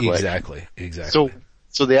back issue collection. Exactly.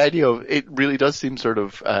 So the idea of it really does seem sort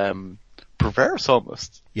of, perverse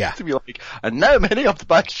almost. Yeah. To be like, and now I'm heading up the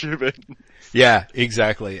back issue bin. Yeah,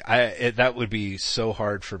 exactly. That would be so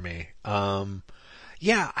hard for me.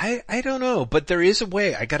 Yeah, I don't know, but there is a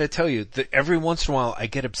way, I gotta tell you, that every once in a while I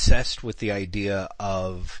get obsessed with the idea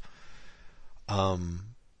of,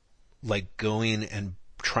 like going and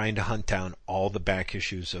trying to hunt down all the back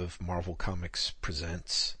issues of Marvel Comics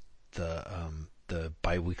Presents, the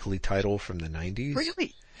bi-weekly title from the 90s.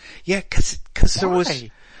 Really? Yeah, cause there was,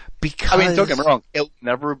 because... I mean, don't get me wrong, it'll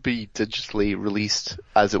never be digitally released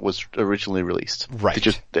as it was originally released. Right.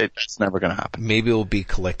 It's never gonna happen. Maybe it'll be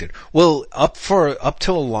collected. Well, up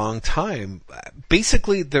till a long time,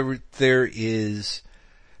 basically there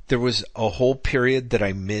was a whole period that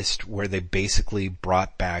I missed where they basically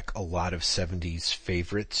brought back a lot of 70s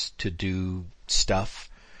favorites to do stuff.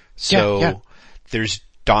 So there's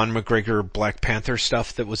Don McGregor Black Panther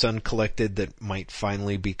stuff that was uncollected that might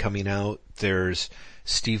finally be coming out. There's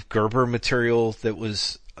Steve Gerber material that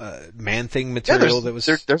was Man-Thing material that was...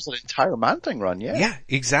 There's an entire Man-Thing run, yeah. Yeah,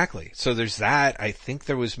 exactly. So there's that. I think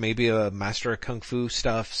there was maybe a Master of Kung Fu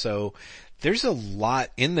stuff. So there's a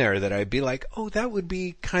lot in there that I'd be like, oh, that would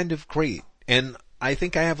be kind of great. And I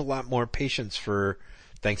think I have a lot more patience for,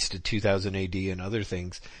 thanks to 2000 AD and other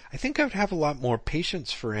things, I think I would have a lot more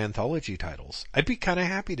patience for anthology titles. I'd be kind of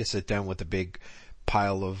happy to sit down with a big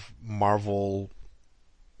pile of Marvel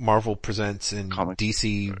Presents and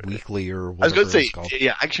DC Weekly or whatever I was going it's to called. say,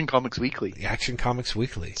 yeah, Action Comics Weekly. Action Comics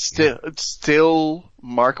Weekly. Still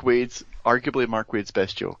arguably Mark Waid's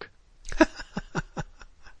best joke.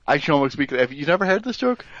 Action Comics Weekly. Have you never heard this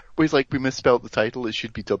joke? Where he's like, we misspelled the title, it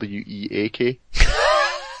should be W-E-A-K.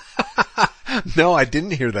 No, I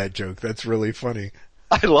didn't hear that joke. That's really funny.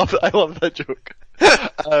 I love that joke.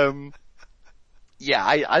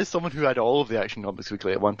 Yeah, as someone who had all of the Action Comics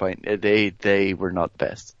Weekly at one point, they were not the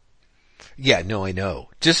best. Yeah, no, I know.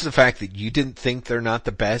 Just the fact that you didn't think they're not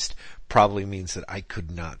the best probably means that I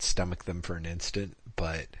could not stomach them for an instant,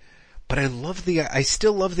 but I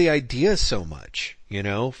still love the idea so much, you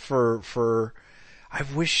know, I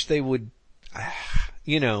wish they would,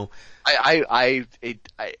 you know. I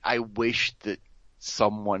wish that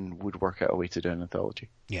someone would work out a way to do an anthology.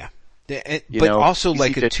 Yeah. But also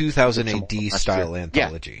like a 2000 AD style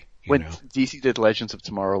anthology. When DC did Legends of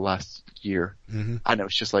Tomorrow last year, and it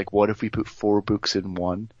was just like, what if we put 4 books in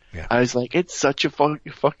one? Yeah. I was like, it's such a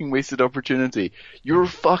fucking wasted opportunity. You're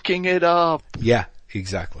fucking it up. Yeah,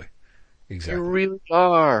 exactly. You really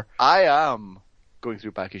are. I am going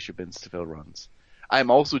through back issue bins to fill runs. I'm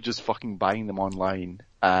also just fucking buying them online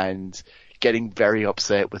and getting very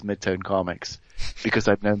upset with Midtown Comics because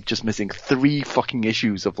I'm now just missing 3 fucking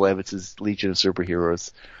issues of Levitz's Legion of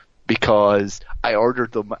Superheroes because I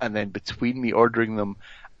ordered them, and then between me ordering them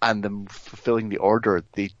and them fulfilling the order,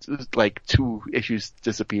 like 2 issues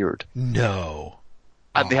disappeared. No.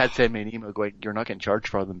 And they had sent me an email going, you're not getting charged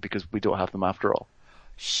for them because we don't have them after all.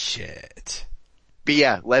 Shit. But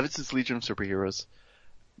yeah, Levitz's Legion of Superheroes,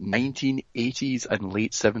 1980s and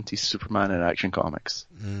late 70s Superman and Action Comics.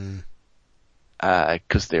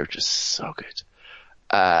 Cause they're just so good.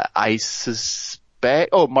 I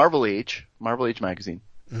suspect, Marvel Age magazine.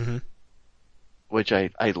 Which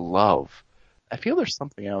I love. I feel there's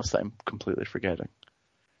something else that I'm completely forgetting.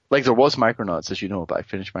 Like there was Micronauts, as you know, but I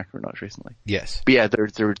finished Micronauts recently. Yes. But yeah,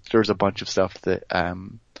 there's a bunch of stuff that,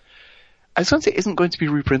 I was going to say isn't going to be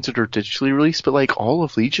reprinted or digitally released, but like all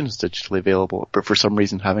of Legion is digitally available, but for some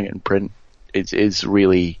reason having it in print is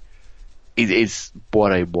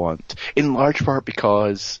what I want. In large part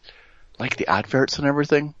because like the adverts and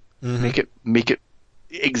everything make it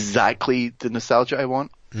exactly the nostalgia I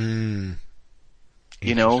want. You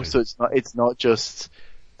know, so it's not just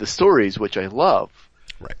the stories, which I love,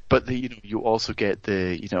 right? But you also get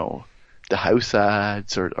the house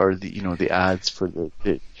ads or the ads for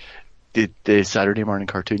the Saturday morning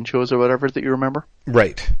cartoon shows or whatever that you remember.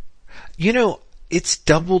 Right. You know, it's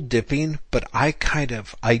double dipping, but I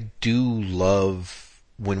do love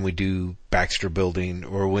when we do Baxter Building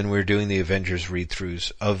or when we're doing the Avengers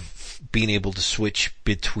read-throughs of being able to switch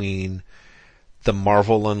between the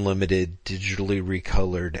Marvel Unlimited digitally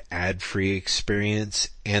recolored ad-free experience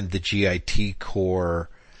and the GIT Core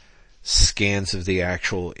scans of the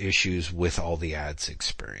actual issues with all the ads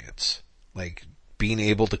experience. Like, being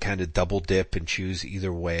able to kind of double dip and choose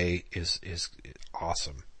either way is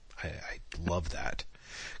awesome. I love that.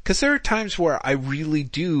 Cause there are times where I really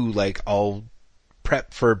do, like, I'll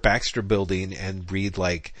prep for Baxter Building and read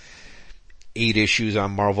like 8 issues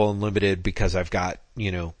on Marvel Unlimited because I've got,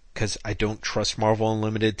 cause I don't trust Marvel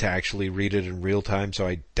Unlimited to actually read it in real time. So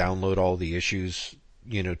I download all the issues,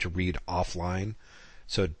 to read offline.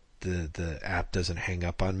 So the app doesn't hang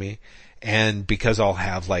up on me. And because I'll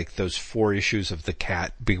have like those 4 issues of The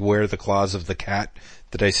Cat, Beware the Claws of the Cat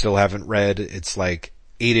that I still haven't read, it's like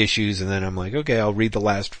 8 issues, and then I'm like, okay, I'll read the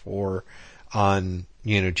last 4 on,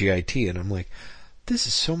 GIT, and I'm like, this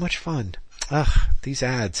is so much fun. Ugh, these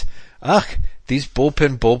ads. Ugh, these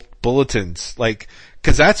bullpen bulletins. Like,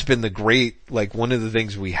 cause that's been the great, like, one of the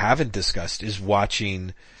things we haven't discussed is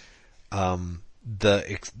watching,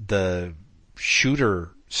 the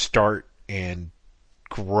shooter start and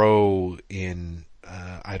grow in,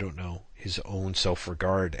 I don't know, his own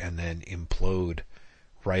self-regard and then implode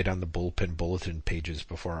right on the bullpen bulletin pages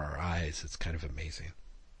before our eyes. It's kind of amazing.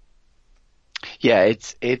 Yeah,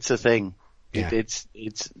 it's a thing. Yeah.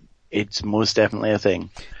 It's most definitely a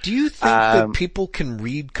thing. Do you think that people can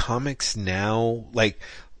read comics now? Like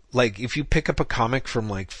if you pick up a comic from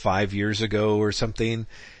like 5 years ago or something,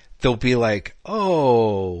 they'll be like,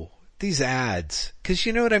 oh, these ads. 'Cause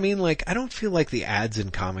you know what I mean? Like, I don't feel like the ads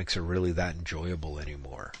in comics are really that enjoyable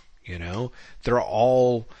anymore. They're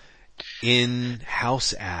all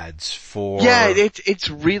in-house ads for... Yeah, it's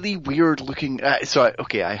really weird looking.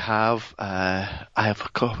 I have a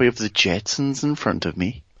copy of the Jetsons in front of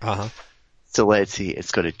me. Uh-huh. So let's see.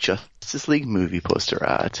 It's got a Justice League movie poster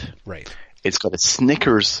ad. Right. It's got a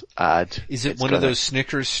Snickers ad. Is it one of those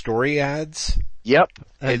Snickers story ads? Yep.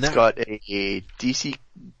 It's got a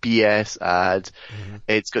DCBS ad. Mm-hmm.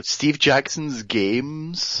 It's got Steve Jackson's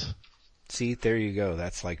games. See, there you go.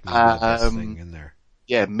 That's like maybe the best thing in there.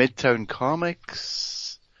 Yeah, Midtown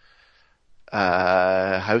Comics,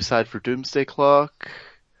 House Ad for Doomsday Clock,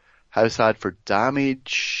 House Ad for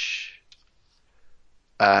Damage,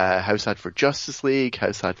 House Ad for Justice League,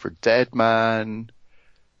 House Ad for Deadman,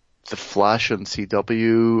 The Flash on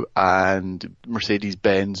CW, and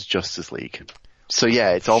Mercedes-Benz Justice League. So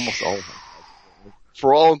yeah, it's almost all of them.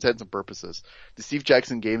 For all intents and purposes. The Steve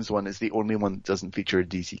Jackson Games one is the only one that doesn't feature a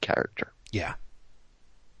DC character. Yeah.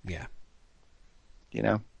 Yeah.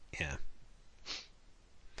 Yeah.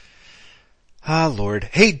 Ah, Lord.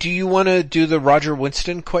 Hey, do you want to do the Roger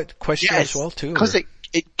Winston question as well, too? Because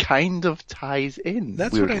it kind of ties in.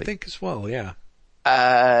 That's weirdly. what I think as well, yeah.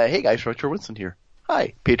 Hey guys, Roger Winston here.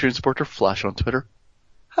 Hi. Patreon supporter Flash on Twitter.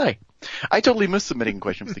 Hi. I totally missed submitting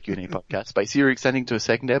questions for the Q&A podcast, but I see you're extending to a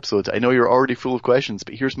second episode. I know you're already full of questions,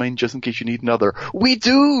 but here's mine just in case you need another. We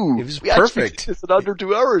do! It was we perfect. It's in under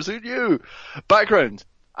 2 hours. Who knew? Background.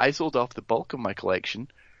 I sold off the bulk of my collection.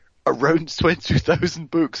 Around 22,000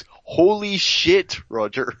 books. Holy shit,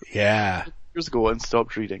 Roger. Yeah. Years ago and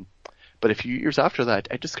stopped reading. But a few years after that,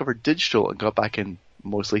 I discovered digital and got back in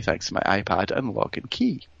mostly thanks to my iPad and Lock and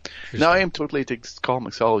Key. Now I am totally into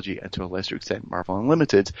comicsology and to a lesser extent Marvel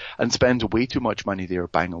Unlimited and spend way too much money there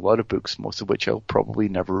buying a lot of books, most of which I'll probably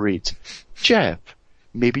never read. Jeff,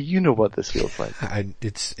 maybe you know what this feels like.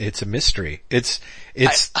 It's a mystery.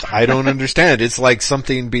 I don't understand. It's like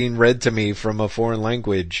something being read to me from a foreign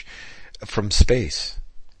language from space.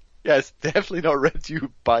 Yeah, it's definitely not read to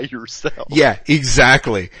you by yourself. Yeah,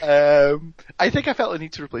 exactly. I think I felt a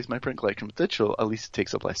need to replace my print collection with digital, at least it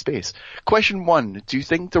takes up less space. Question 1, do you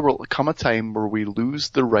think there will come a time where we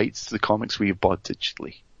lose the rights to the comics we have bought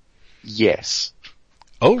digitally? Yes.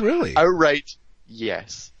 Oh, really? Outright,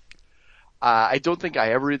 yes. I don't think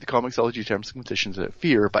I ever read the Comixology terms and conditions out of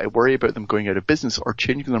fear, but I worry about them going out of business or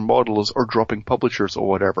changing their models or dropping publishers or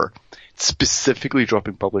whatever. Specifically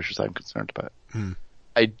dropping publishers I'm concerned about.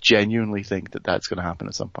 I genuinely think that that's going to happen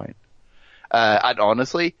at some point. And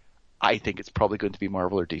honestly, I think it's probably going to be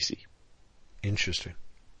Marvel or DC. Interesting.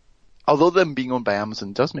 Although them being owned by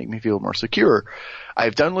Amazon does make me feel more secure.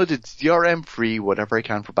 I've downloaded DRM free whatever I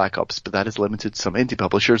can for backups, but that is limited to some indie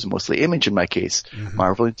publishers, mostly Image in my case. Mm-hmm.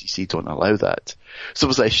 Marvel and DC don't allow that. So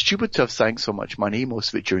was I stupid to have sank so much money, most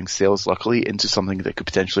of it during sales luckily, into something that could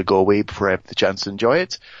potentially go away before I have the chance to enjoy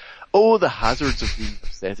it? Oh, the hazards of being an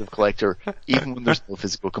obsessive collector, even when there's no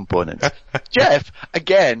physical component. Jeff,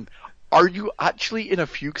 again, are you actually in a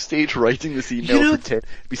fugue stage writing this email pretend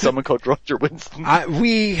to be someone called Roger Winston?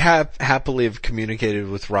 We have happily have communicated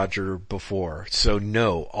with Roger before, so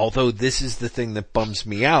no. Although this is the thing that bums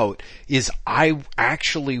me out, is I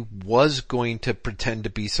actually was going to pretend to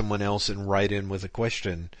be someone else and write in with a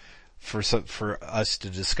question for us to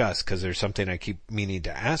discuss, because there's something I keep meaning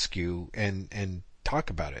to ask you and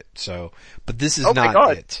talk about it. So, but this is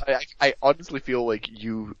not it. I honestly feel like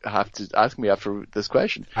you have to ask me after this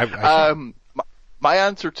question. My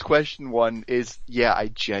answer to question 1 is, yeah, I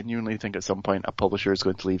genuinely think at some point a publisher is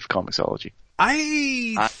going to leave Comixology.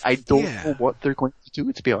 I don't know what they're going to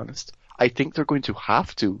do, to be honest. I think they're going to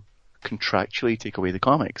have to contractually take away the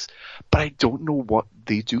comics, but I don't know what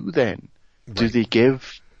they do then. Right. Do they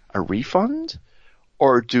give a refund?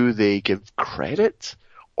 Or do they give credit?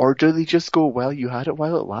 Or do they just go, well, you had it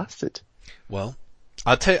while it lasted? Well,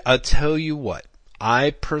 I'll tell you what.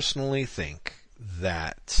 I personally think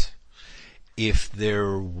that if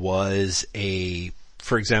there was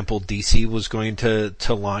for example, DC was going to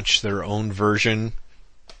launch their own version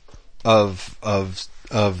of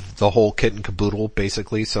the whole kit and caboodle,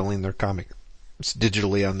 basically selling their comics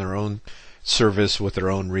digitally on their own service with their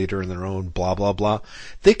own reader and their own blah blah blah.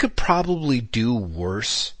 They could probably do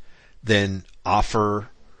worse than offer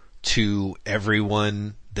to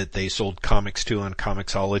everyone that they sold comics to on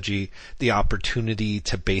Comixology the opportunity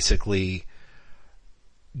to basically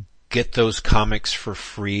get those comics for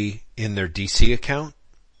free in their DC account,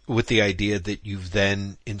 with the idea that you've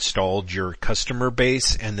then installed your customer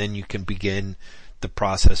base and then you can begin the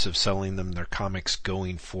process of selling them their comics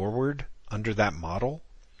going forward under that model.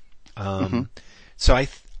 So I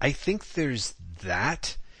think there's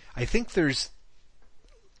that. I think there's,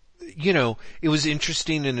 it was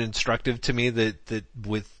interesting and instructive to me that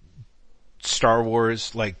with Star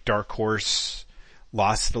Wars, like Dark Horse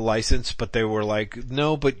lost the license, but they were like,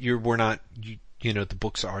 no, but we're not, the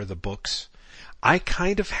books are the books. I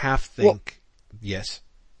kind of half think, yes.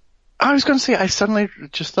 I was going to say, I suddenly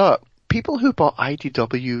just thought, people who bought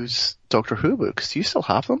IDW's Doctor Who books, do you still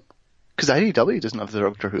have them? Because IDW doesn't have the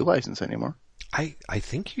Doctor Who license anymore. I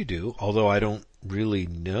think you do, although I don't really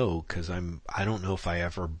know, because I don't know if I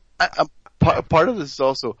ever... Part of this is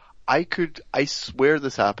also, I swear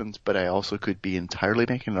this happened, but I also could be entirely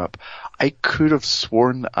making it up. I could have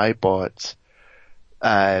sworn that I bought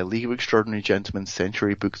League of Extraordinary Gentlemen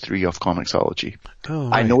Century Book 3 off Comixology. Oh,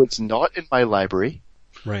 right. I know it's not in my library.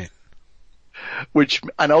 Right.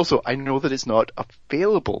 And also, I know that it's not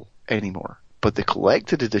available anymore, but the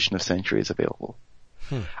collected edition of Century is available.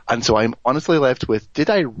 And so I'm honestly left with, did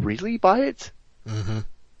I really buy it? Mm-hmm.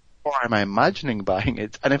 Or am I imagining buying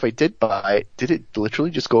it? And if I did buy it, did it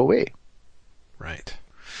literally just go away? Right.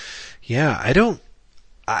 Yeah, I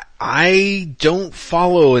don't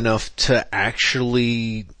follow enough to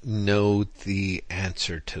actually know the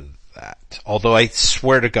answer to that. Although I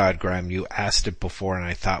swear to God, Graham, you asked it before and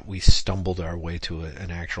I thought we stumbled our way to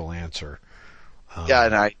an actual answer.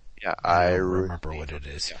 I remember what it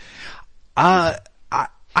is. Yeah.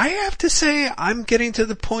 I have to say I'm getting to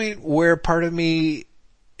the point where part of me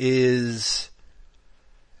is,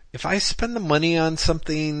 if I spend the money on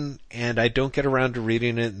something and I don't get around to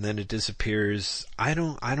reading it and then it disappears, I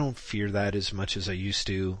don't fear that as much as I used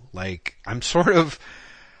to. Like, I'm sort of,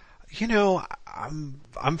 I'm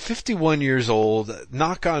 51 years old.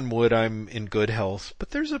 Knock on wood, I'm in good health,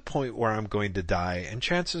 but there's a point where I'm going to die, and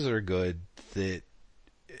chances are good that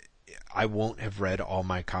I won't have read all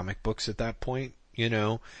my comic books at that point,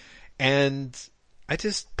 and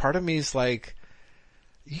part of me is like,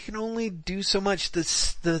 you can only do so much.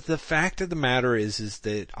 The fact of the matter is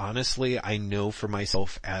that honestly, I know for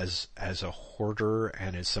myself as a hoarder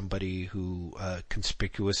and as somebody who,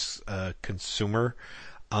 conspicuous, consumer,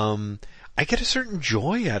 I get a certain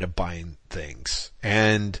joy out of buying things,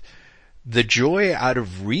 and the joy out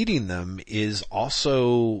of reading them is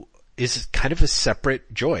kind of a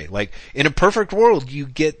separate joy. Like, in a perfect world,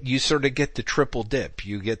 you sort of get the triple dip.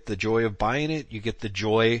 You get the joy of buying it, you get the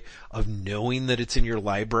joy of knowing that it's in your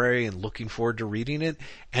library and looking forward to reading it,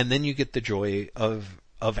 and then you get the joy of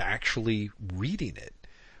actually reading it.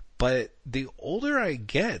 But the older I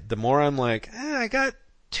get, the more I'm like, I got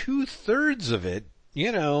 2/3 of it,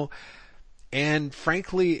 and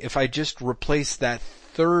frankly, if I just replace that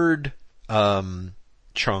third,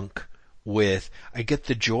 chunk with, I get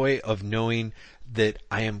the joy of knowing that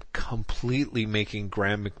I am completely making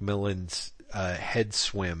Graham McMillan's head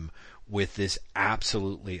swim with this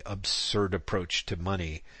absolutely absurd approach to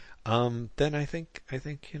money. Then I think I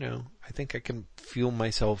can feel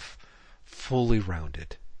myself fully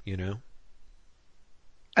rounded.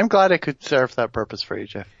 I'm glad I could serve that purpose for you,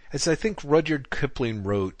 Jeff. As I think Rudyard Kipling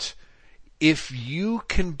wrote, if you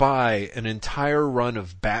can buy an entire run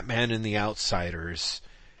of Batman and the Outsiders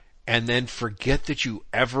and then forget that you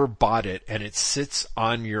ever bought it, and it sits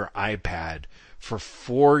on your iPad for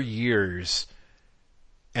 4 years,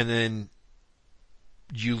 and then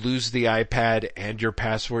you lose the iPad and your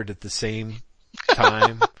password at the same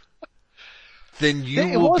time, then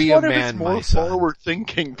you will be a man, my son.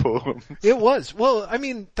 Forward-thinking poem. It was. Well, I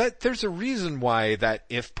mean, there's a reason why that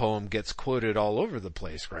If poem gets quoted all over the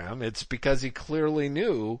place, Graham. It's because he clearly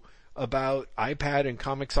knew about iPad and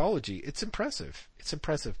Comixology. It's impressive.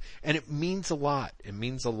 And it means a lot. It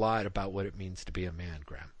means a lot about what it means to be a man,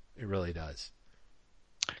 Graham. It really does.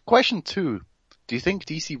 Question 2. Do you think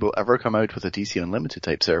DC will ever come out with a DC Unlimited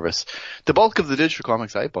type service? The bulk of the digital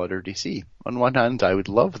comics I bought are DC. On one hand, I would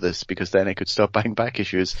love this because then I could stop buying back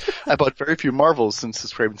issues. I bought very few Marvels since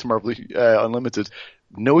subscribing to Marvel Unlimited.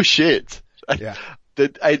 No shit. Yeah.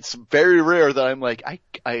 that it's very rare that I'm like, I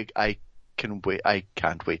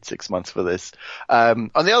can't wait 6 months for this. On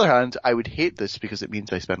the other hand, I would hate this because it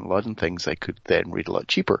means I spend a lot on things I could then read a lot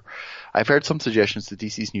cheaper. I've heard some suggestions that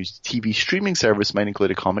DC's new TV streaming service might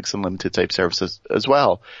include a Comics Unlimited type service as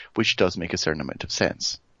well, which does make a certain amount of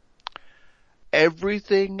sense.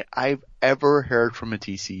 Everything I've ever heard from a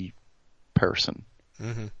DC person,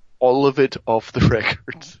 all of it off the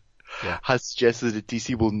record, has suggested that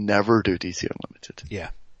DC will never do DC Unlimited. Yeah.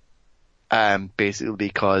 Basically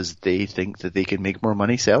because they think that they can make more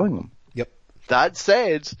money selling them. Yep. That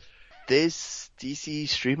said, this DC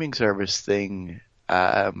streaming service thing,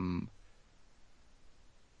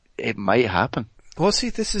 it might happen. Well, see,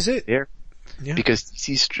 this is it. There. Yeah. Because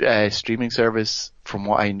DC's streaming service, from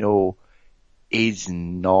what I know, is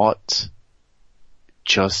not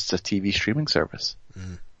just a TV streaming service.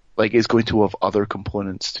 Like, it's going to have other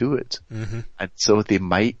components to it. And so they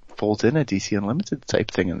might fold in a DC Unlimited type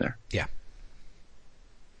thing in there. Yeah.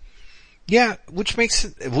 Yeah, which makes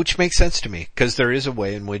sense to me, because there is a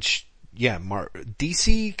way in which,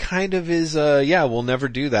 DC kind of is, we'll never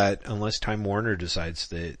do that unless Time Warner decides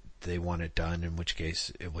that they want it done, in which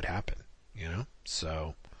case it would happen, you know?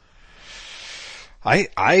 So, I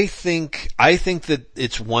think that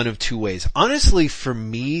it's one of two ways. Honestly, for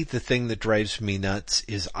me, the thing that drives me nuts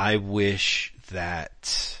is I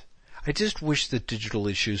just wish that digital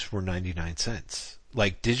issues were 99 cents.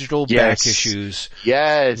 Like, digital back issues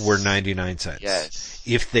were 99 cents. Yes.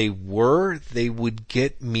 If they were, they would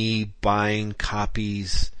get me buying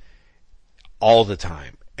copies all the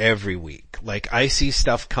time, every week. Like, I see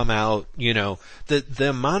stuff come out, you know, the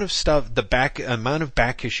amount of stuff, amount of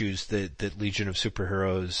back issues that Legion of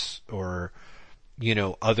Superheroes or, you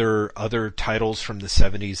know, other titles from the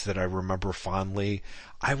 70s that I remember fondly,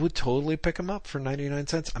 I would totally pick them up for 99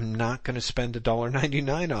 cents. I'm not going to spend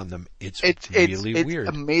 $1.99 on them. It's really weird.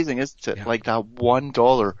 It's amazing, isn't it? Yeah. Like, that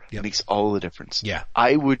 $1 makes all the difference. Yeah.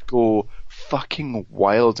 I would go fucking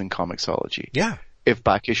wild in Comixology. Yeah. If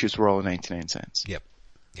back issues were all 99 cents. Yep.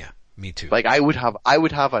 Yeah. Me too. Like, I would have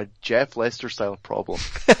a Jeff Lester style problem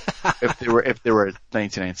if they were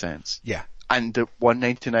 99 cents. Yeah. And the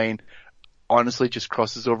 $1.99 honestly just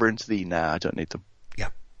crosses over into the, I don't need them. Yeah.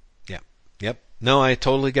 Yeah. Yep. No, I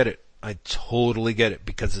totally get it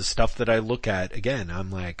because the stuff that I look at, again, I'm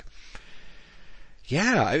like,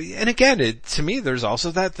 and again, to me, there's also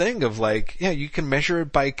that thing of like, you can measure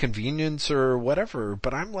it by convenience or whatever,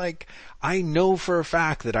 but I'm like, I know for a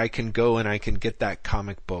fact that I can go and I can get that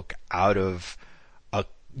comic book out of a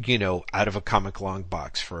comic long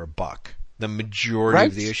box for $1. The majority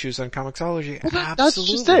of the issues on Comixology, absolutely. That's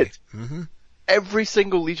just it. Mm-hmm. Every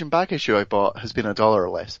single Legion back issue I bought has been $1 or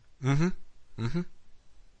less. Mm-hmm. Mm-hmm.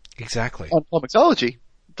 Exactly. On Comixology,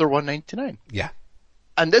 they're $1.99. Yeah.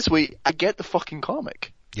 And this way, I get the fucking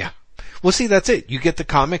comic. Yeah. Well, see, that's it. You get the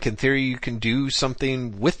comic. In theory, you can do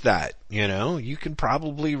something with that, you know? You can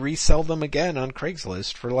probably resell them again on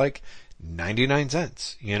Craigslist for like 99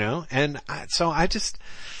 cents, you know? And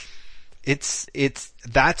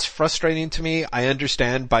that's frustrating to me. I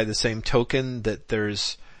understand by the same token that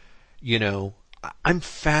there's, you know, I'm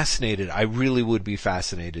fascinated. I really would be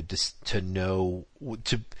fascinated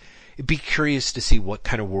to be curious to see what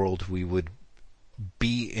kind of world we would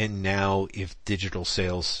be in now if digital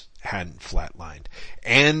sales hadn't flatlined.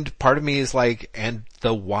 And part of me is like, and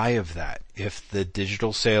the why of that. If the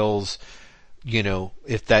digital sales, you know,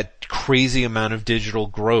 if that crazy amount of digital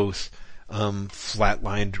growth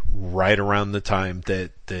flatlined right around the time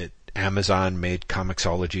that Amazon made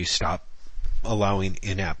Comixology stop allowing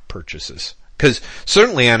in-app purchases. Because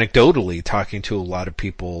certainly anecdotally, talking to a lot of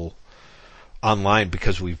people online,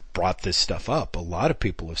 because we've brought this stuff up, a lot of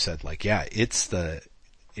people have said like,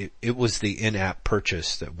 it was the in-app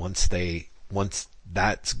purchase that once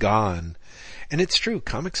that's gone. And it's true,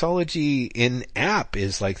 Comixology in-app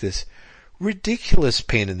is like this ridiculous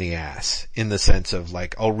pain in the ass, in the sense of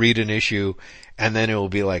like, I'll read an issue and then it will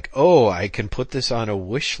be like, oh, I can put this on a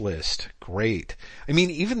wish list. Great. I mean,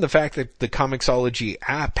 even the fact that the Comixology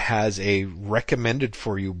app has a recommended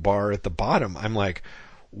for you bar at the bottom, I'm like,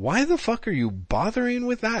 why the fuck are you bothering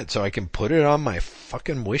with that? So I can put it on my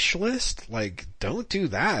fucking wish list? Like, don't do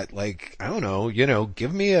that. Like, I don't know, you know,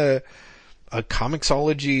 give me a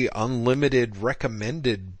Comixology unlimited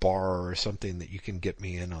recommended bar or something that you can get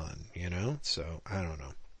me in on, you know? So, I don't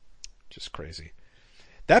know. Just crazy.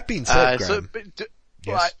 That being said, Graham.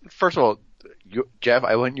 Yes. First of all, Jeff,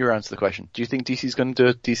 I want your answer to the question. Do you think DC's going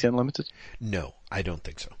to do DC Unlimited? No, I don't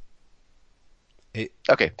think so.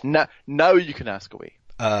 Okay, now you can ask away.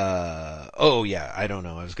 I don't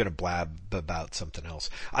know. I was going to blab about something else.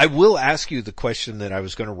 I will ask you the question that I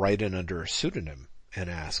was going to write in under a pseudonym and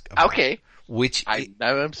ask about. Okay. Which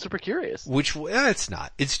now I'm super curious. Which, it's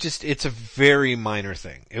not. It's just, it's a very minor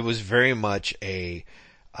thing. It was very much a,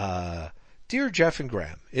 Dear Jeff and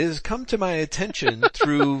Graham, it has come to my attention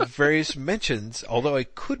through various mentions, although I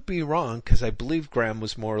could be wrong because I believe Graham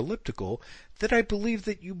was more elliptical, that I believe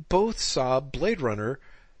that you both saw Blade Runner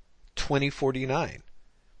 2049.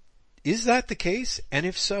 Is that the case? And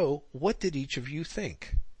if so, what did each of you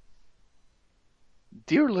think?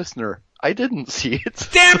 Dear listener, I didn't see it.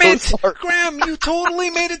 Damn it! Graham, you totally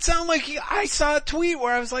made it sound like I saw a tweet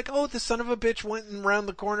where I was like, oh, the son of a bitch went around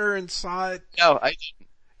the corner and saw it. No, I didn't.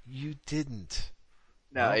 You didn't.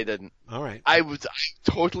 No, I didn't. All right. I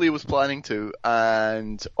totally was planning to,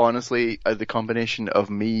 and honestly, the combination of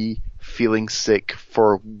me feeling sick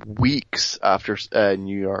for weeks after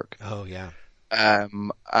New York. Oh yeah.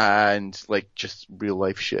 And like just real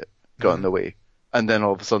life shit got in the way. And then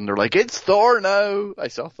all of a sudden they're like, it's Thor now! I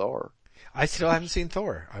saw Thor. I still haven't seen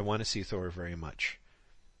Thor. I want to see Thor very much.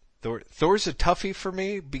 Thor's a toughie for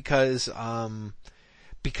me because Marvel.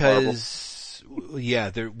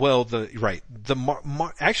 yeah,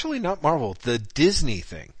 actually not Marvel, the Disney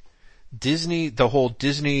thing. The whole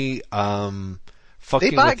Disney, fucking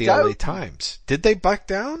with the LA Times. Did they back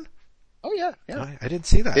down? Oh yeah, yeah. I didn't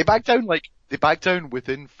see that. They backed down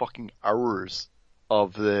within fucking hours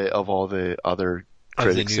of all the other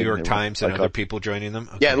of the New York Times and other people joining them?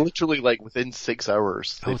 Okay. Yeah, literally like within 6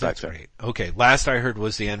 hours. Oh, that's great. Okay, last I heard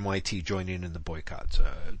was the NYT joining in the boycott.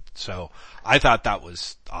 So I thought that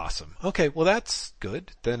was awesome. Okay, well that's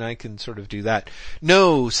good. Then I can sort of do that.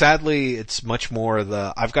 No, sadly it's much more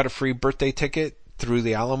I've got a free birthday ticket through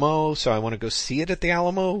the Alamo, so I want to go see it at the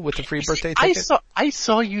Alamo with a free birthday ticket. I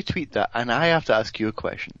saw you tweet that, and I have to ask you a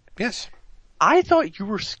question. Yes. I thought you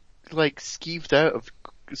were like skeeved out of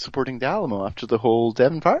supporting the Alamo after the whole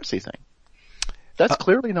Devin Farsi thing. That's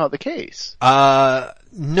clearly not the case. No,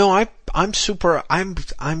 I'll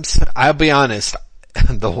be honest,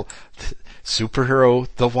 the superhero,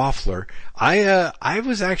 the Waffler, I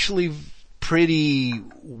was actually pretty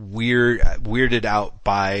weirded out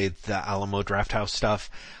by the Alamo Drafthouse stuff.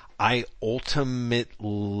 I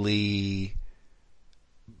ultimately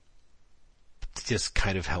just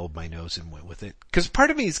kind of held my nose and went with it. Cause part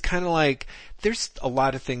of me is kind of like, there's a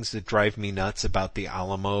lot of things that drive me nuts about the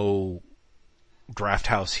Alamo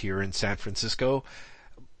Drafthouse here in San Francisco,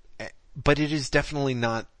 but it is definitely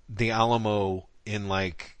not the Alamo in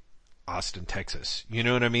like Austin, Texas. You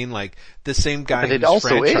know what I mean? Like the same guy who's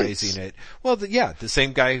franchising it. Well, the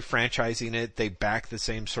same guy franchising it. They back the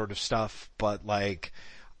same sort of stuff, but like,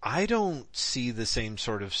 I don't see the same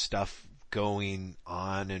sort of stuff going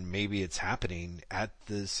on, and maybe it's happening at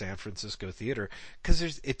the San Francisco Theater,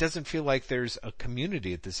 because it doesn't feel like there's a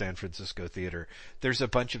community at the San Francisco Theater. There's a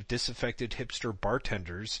bunch of disaffected hipster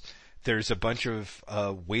bartenders. There's a bunch of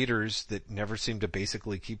waiters that never seem to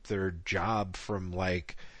basically keep their job from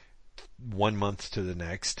like 1 month to the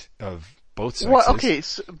next of both sexes. Well, okay,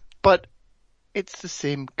 but it's the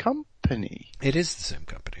same company. It is the same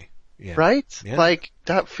company. Yeah. Right? Yeah. Like,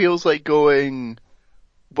 that feels like going,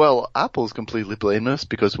 well, Apple's completely blameless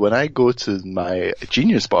because when I go to my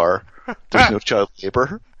Genius bar, there's no child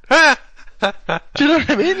labor. Do you know what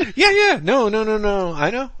I mean? Yeah. No. I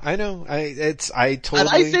know. I totally.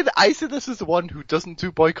 And I say this as the one who doesn't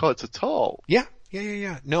do boycotts at all. Yeah.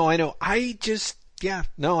 No, I know. I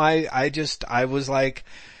was like,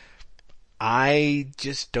 I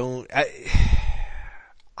just don't,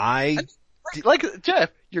 like, Jeff,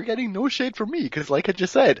 you're getting no shade from me, because like I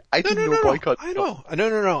just said, I did no boycott. I know.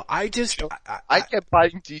 No. I kept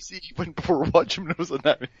buying DC even before Watchmen was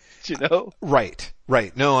announced, you know? Right.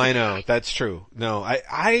 No, I know. That's true. No,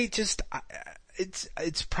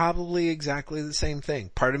 it's probably exactly the same thing.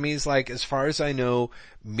 Part of me is like, as far as I know,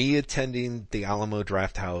 me attending the Alamo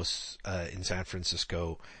Drafthouse, in San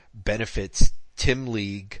Francisco benefits Tim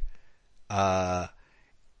League, but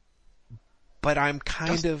I'm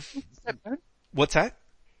kind of, what's that?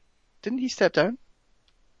 Didn't he step down?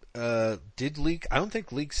 Did League? I don't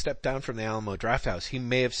think League stepped down from the Alamo Drafthouse. He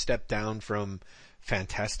may have stepped down from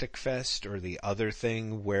Fantastic Fest or the other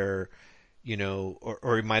thing where, you know,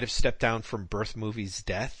 or he might have stepped down from Birth Movie's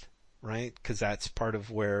Death, right? Cause that's part of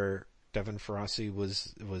where Devin Farasi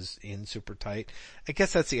was in super tight. I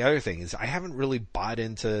guess that's the other thing is I haven't really bought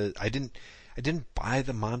into, I didn't buy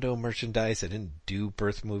the Mondo merchandise. I didn't do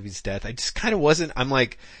Birth Movie's Death. I just kind of wasn't, I'm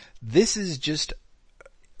like, this is just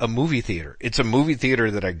a movie theater. It's a movie theater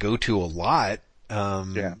that I go to a lot,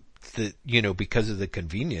 that, you know, because of the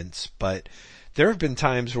convenience, but there have been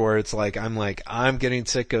times where it's like, I'm getting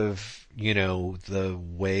sick of, you know, the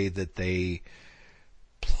way that they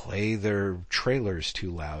play their trailers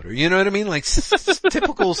too loud, or you know what I mean? Like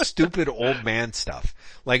typical stupid old man stuff.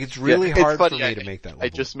 Like it's really hard for me to make that level. I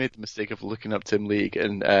just made the mistake of looking up Tim League,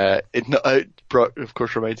 and it of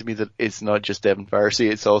course reminded me that it's not just Devin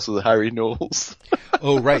Farsi, it's also the Harry Knowles.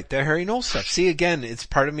 Oh right, the Harry Knowles stuff. See, again, it's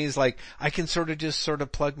part of me is like I can sort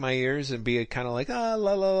of plug my ears and be kind of like la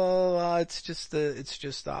la la la. It's just the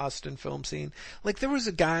Austin film scene. Like there was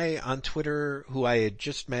a guy on Twitter who I had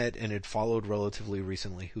just met and had followed relatively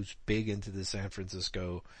recently, who's big into the San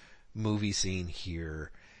Francisco movie scene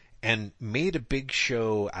here, and made a big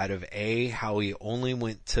show out of how he only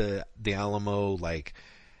went to the Alamo like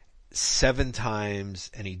 7 times,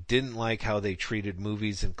 and he didn't like how they treated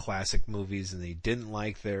movies and classic movies, and he didn't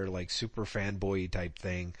like their like super fanboy type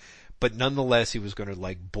thing, but nonetheless he was going to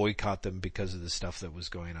like boycott them because of the stuff that was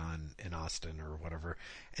going on in Austin or whatever.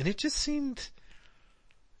 And it just seemed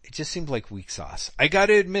like weak sauce. I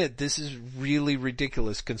gotta admit, this is really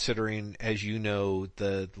ridiculous considering, as you know,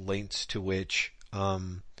 the lengths to which, I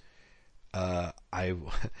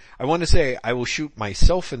want to say I will shoot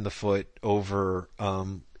myself in the foot over,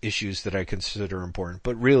 issues that I consider important,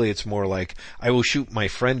 but really it's more like I will shoot my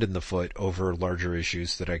friend in the foot over larger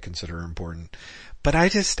issues that I consider important. But I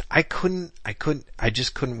just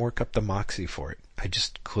couldn't work up the moxie for it. I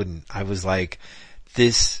just couldn't. I was like,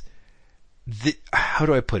 how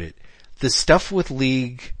do I put it? The stuff with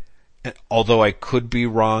League, although I could be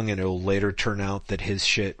wrong and it'll later turn out that his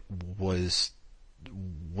shit was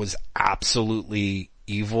absolutely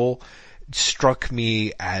evil, struck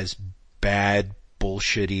me as bad,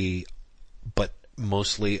 bullshitty, but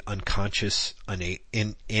mostly unconscious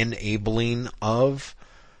enabling of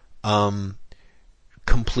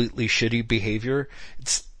completely shitty behavior.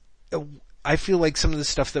 I feel like some of the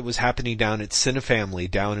stuff that was happening down at Cinefamily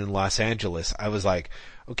down in Los Angeles, I was like,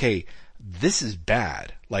 okay, this is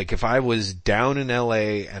bad. Like if I was down in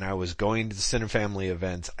LA and I was going to the Cinefamily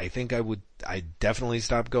events, I think I'd definitely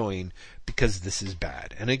stop going because this is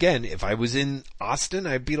bad. And again, if I was in Austin,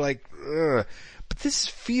 I'd be like, ugh. But this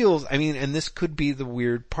feels, and this could be the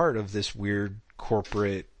weird part of this weird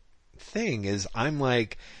corporate thing is I'm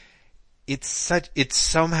like, it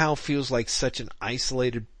somehow feels like such an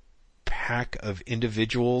isolated pack of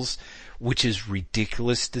individuals, which is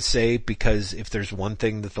ridiculous to say because if there's one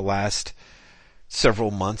thing that the last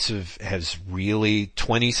several months has really,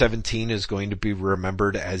 2017 is going to be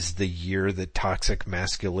remembered as the year that toxic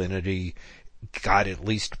masculinity got at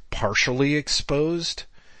least partially exposed.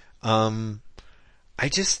 I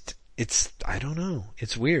don't know.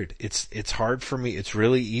 It's weird. It's hard for me. It's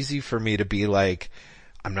really easy for me to be like,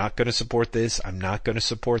 I'm not going to support this. I'm not going to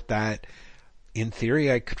support that. In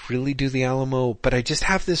theory, I could really do the Alamo, but I just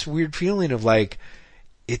have this weird feeling of like,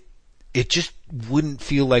 it just wouldn't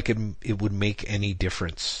feel like it would make any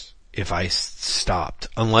difference if I stopped,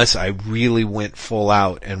 unless I really went full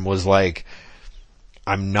out and was like,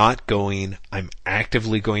 I'm not going, I'm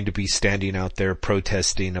actively going to be standing out there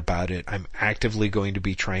protesting about it. I'm actively going to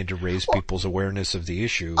be trying to raise people's awareness of the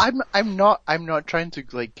issue. I'm not trying to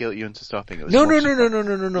like guilt you into stopping. It was No.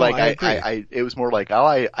 Like I agree. it was more like,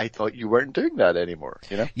 I thought you weren't doing that anymore,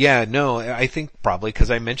 you know? Yeah, no, I think probably because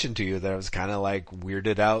I mentioned to you that I was kind of like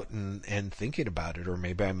weirded out and thinking about it, or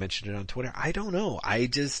maybe I mentioned it on Twitter. I don't know. I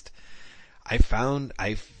found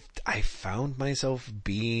myself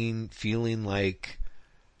feeling like,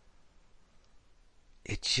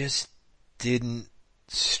 it just didn't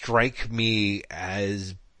strike me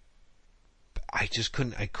as I just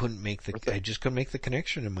couldn't make the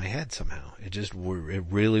connection in my head somehow. It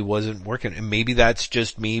really wasn't working. And maybe that's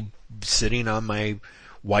just me sitting on my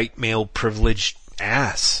white male privileged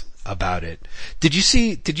ass about it. Did you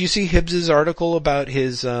see Hibbs's article about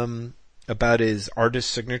his artist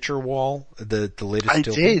signature wall, the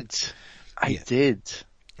latest? I did.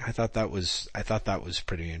 I thought that was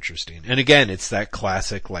pretty interesting. And again, it's that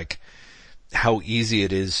classic, like, how easy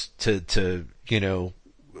it is to,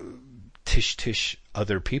 tish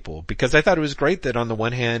other people. Because I thought it was great that on the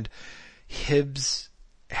one hand, Hibbs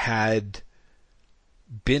had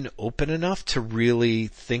been open enough to really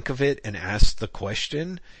think of it and ask the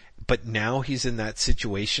question, but now he's in that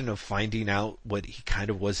situation of finding out what he kind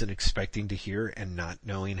of wasn't expecting to hear and not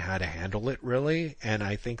knowing how to handle it really. And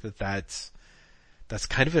I think that's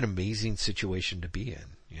kind of an amazing situation to be in,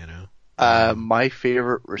 My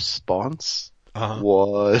favorite response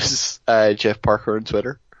was Jeff Parker on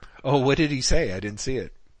Twitter. Oh, what did he say? I didn't see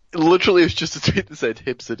it. Literally, it was just a tweet that said,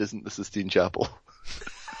 "Hibbs, it isn't the Sistine Chapel."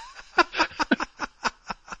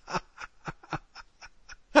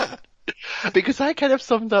 Because I kind of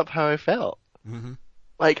summed up how I felt. Mm-hmm.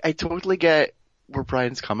 Like, I totally get where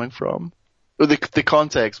Brian's coming from the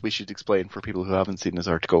context we should explain for people who haven't seen this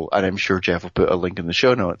article, and I'm sure Jeff will put a link in the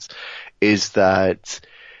show notes, is that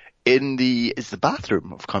it's the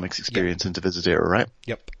bathroom of Comics Experience into Visitor, right?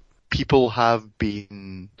 Yep.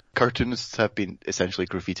 Cartoonists have been essentially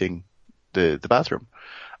graffitiing the bathroom.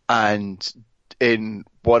 And in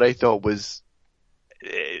what I thought was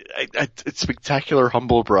a spectacular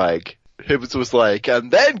humble brag, Hibbs was like,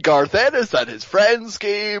 and then Garth Ennis and his friends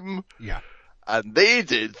came. Yeah. And they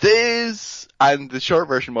did this. And the short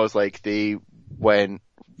version was like, they went,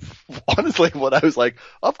 honestly, what I was like,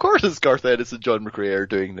 of course it's Garth Ennis and John McCrea are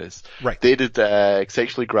doing this. Right. They did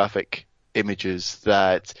sexually graphic images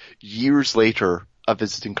that years later a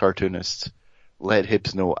visiting cartoonist let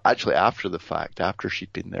Hibbs know, actually after the fact, after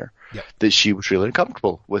she'd been there, that she was really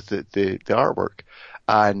uncomfortable with the artwork.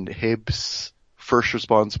 And Hibbs' first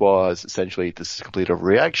response was essentially, this is a complete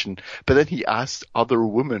overreaction. But then he asked other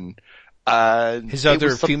women, and his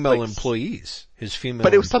other female employees.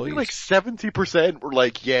 But it was something like 70% were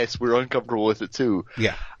like, yes, we're uncomfortable with it too.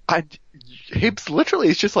 Yeah. And Hibbs literally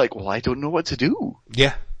is just like, well, I don't know what to do.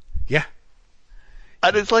 Yeah. Yeah.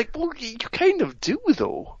 And it's like, well, you kind of do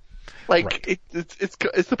though. Like, right.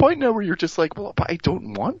 It's the point now where you're just like, well, but I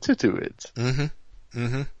don't want to do it. Mm-hmm.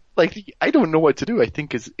 Mm-hmm. Like, I don't know what to do, I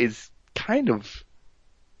think is kind of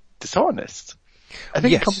dishonest. I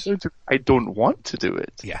think it comes down to, I don't want to do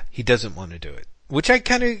it. Yeah, he doesn't want to do it. Which I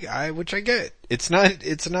get. It's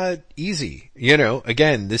not easy. You know,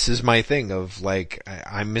 again, this is my thing of like,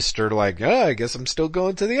 I'm Mr. like, I guess I'm still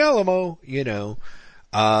going to the Alamo, you know.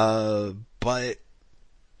 But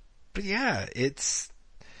yeah, it's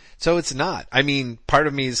not. I mean, part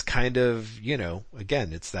of me is kind of, you know,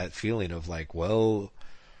 again, it's that feeling of like, well,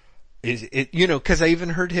 is it, you know, cause I even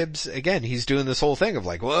heard Hibbs, again, he's doing this whole thing of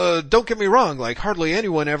like, well, don't get me wrong, like hardly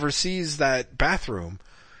anyone ever sees that bathroom,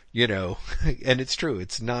 you know, and it's true,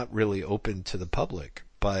 it's not really open to the public,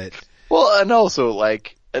 but. Well, and also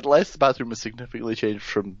like, unless the bathroom has significantly changed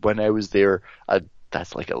from when I was there,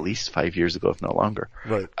 that's like at least 5 years ago, if not longer.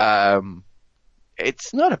 Right.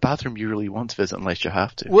 It's not a bathroom you really want to visit unless you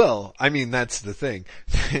have to. Well, I mean, that's the thing.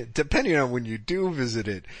 Depending on when you do visit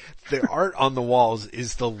it, the art on the walls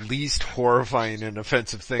is the least horrifying and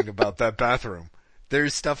offensive thing about that bathroom.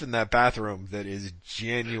 There's stuff in that bathroom that is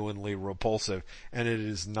genuinely repulsive, and it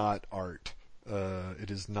is not art.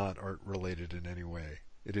 It is not art related in any way.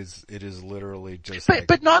 It is literally just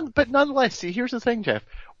but nonetheless, see, here's the thing, Jeff.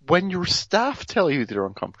 When your staff tell you they're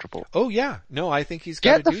uncomfortable. Oh yeah. No, I think he's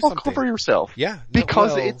got to do something. Get the fuck over yourself. Yeah.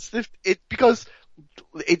 Because because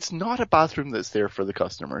it's not a bathroom that's there for the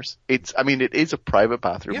customers. It is a private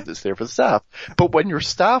bathroom that's there for the staff. But when your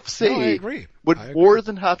staff say, I agree. More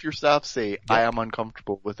than half your staff say, I am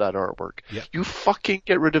uncomfortable with that artwork, you fucking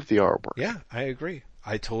get rid of the artwork. Yeah, I agree.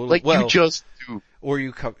 I totally, you just do. Or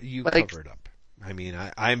you cover it up. I mean,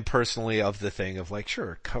 I'm personally of the thing of like,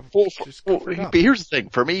 sure, cover it up. But here's the thing.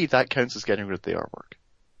 For me, that counts as getting rid of the artwork.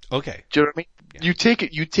 Okay. Do you know what I mean? Yeah.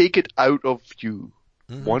 You take it out of you,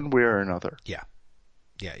 one way or another. Yeah.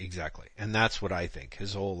 Yeah, exactly. And that's what I think.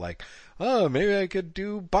 His whole like, oh, maybe I could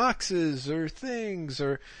do boxes or things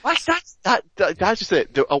or. That's just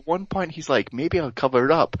it. At one point he's like, maybe I'll cover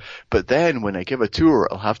it up, but then when I give a tour,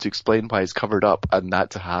 I'll have to explain why it's covered up, and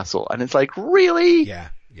that's a hassle. And it's like, really? Yeah.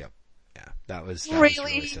 That was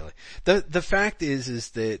really silly. The fact is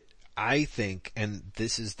that I think, and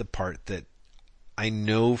this is the part that I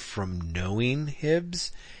know from knowing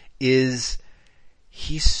Hibbs, is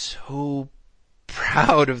he's so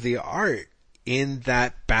proud of the art in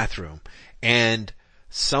that bathroom. And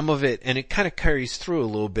some of it, and it kind of carries through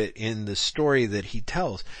a little bit in the story that he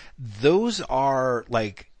tells, those are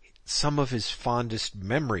like some of his fondest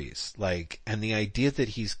memories, like, and the idea that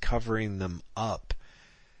he's covering them up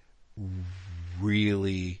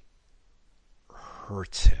really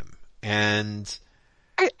hurts him. And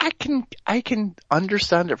I can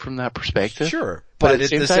understand it from that perspective. Sure. But at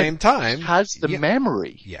the same time, he has the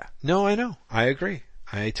memory. Yeah. No, I know. I agree.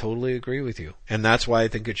 I totally agree with you. And that's why I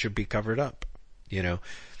think it should be covered up. You know,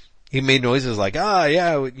 he made noises like,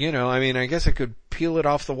 you know, I mean, I guess I could peel it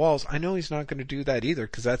off the walls. I know he's not going to do that either,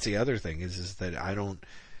 because that's the other thing is that I don't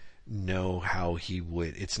know how he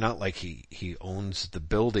would. It's not like he owns the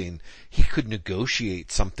building. He could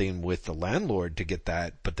negotiate something with the landlord to get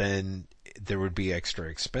that, but then there would be extra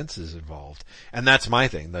expenses involved. And that's my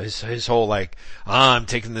thing. His whole like, I'm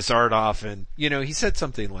taking this art off, and you know, he said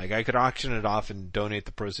something like, I could auction it off and donate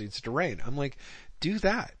the proceeds to Rain. I'm like, do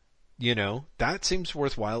that. You know, that seems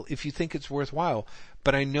worthwhile if you think it's worthwhile.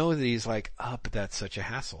 But I know that he's like, but that's such a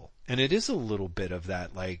hassle. And it is a little bit of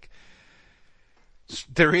that, like,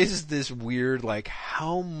 there is this weird, like,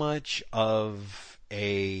 how much of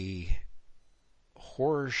a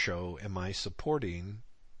horror show am I supporting,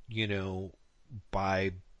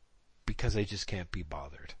 because I just can't be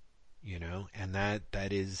bothered, and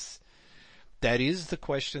that is the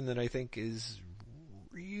question that I think is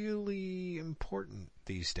really important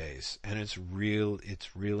these days, and it's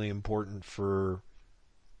really important for,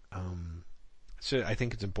 so I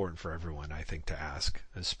think it's important for everyone, I think, to ask,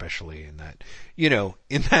 especially in that,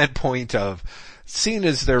 in that point of, seeing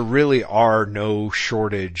as there really are no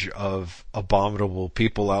shortage of abominable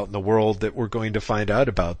people out in the world that we're going to find out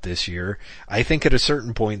about this year, I think at a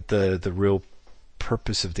certain point the real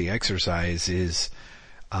purpose of the exercise is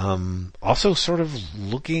also sort of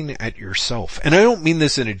looking at yourself. And I don't mean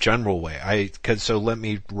this in a general way. So let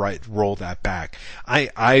me roll that back.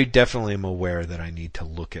 I definitely am aware that I need to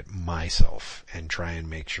look at myself and try and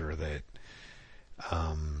make sure that,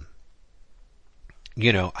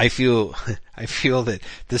 I feel that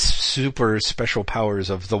the super special powers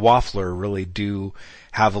of the Waffler really do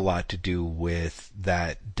have a lot to do with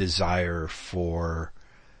that desire for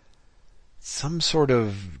some sort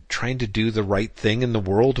of trying to do the right thing in the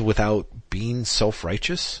world without being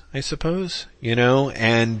self-righteous, I suppose,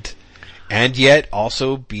 and yet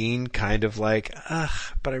also being kind of like,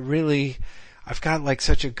 but I've got like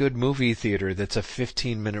such a good movie theater that's a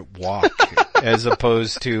 15-minute walk as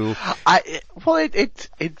opposed to,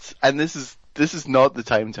 it's, and this is not the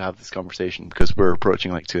time to have this conversation because we're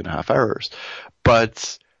approaching like 2.5 hours,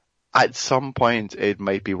 but at some point it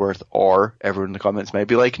might be worth, or everyone in the comments might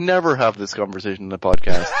be like, never have this conversation in the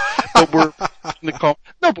podcast.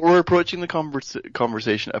 But we're approaching the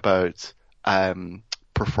conversation about,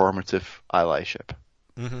 performative allyship.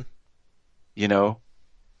 Mm-hmm.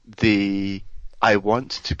 I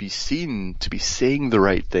want to be seen to be saying the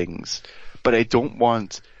right things, but I don't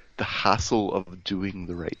want the hassle of doing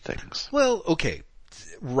the right things. Well,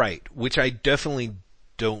 right, which I definitely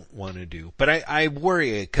don't want to do, but I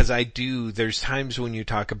worry because there's times when you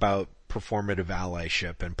talk about performative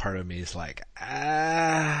allyship and part of me is like,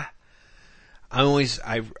 I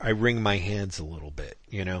wring my hands a little bit,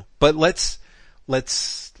 but let's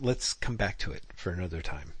come back to it for another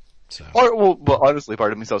time. So. Well, honestly,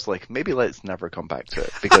 part of me is also like, maybe let's never come back to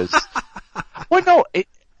it because,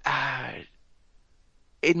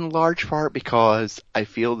 in large part because I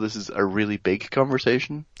feel this is a really big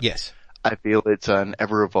conversation. Yes. I feel it's an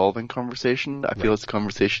ever-evolving conversation. I feel it's a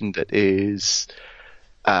conversation that is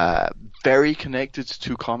very connected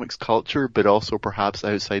to comics culture, but also perhaps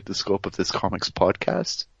outside the scope of this comics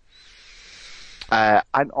podcast.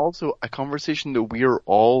 And also a conversation that we are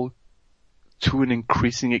all, to an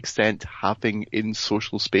increasing extent, having in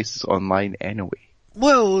social spaces online anyway.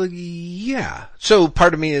 Well, yeah. So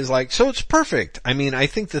part of me is like, so it's perfect. I mean, I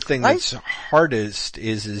think the thing that's hardest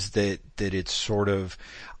is that it's sort of,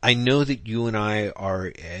 I know that you and I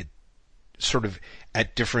are at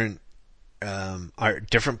different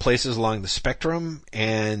places along the spectrum,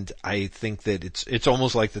 and I think that it's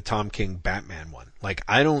almost like the Tom King Batman one. Like,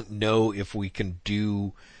 I don't know if we can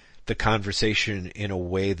do the conversation in a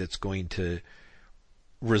way that's going to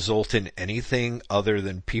result in anything other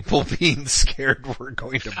than people being scared we're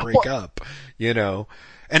going to break up, And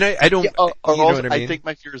I don't, you know what I mean? I think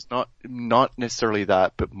my fear is not necessarily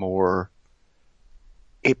that, but more,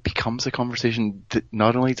 it becomes a conversation that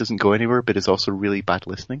not only doesn't go anywhere, but is also really bad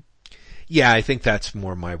listening. Yeah, I think that's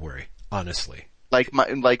more my worry, honestly. Like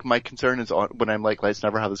my concern is when I'm like, let's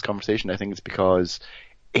never have this conversation, I think it's because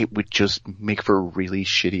it would just make for a really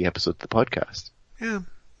shitty episode of the podcast. Yeah.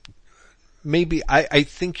 Maybe. I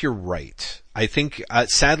think you're right. I think,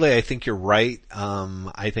 sadly, I think you're right.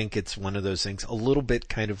 I think it's one of those things, a little bit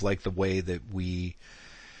kind of like the way that we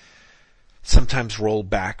sometimes roll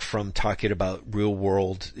back from talking about real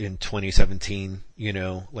world in 2017,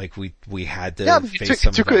 like we had to face some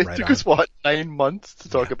of that right on. It took us, 9 months to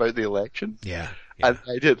talk about the election? Yeah. And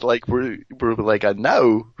I did, we're like, and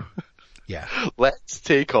now, let's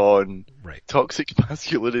take on toxic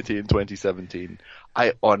masculinity in 2017.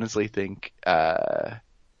 I honestly think,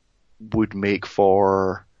 would make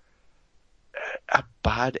for a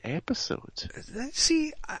bad episode.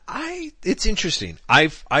 See, it's interesting.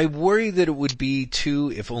 I worry that it would be too,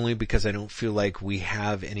 if only because I don't feel like we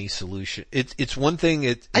have any solution. It's one thing,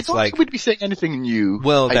 I don't think we'd be saying anything new.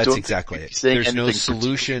 Well, that's exactly it. There's no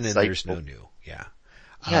solution and there's no new. Yeah.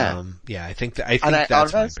 Yeah. I think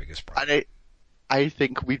that's my biggest problem. And I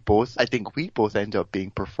think we both end up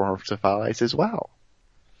being performative allies as well.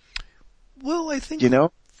 Well, I think, or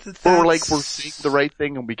we're saying the right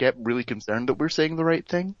thing and we get really concerned that we're saying the right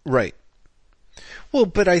thing. Right. Well,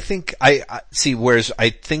 but I think I see, whereas I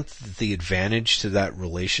think the advantage to that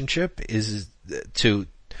relationship is to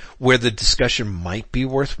where the discussion might be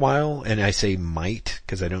worthwhile, and I say might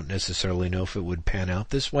because I don't necessarily know if it would pan out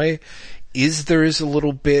this way, is there is a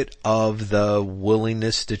little bit of the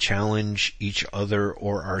willingness to challenge each other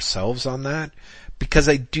or ourselves on that, because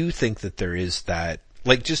I do think that there is that,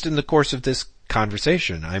 like just in the course of this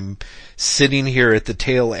conversation, I'm sitting here at the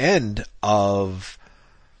tail end of,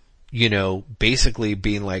 basically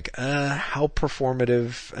being like, how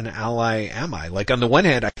performative an ally am I? Like on the one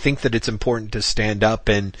hand, I think that it's important to stand up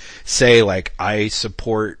and say like, I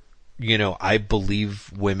support, I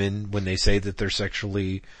believe women when they say that they're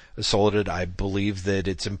sexually assaulted. I believe that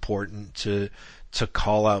it's important to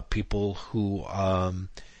call out people who,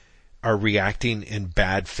 are reacting in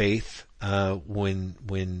bad faith,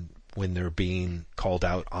 when they're being called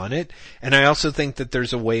out on it. And I also think that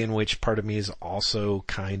there's a way in which part of me is also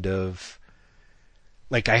kind of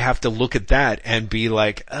like, I have to look at that and be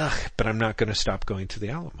like, but I'm not going to stop going to the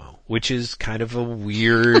Alamo, which is kind of a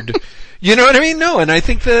weird, you know what I mean? No, and I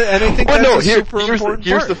think that's a super important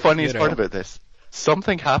here's part, the funniest part about this.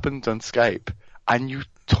 Something happened on Skype and you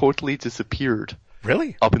totally disappeared.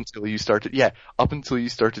 Really? Up until you started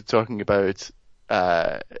talking about,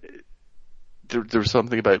 there was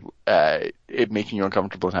something about it making you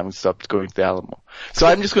uncomfortable and having stopped going to the Alamo. So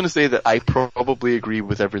I'm just going to say that I probably agree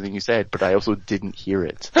with everything you said, but I also didn't hear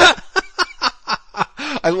it.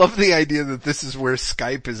 I love the idea that this is where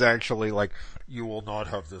Skype is actually like, you will not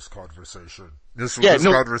have this conversation. This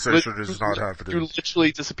conversation is not happening. You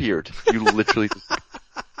literally disappeared.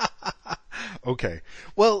 Okay.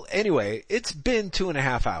 Well, anyway, it's been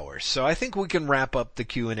 2.5 hours, so I think we can wrap up the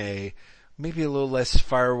Q&A. Maybe a little less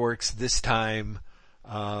fireworks this time,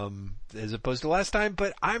 as opposed to last time,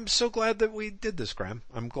 but I'm so glad that we did this, Graham.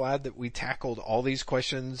 I'm glad that we tackled all these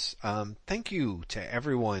questions. Thank you to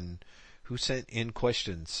everyone who sent in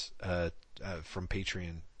questions, from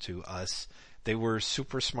Patreon to us. They were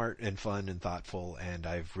super smart and fun and thoughtful, and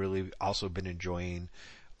I've really also been enjoying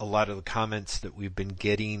a lot of the comments that we've been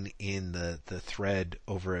getting in the thread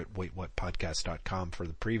over at waitwhatpodcast.com for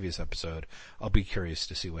the previous episode. I'll be curious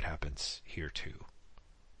to see what happens here too.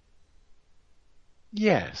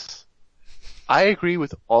 Yes. I agree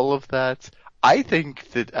with all of that. I think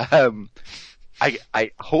that, I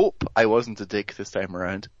hope I wasn't a dick this time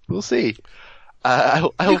around. We'll see.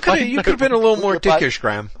 You could have been a little more dickish,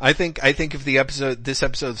 Graham. I think if this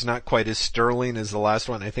episode's not quite as sterling as the last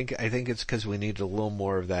one, I think it's because we need a little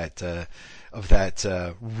more of that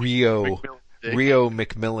Rio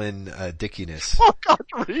McMillan, dickiness. Oh God,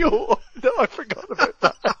 Rio! No, I forgot about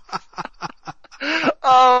that.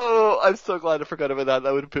 Oh, I'm so glad I forgot about that.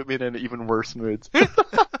 That would have put me in an even worse mood.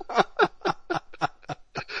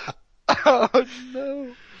 Oh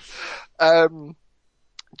no.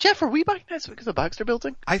 Jeff, are we back next week at the Baxter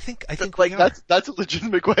Building? I think like we are. That's a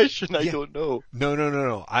legitimate question. I don't know.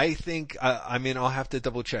 No. I think, I'll have to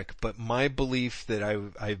double check, but my belief that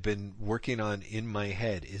I've been working on in my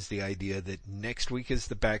head is the idea that next week is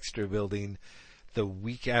the Baxter Building. The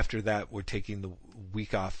week after that, we're taking the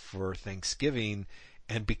week off for Thanksgiving.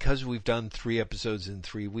 And because we've done 3 episodes in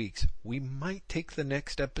 3 weeks, we might take the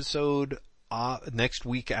next episode next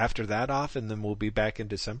week after that off, and then we'll be back in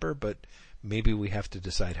December, but maybe we have to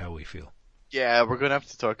decide how we feel. Yeah, we're going to have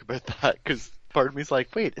to talk about that, because part of me's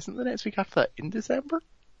like, wait, isn't the next week after that in December?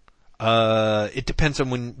 It depends on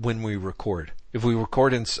when we record. If we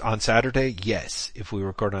record on Saturday, yes. If we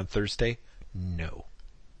record on Thursday, no.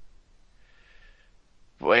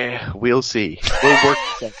 Well, we'll see. We'll work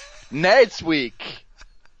it out. Next week,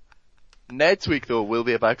 though, we'll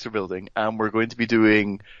be at Baxter Building, and we're going to be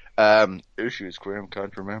doing issues Graham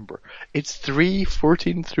can't remember. It's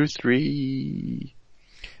 3:14 through 3.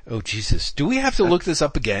 Oh Jesus! Do we have to look this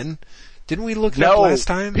up again? Didn't we look it up last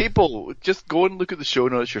time? People, just go and look at the show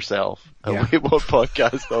notes yourself at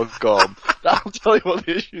waitwhatpodcast.com. That'll tell you what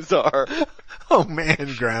the issues are. Oh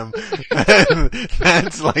man, Graham.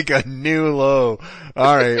 That's like a new low.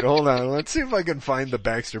 Alright, hold on. Let's see if I can find the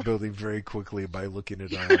Baxter Building very quickly by looking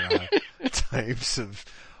at our types of...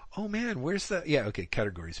 Oh man, where's the... Yeah, okay,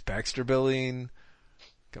 categories. Baxter Building.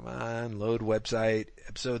 Come on, load website.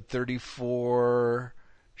 Episode 34...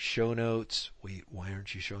 Show notes. Wait, why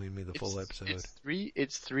aren't you showing me the full episode? It's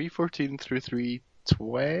 3:14 through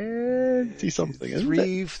 3:20 something, isn't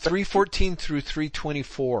it? 3:14 through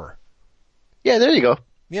 3:24. Yeah, there you go.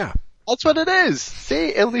 Yeah. That's what it is.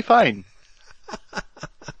 See, it'll be fine.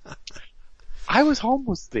 I was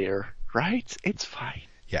almost there, right? It's fine.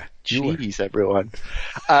 Yeah. Jeez, everyone.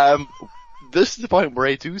 This is the point where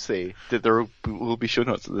I do say that there will be show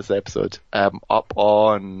notes of this episode, up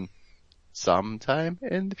on sometime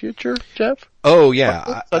in the future, Jeff? Oh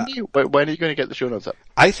yeah. Sunday? When are you going to get the show notes up?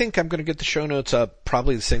 I think I'm going to get the show notes up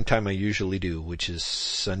probably the same time I usually do, which is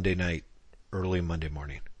Sunday night, early Monday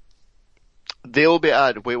morning. They'll be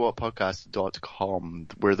at waitwhatpodcast.com,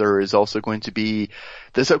 where there is also going to be,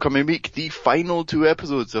 this upcoming week, the final 2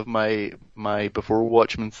 episodes of my Before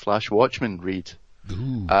Watchmen / Watchmen read.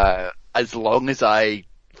 Ooh. As long as I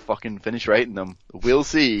fucking finish writing them. We'll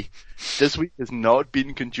see. This week has not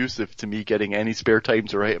been conducive to me getting any spare time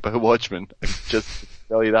to write about Watchmen. I can just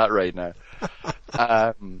tell you that right now.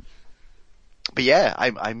 But yeah,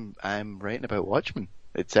 I'm writing about Watchmen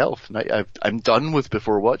itself. I'm done with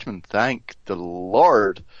Before Watchmen, thank the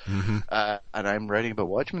Lord. Mm-hmm. And I'm writing about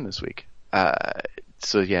Watchmen this week.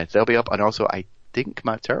 So yeah, they'll be up. And also, I think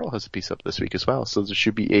Matt Terrell has a piece up this week as well. So there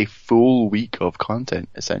should be a full week of content,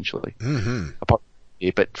 essentially. Mm-hmm.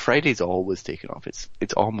 But Friday's always taken off. It's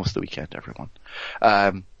almost the weekend, everyone.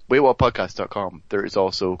 WaitWhatPodcast.com. There is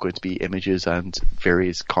also going to be images and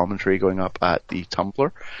various commentary going up at the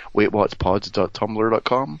Tumblr,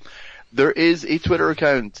 waitwhatpods.tumblr.com. There is a Twitter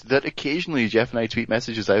account that occasionally Jeff and I tweet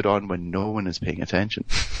messages out on when no one is paying attention.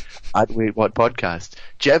 At WaitWhatPodcast.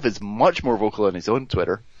 Jeff is much more vocal on his own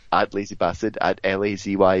Twitter. At LazyBastard, at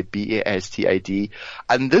LazyBastid.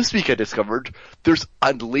 And this week I discovered there's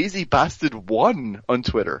a LazyBastard1 on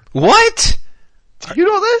Twitter. What? Do you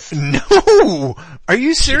know this? No! Are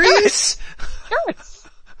you serious? Yes.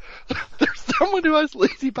 There's someone who has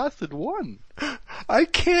LazyBastard1. I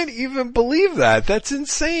can't even believe that. That's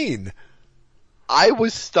insane. I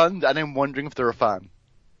was stunned and I'm wondering if they're a fan.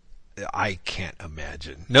 I can't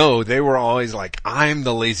imagine. No, they were always like, I'm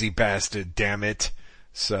the lazy bastard, damn it.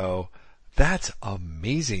 So, that's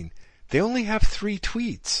amazing. They only have 3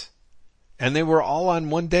 tweets. And they were all on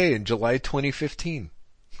one day in July 2015.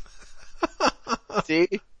 See?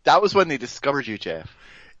 That was when they discovered you, Jeff.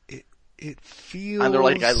 It feels... And they're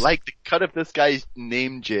like, I like the cut of this guy's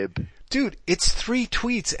name jib. Dude, it's 3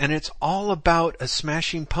 tweets and it's all about a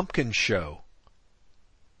Smashing Pumpkins show.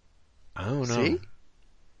 I don't know. See?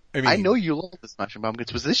 I mean, I know you love the Smashing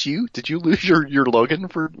Pumpkins. Was this you? Did you lose your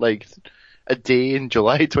login for like a day in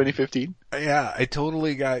July 2015? Yeah, I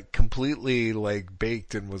totally got completely like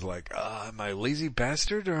baked and was like, am I lazy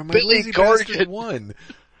bastard or am I Billy lazy Corgan. bastard 1?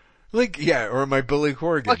 Like, yeah, or am I Billy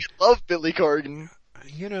Corgan? I love Billy Corgan.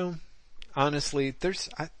 You know, honestly, there's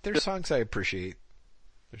songs I appreciate.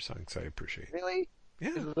 There's songs I appreciate. Really? Yeah.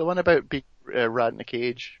 Is it the one about being rat in a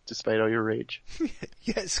cage despite all your rage?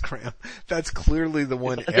 Yes, Graham. That's clearly the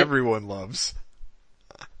one everyone loves.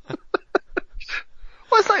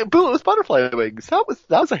 Well, it's like Bullet with Butterfly Wings. That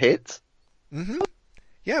was a hit. Mm-hmm.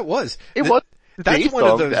 Yeah, it was. It was. That's one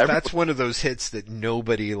of those. That's one of those hits that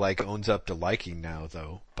nobody like owns up to liking now,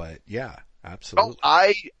 though. But yeah, absolutely.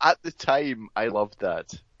 Oh, at the time I loved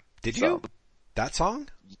that. Did you? That song?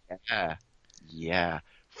 Yeah.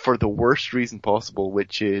 For the worst reason possible,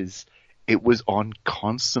 which is it was on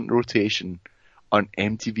constant rotation on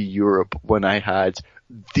MTV Europe when I had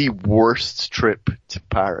the worst trip to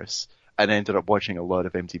Paris and ended up watching a lot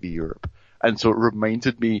of MTV Europe. And so it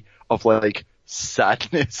reminded me of like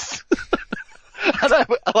sadness. And I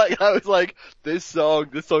was like, this song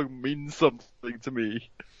means something to me.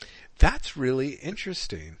 That's really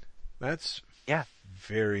interesting. That's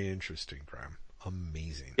very interesting, Graham.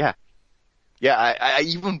 Amazing. Yeah. Yeah, I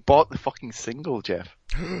even bought the fucking single, Jeff.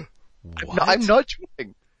 What? I'm not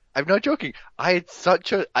joking. I'm not joking. I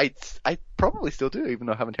probably still do, even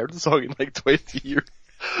though I haven't heard the song in like 20 years.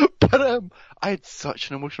 But I had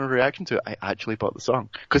such an emotional reaction to it. I actually bought the song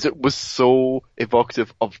because it was so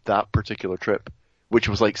evocative of that particular trip, which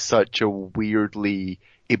was like such a weirdly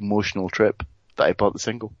emotional trip that I bought the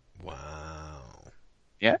single. Wow.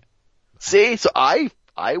 Yeah. See, so I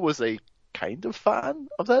was a kind of fan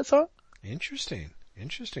of that song. Interesting,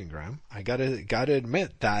 Graham. I gotta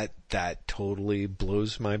admit that totally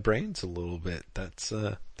blows my brains a little bit. That's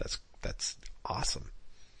awesome.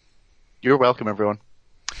 You're welcome, everyone.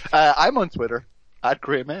 I'm on Twitter at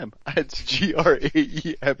GrahamM. It's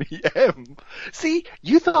GRAEMEM. See,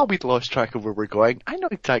 you thought we'd lost track of where we're going. I know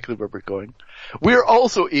exactly where we're going. We're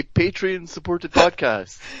also a Patreon supported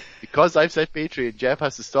podcast. Because I've said Patreon, Jeff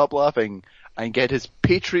has to stop laughing and get his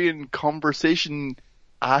Patreon conversation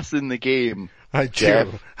ass in the game. I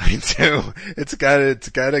do. It's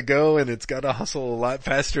gotta go and it's gotta hustle a lot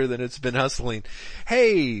faster than it's been hustling.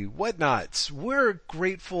 Hey, whatnots. We're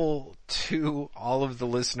grateful to all of the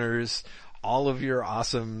listeners, all of your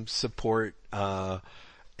awesome support,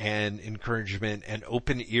 and encouragement and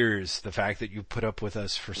open ears. The fact that you put up with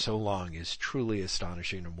us for so long is truly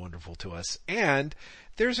astonishing and wonderful to us. And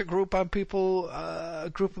there's a group of people on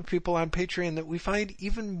Patreon that we find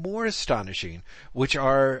even more astonishing, which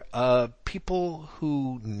are people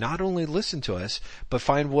who not only listen to us, but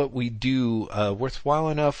find what we do worthwhile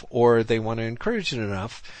enough, or they want to encourage it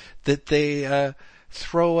enough, that they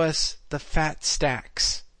throw us the fat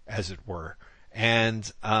stacks, as it were.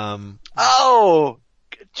 And oh,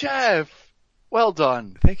 Jeff, well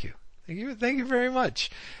done. Thank you very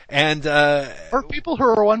much. And for people who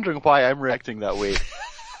are wondering why I'm reacting that way,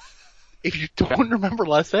 if you don't remember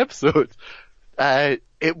last episode,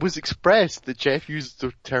 it was expressed that Jeff used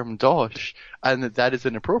the term dosh and that is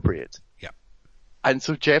inappropriate. Yeah. And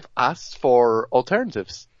so Jeff asked for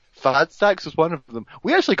alternatives. Fat Stacks was one of them.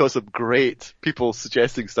 We actually got some great people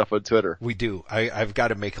suggesting stuff on Twitter. We do. I've got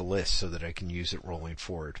to make a list so that I can use it rolling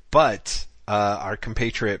forward. But our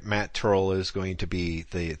compatriot Matt Turrell is going to be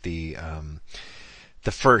the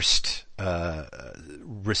first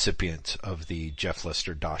recipient of the Jeff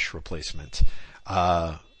Lester Dosh replacement,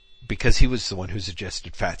 because he was the one who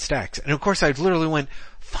suggested Fat Stacks. And of course I literally went,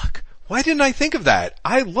 fuck, why didn't I think of that?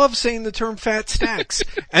 I love saying the term Fat Stacks,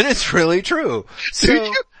 and it's really true. So, do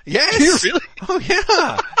you? Yes. Do you really? Oh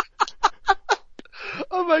yeah.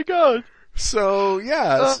 Oh my god. So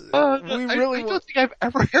yeah, we really. I don't think I've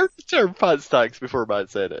ever heard the term Fat Stacks before Matt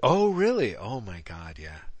said it. Oh really? Oh my god,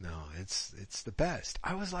 yeah. No, it's the best.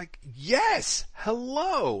 I was like, yes,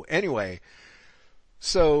 hello. Anyway,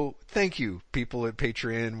 so thank you, people at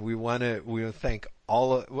Patreon. We want to thank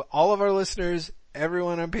all of our listeners,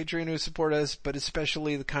 everyone on Patreon who support us, but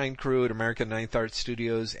especially the kind crew at American Ninth Art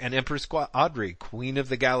Studios and Empress Audrey, Queen of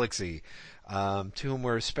the Galaxy, to whom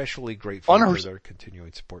we're especially grateful for their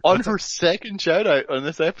continuing support. On her second shout out on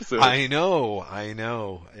this episode. I know.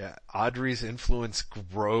 Yeah, Audrey's influence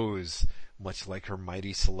grows, much like her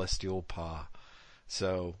mighty celestial paw.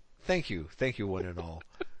 So, thank you one and all.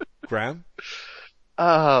 Graham?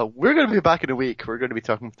 We're going to be back in a week. We're going to be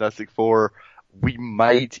talking Fantastic Four. We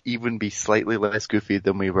might even be slightly less goofy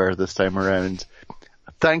than we were this time around.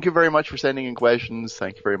 Thank you very much for sending in questions.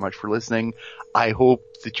 Thank you very much for listening. I hope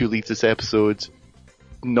that you leave this episode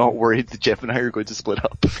not worried that Jeff and I are going to split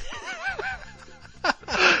up.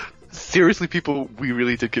 Seriously, people, we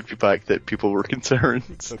really did get feedback that people were concerned.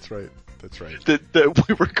 That's right. That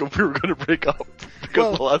we were going to break up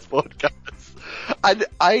because of the last podcast. And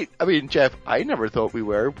I mean, Jeff, I never thought we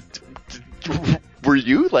were. Were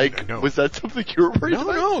you? Like, no. Was that something you were worried about?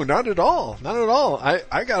 No, not at all.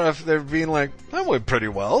 I got off there being like, that went pretty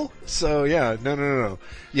well. So yeah, no.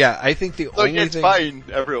 Yeah, I think the only thing... It's fine,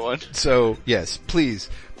 everyone. So, yes,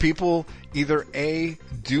 please, people, either A,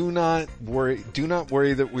 do not worry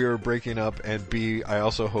that we are breaking up, and B, I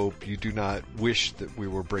also hope you do not wish that we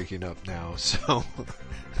were breaking up now, so...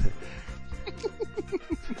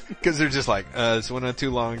 Because they're just like, this went on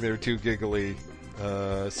too long, they're too giggly,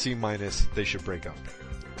 C-, they should break up.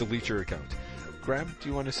 Delete your account. Graham, do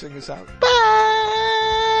you want to sing us out? Bye!